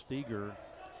area. Steger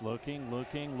looking.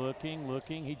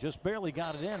 He just barely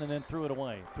got it in and then threw it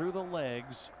away. Through the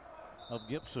legs of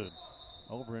Gibson.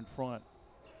 Over in front.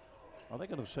 Are they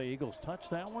going to say Eagles touched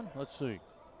that one? Let's see.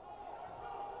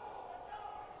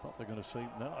 I thought they're going to say,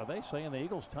 no, are they saying the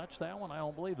Eagles touched that one? I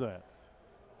don't believe that.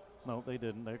 No, they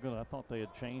didn't. I thought they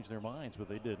had changed their minds, but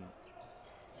they didn't.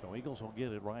 So Eagles will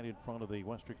get it right in front of the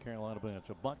Western Carolina bench.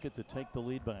 A bucket to take the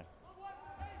lead back.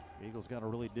 Eagles got to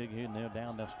really dig in there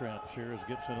down that stretch. Here's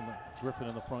Gibson and Griffin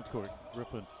in the front court.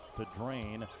 Griffin to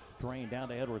Drain. Drain down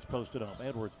to Edwards, posted up.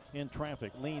 Edwards in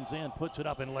traffic, leans in, puts it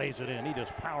up and lays it in. He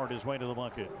just powered his way to the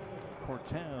bucket.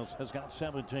 Cortez has got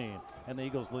 17, and the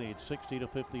Eagles lead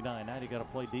 60-59. Now you got to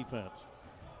play defense.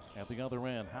 At the other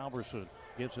end, Halverson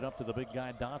gives it up to the big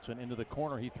guy Dotson into the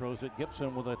corner. He throws it.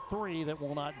 Gibson with a three that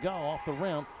will not go off the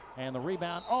rim, and the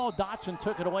rebound. Oh, Dotson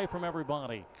took it away from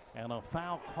everybody, and a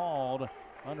foul called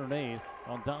underneath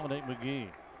on Dominic McGee.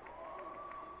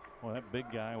 Well, that big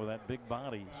guy with that big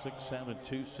body, 6'7",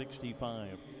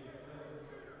 265.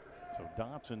 So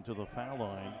Dotson to the foul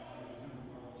line.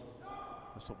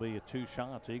 This will be a 2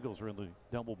 shots. Eagles are in the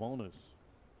double bonus.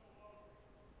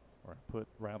 or put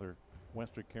rather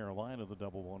Western Carolina the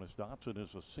double bonus. Dotson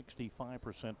is a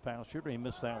 65% foul shooter. He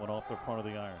missed that one off the front of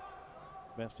the iron.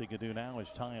 Best he can do now is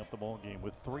tie up the ball game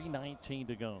with 3:19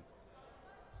 to go.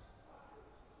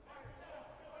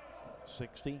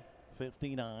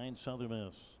 60-59 Southern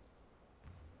Miss.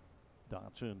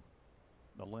 Dotson,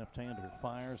 the left-hander,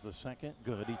 fires the second.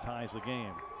 Good. He ties the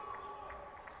game.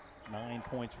 9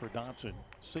 points for Dotson.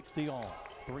 60 all.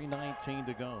 3:19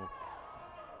 to go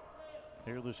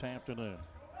here this afternoon.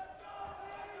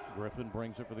 Griffin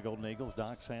brings it for the Golden Eagles.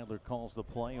 Doc Sadler calls the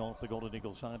play off the Golden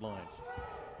Eagles sidelines.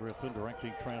 Griffin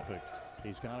directing traffic.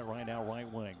 He's got it right now,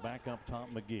 right wing. Back up top,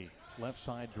 McGee. Left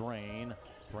side, Drain.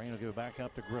 Drain will give it back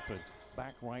up to Griffin.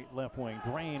 Back right, left wing.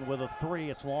 Drain with a three.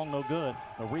 It's long, no good.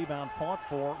 The rebound fought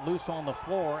for, loose on the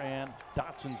floor, and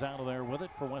Dotson's out of there with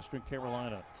it for Western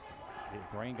Carolina.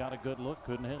 Drain got a good look,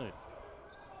 couldn't hit it.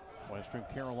 Western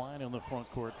Carolina in the front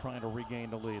court trying to regain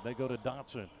the lead. They go to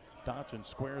Dotson. Dotson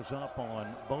squares up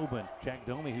on Bobin. Jack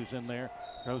Domi, who's in there,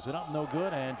 throws it up, no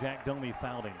good, and Jack Domi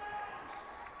fouled him.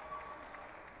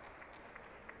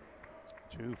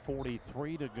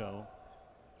 2:43 to go.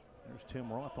 There's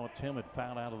Tim Rowe. I thought Tim had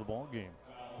fouled out of the ball game.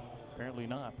 Apparently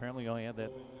not. Apparently only had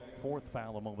that fourth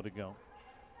foul a moment ago.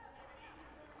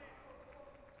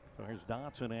 So here's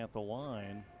Dotson at the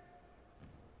line,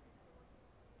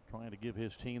 trying to give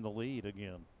his team the lead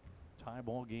again. Tie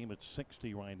ball game at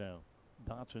 60 right now.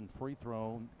 Dotson free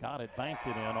throw, got it, banked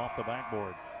it in off the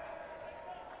backboard.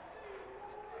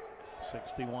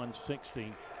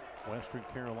 61-60. Western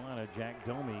Carolina. Jack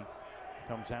Domi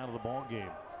comes out of the ball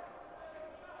game.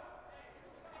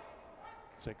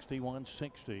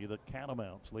 61-60. The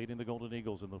Catamounts leading the Golden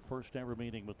Eagles in the first ever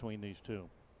meeting between these two.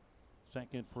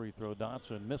 Second free throw.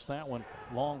 Dotson missed that one.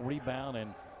 Long rebound,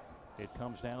 and it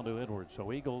comes down to Edwards.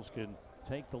 So Eagles can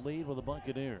take the lead with a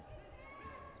bucket here.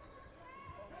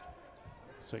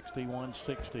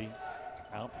 61-60.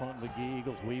 Out front, McGee.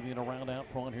 Eagles weaving around out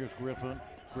front. Here's Griffin.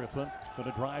 Griffin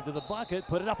going to drive to the bucket,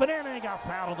 put it up and in, and he got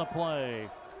fouled on the play.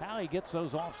 How he gets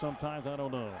those off sometimes, I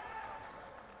don't know.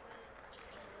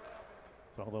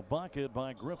 So the bucket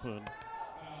by Griffin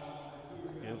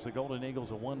gives the Golden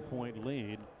Eagles a 1-point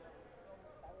lead.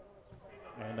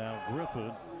 And now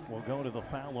Griffin will go to the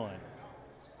foul line.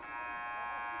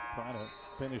 Trying to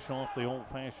finish off the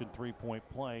old-fashioned three-point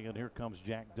play, and here comes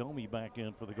Jack Domi back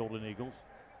in for the Golden Eagles.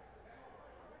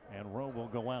 And Rowe will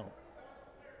go out.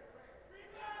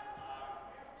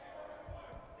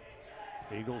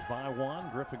 Eagles by one.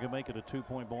 Griffin can make it a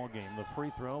 2-point ball game. The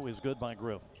free throw is good by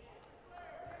Griff.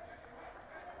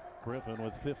 Griffin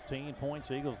with 15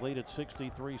 points. Eagles lead at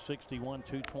 63-61,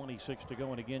 2:26 to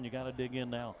go. And again, you got to dig in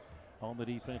now on the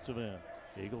defensive end.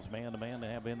 Eagles man-to-man to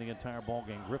have in the entire ball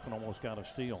game. Griffin almost got a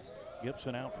steal.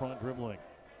 Gibson out front dribbling.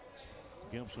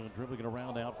 Gibson dribbling it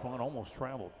around out front, almost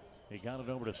traveled. He got it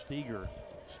over to Steger.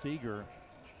 Steger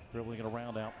dribbling it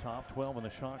around out top. 12 on the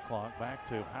shot clock. Back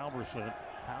to Halverson.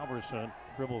 Halverson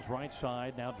dribbles right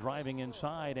side, now driving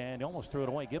inside, and he almost threw it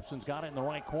away. Gibson's got it in the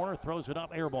right corner, throws it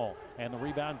up, air ball. And the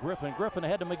rebound, Griffin. Griffin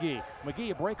ahead to McGee.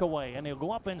 McGee a breakaway, and he'll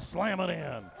go up and slam it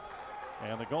in.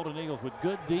 And the Golden Eagles with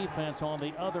good defense on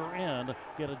the other end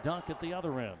get a dunk at the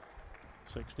other end.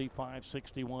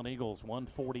 65-61 Eagles,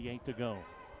 1:48 to go.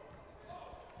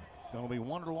 Going to be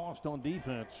one or lost on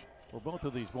defense for both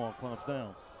of these ball clubs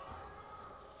down.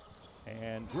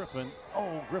 And Griffin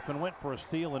went for a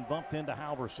steal and bumped into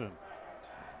Halverson.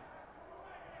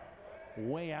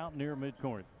 Way out near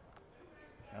midcourt.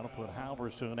 That'll put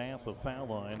Halverson at the foul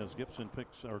line as Griffin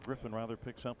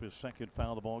picks up his second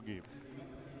foul of the ball game.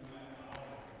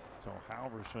 So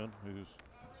Halverson, who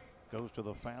goes to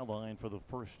the foul line for the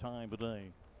first time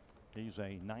today. He's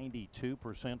a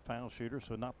 92% foul shooter,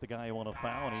 so not the guy you want to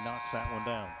foul, and he knocks that one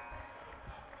down.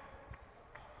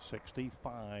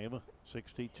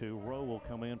 65-62. Rowe will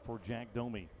come in for Jack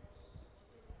Domi.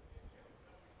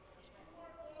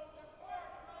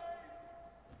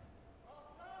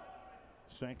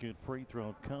 Second free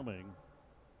throw coming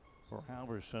for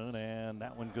Halverson, and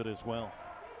that one good as well.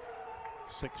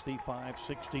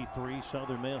 65-63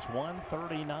 Southern Miss,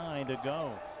 1:39 to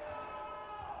go.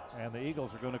 And the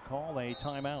Eagles are going to call a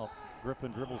timeout.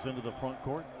 Griffin dribbles into the front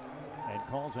court and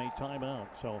calls a timeout.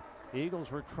 So the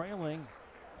Eagles were trailing,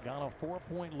 got a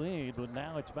 4-point lead, but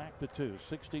now it's back to 2.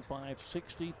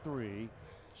 65-63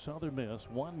 Southern Miss,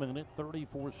 1 minute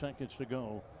 34 seconds to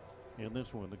go in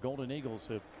this one. The Golden Eagles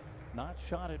have not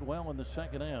shot it well in the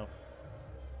second half.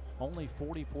 Only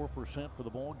 44% for the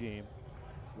ball game.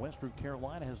 Western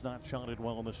Carolina has not shot it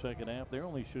well in the second half. They're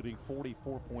only shooting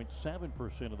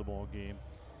 44.7% of the ball game.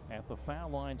 At the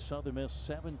foul line, Southern Miss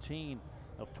 17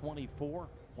 of 24.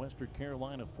 Western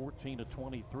Carolina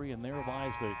 14-23, and there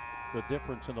lies the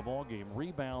difference in the ball game.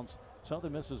 Rebounds,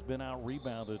 Southern Miss has been out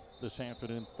rebounded this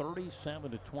afternoon,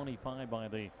 37-25 by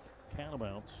the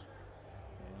Catamounts.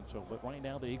 And so, but right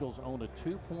now the Eagles own a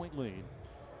 2-point lead,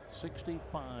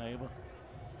 65-63,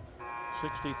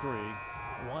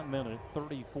 1 minute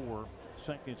 34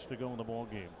 seconds to go in the ball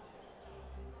game.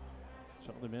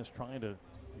 Southern Miss trying to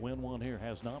win one here,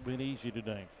 has not been easy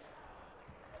today.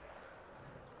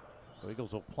 The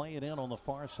Eagles will play it in on the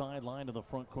far sideline to the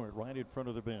front court, right in front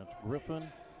of the bench. Griffin,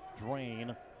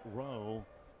 Drain, Rowe,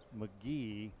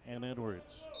 McGee, and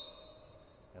Edwards.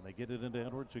 And they get it into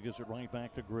Edwards, who gives it right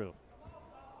back to Griff.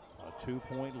 A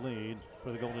 2-point lead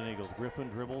for the Golden Eagles. Griffin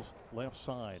dribbles left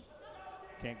side.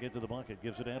 Can't get to the bucket,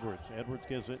 gives it Edwards. Edwards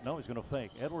gives it, no, he's going to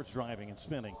fake. Edwards driving and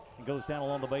spinning and goes down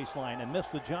along the baseline and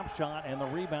missed the jump shot, and the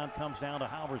rebound comes down to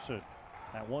Halverson.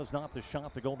 That was not the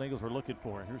shot the Golden Eagles were looking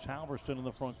for. Here's Halverson in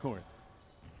the front court.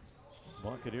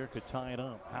 Buccaneer could tie it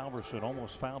up. Halverson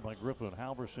almost fouled by Griffin.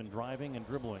 Halverson driving and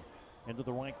dribbling into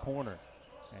the right corner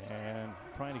and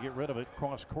trying to get rid of it.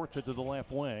 Cross courts it to the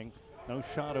left wing. No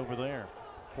shot over there.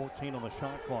 14 on the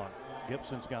shot clock.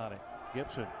 Gibson's got it.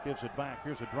 Gibson gives it back.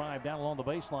 Here's a drive down along the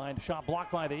baseline. Shot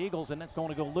blocked by the Eagles, and that's going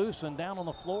to go loose and down on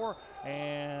the floor,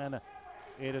 and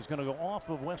it is going to go off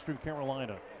of Western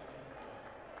Carolina.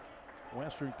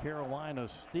 Western Carolina,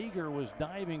 Steger was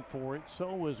diving for it,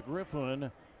 so was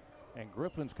Griffin, and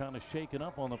Griffin's kind of shaken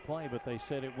up on the play, but they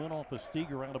said it went off of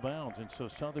Steger out of bounds, and so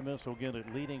Southern Miss will get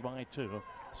it leading by 2,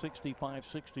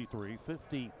 65-63,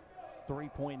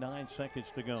 53.9 seconds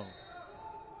to go.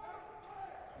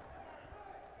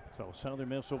 So Southern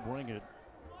Miss will bring it.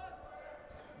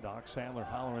 Doc Sadler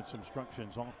hollering some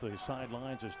instructions off the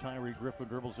sidelines as Tyree Griffin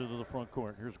dribbles into the front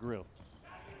court. Here's Griff.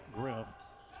 Griff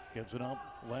gives it up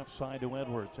left side to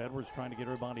Edwards. Edwards trying to get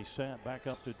everybody set. Back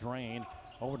up to Drain.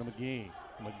 Over to McGee.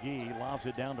 McGee lobs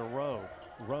it down to Rowe.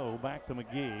 Rowe back to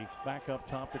McGee. Back up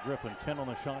top to Griffin. 10 on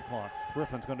the shot clock.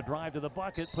 Griffin's going to drive to the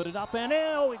bucket. Put it up and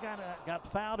he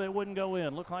got fouled. It wouldn't go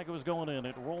in. Looked like it was going in.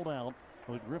 It rolled out.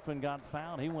 When Griffin got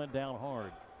fouled, he went down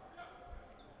hard.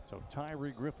 So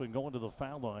Tyree Griffin going to the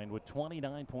foul line with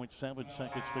 29.7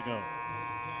 seconds to go.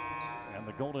 And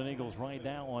the Golden Eagles right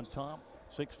now on top,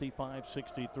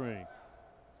 65-63.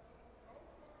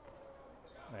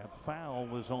 That foul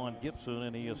was on Gibson,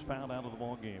 and he is fouled out of the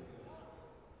ball game.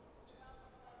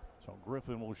 So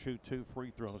Griffin will shoot 2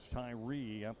 free throws.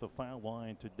 Tyree at the foul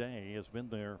line today has been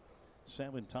there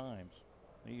 7 times.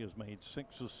 He has made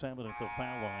 6 of 7 at the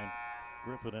foul line.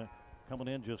 Griffin coming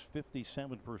in just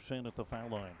 57% at the foul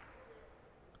line.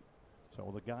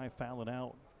 So the guy fouling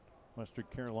out, Western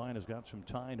Carolina's got some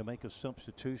time to make a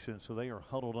substitution, so they are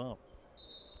huddled up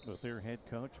with their head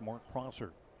coach, Mark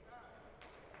Prosser.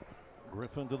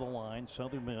 Griffin to the line.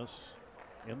 Southern Miss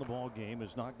in the ball game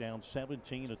is knocked down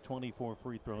 17 of 24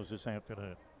 free throws this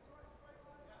afternoon.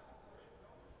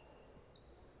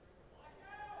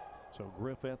 So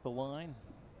Griff at the line.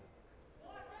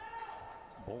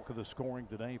 Bulk of the scoring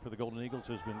today for the Golden Eagles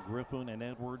has been Griffin and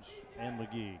Edwards and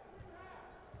McGee.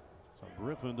 So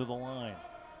Griffin to the line.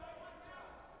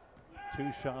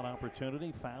 2-shot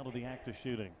opportunity. Foul to the act of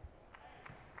shooting.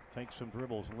 Takes some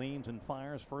dribbles, leans and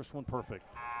fires. First one perfect.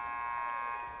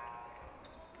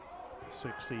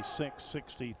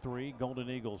 66-63. Golden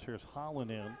Eagles. Here's Holland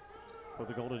in for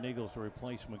the Golden Eagles to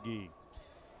replace McGee.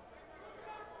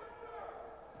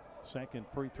 Second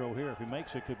free throw here. If he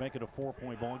makes it, could make it a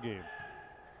 4-point ball game.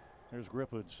 There's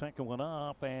Griffin. Second one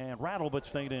up and rattled, but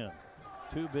stayed in.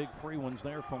 2 big free ones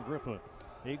there from Griffin.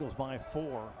 Eagles by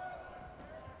 4.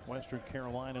 Western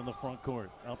Carolina in the front court.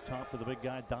 Up top to the big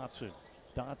guy, Dotson.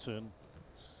 Dotson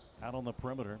out on the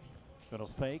perimeter. Going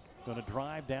to fake. Going to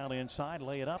drive down inside.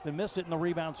 Lay it up and miss it in the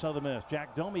rebound. Southern Miss.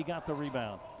 Jack Domi got the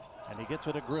rebound. And he gets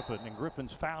it to Griffin. And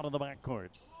Griffin's fouled in the backcourt.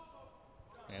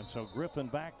 And so Griffin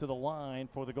back to the line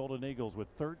for the Golden Eagles with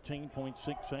 13.6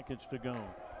 seconds to go.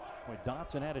 Boy,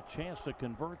 Dotson had a chance to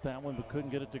convert that one but couldn't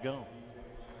get it to go.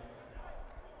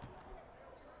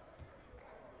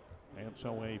 And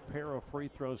so a pair of free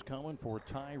throws coming for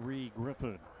Tyree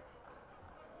Griffin.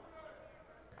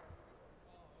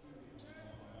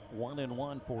 1 and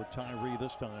 1 for Tyree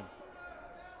this time.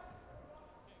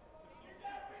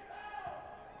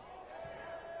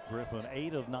 Griffin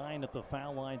 8 of 9 at the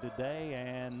foul line today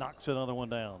and knocks another one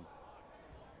down.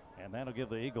 And that'll give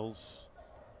the Eagles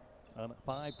a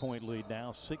 5-point lead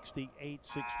now,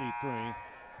 68-63.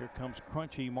 Here comes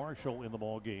Crunchy Marshall in the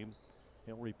ball game.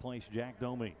 He'll replace Jack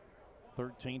Domi.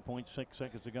 13.6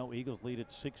 seconds to go. Eagles lead at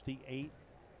 68-63.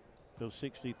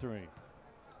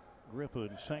 Griffin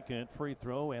second free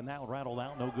throw, and that rattled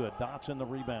out, no good. Dotson the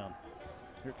rebound.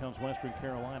 Here comes Western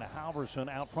Carolina. Halverson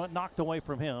out front, knocked away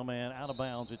from him and out of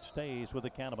bounds. It stays with the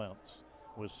counterbounce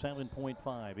with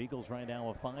 7.5. Eagles right now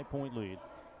a 5-point lead,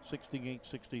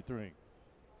 68-63.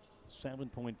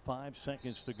 7.5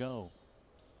 seconds to go.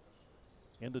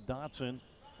 Into Dotson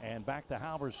and back to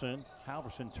Halverson.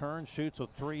 Halverson turns, shoots a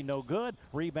three, no good.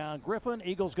 Rebound Griffin.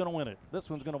 Eagles going to win it. This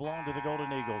one's going to belong to the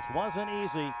Golden Eagles. Wasn't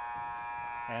easy.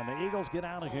 And the Eagles get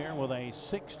out of here with a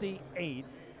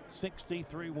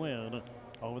 68-63 win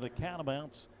over the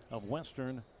Catamounts of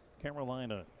Western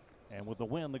Carolina. And with the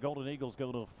win, the Golden Eagles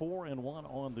go to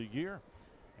 4-1 on the year.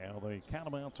 And the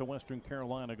Catamounts of Western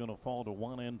Carolina are going to fall to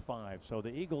 1-5. So the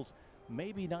Eagles,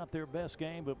 maybe not their best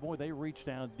game, but boy, they reached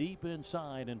down deep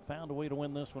inside and found a way to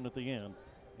win this one at the end.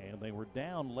 And they were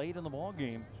down late in the ball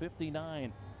game,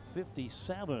 59-57.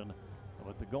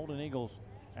 But the Golden Eagles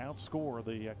outscore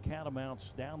the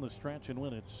Catamounts down the stretch and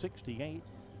win it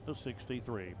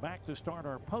 68-63. Back to start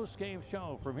our post-game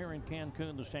show from here in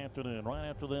Cancun this afternoon, right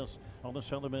after this on the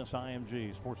Southern Miss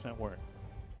IMG Sports Network.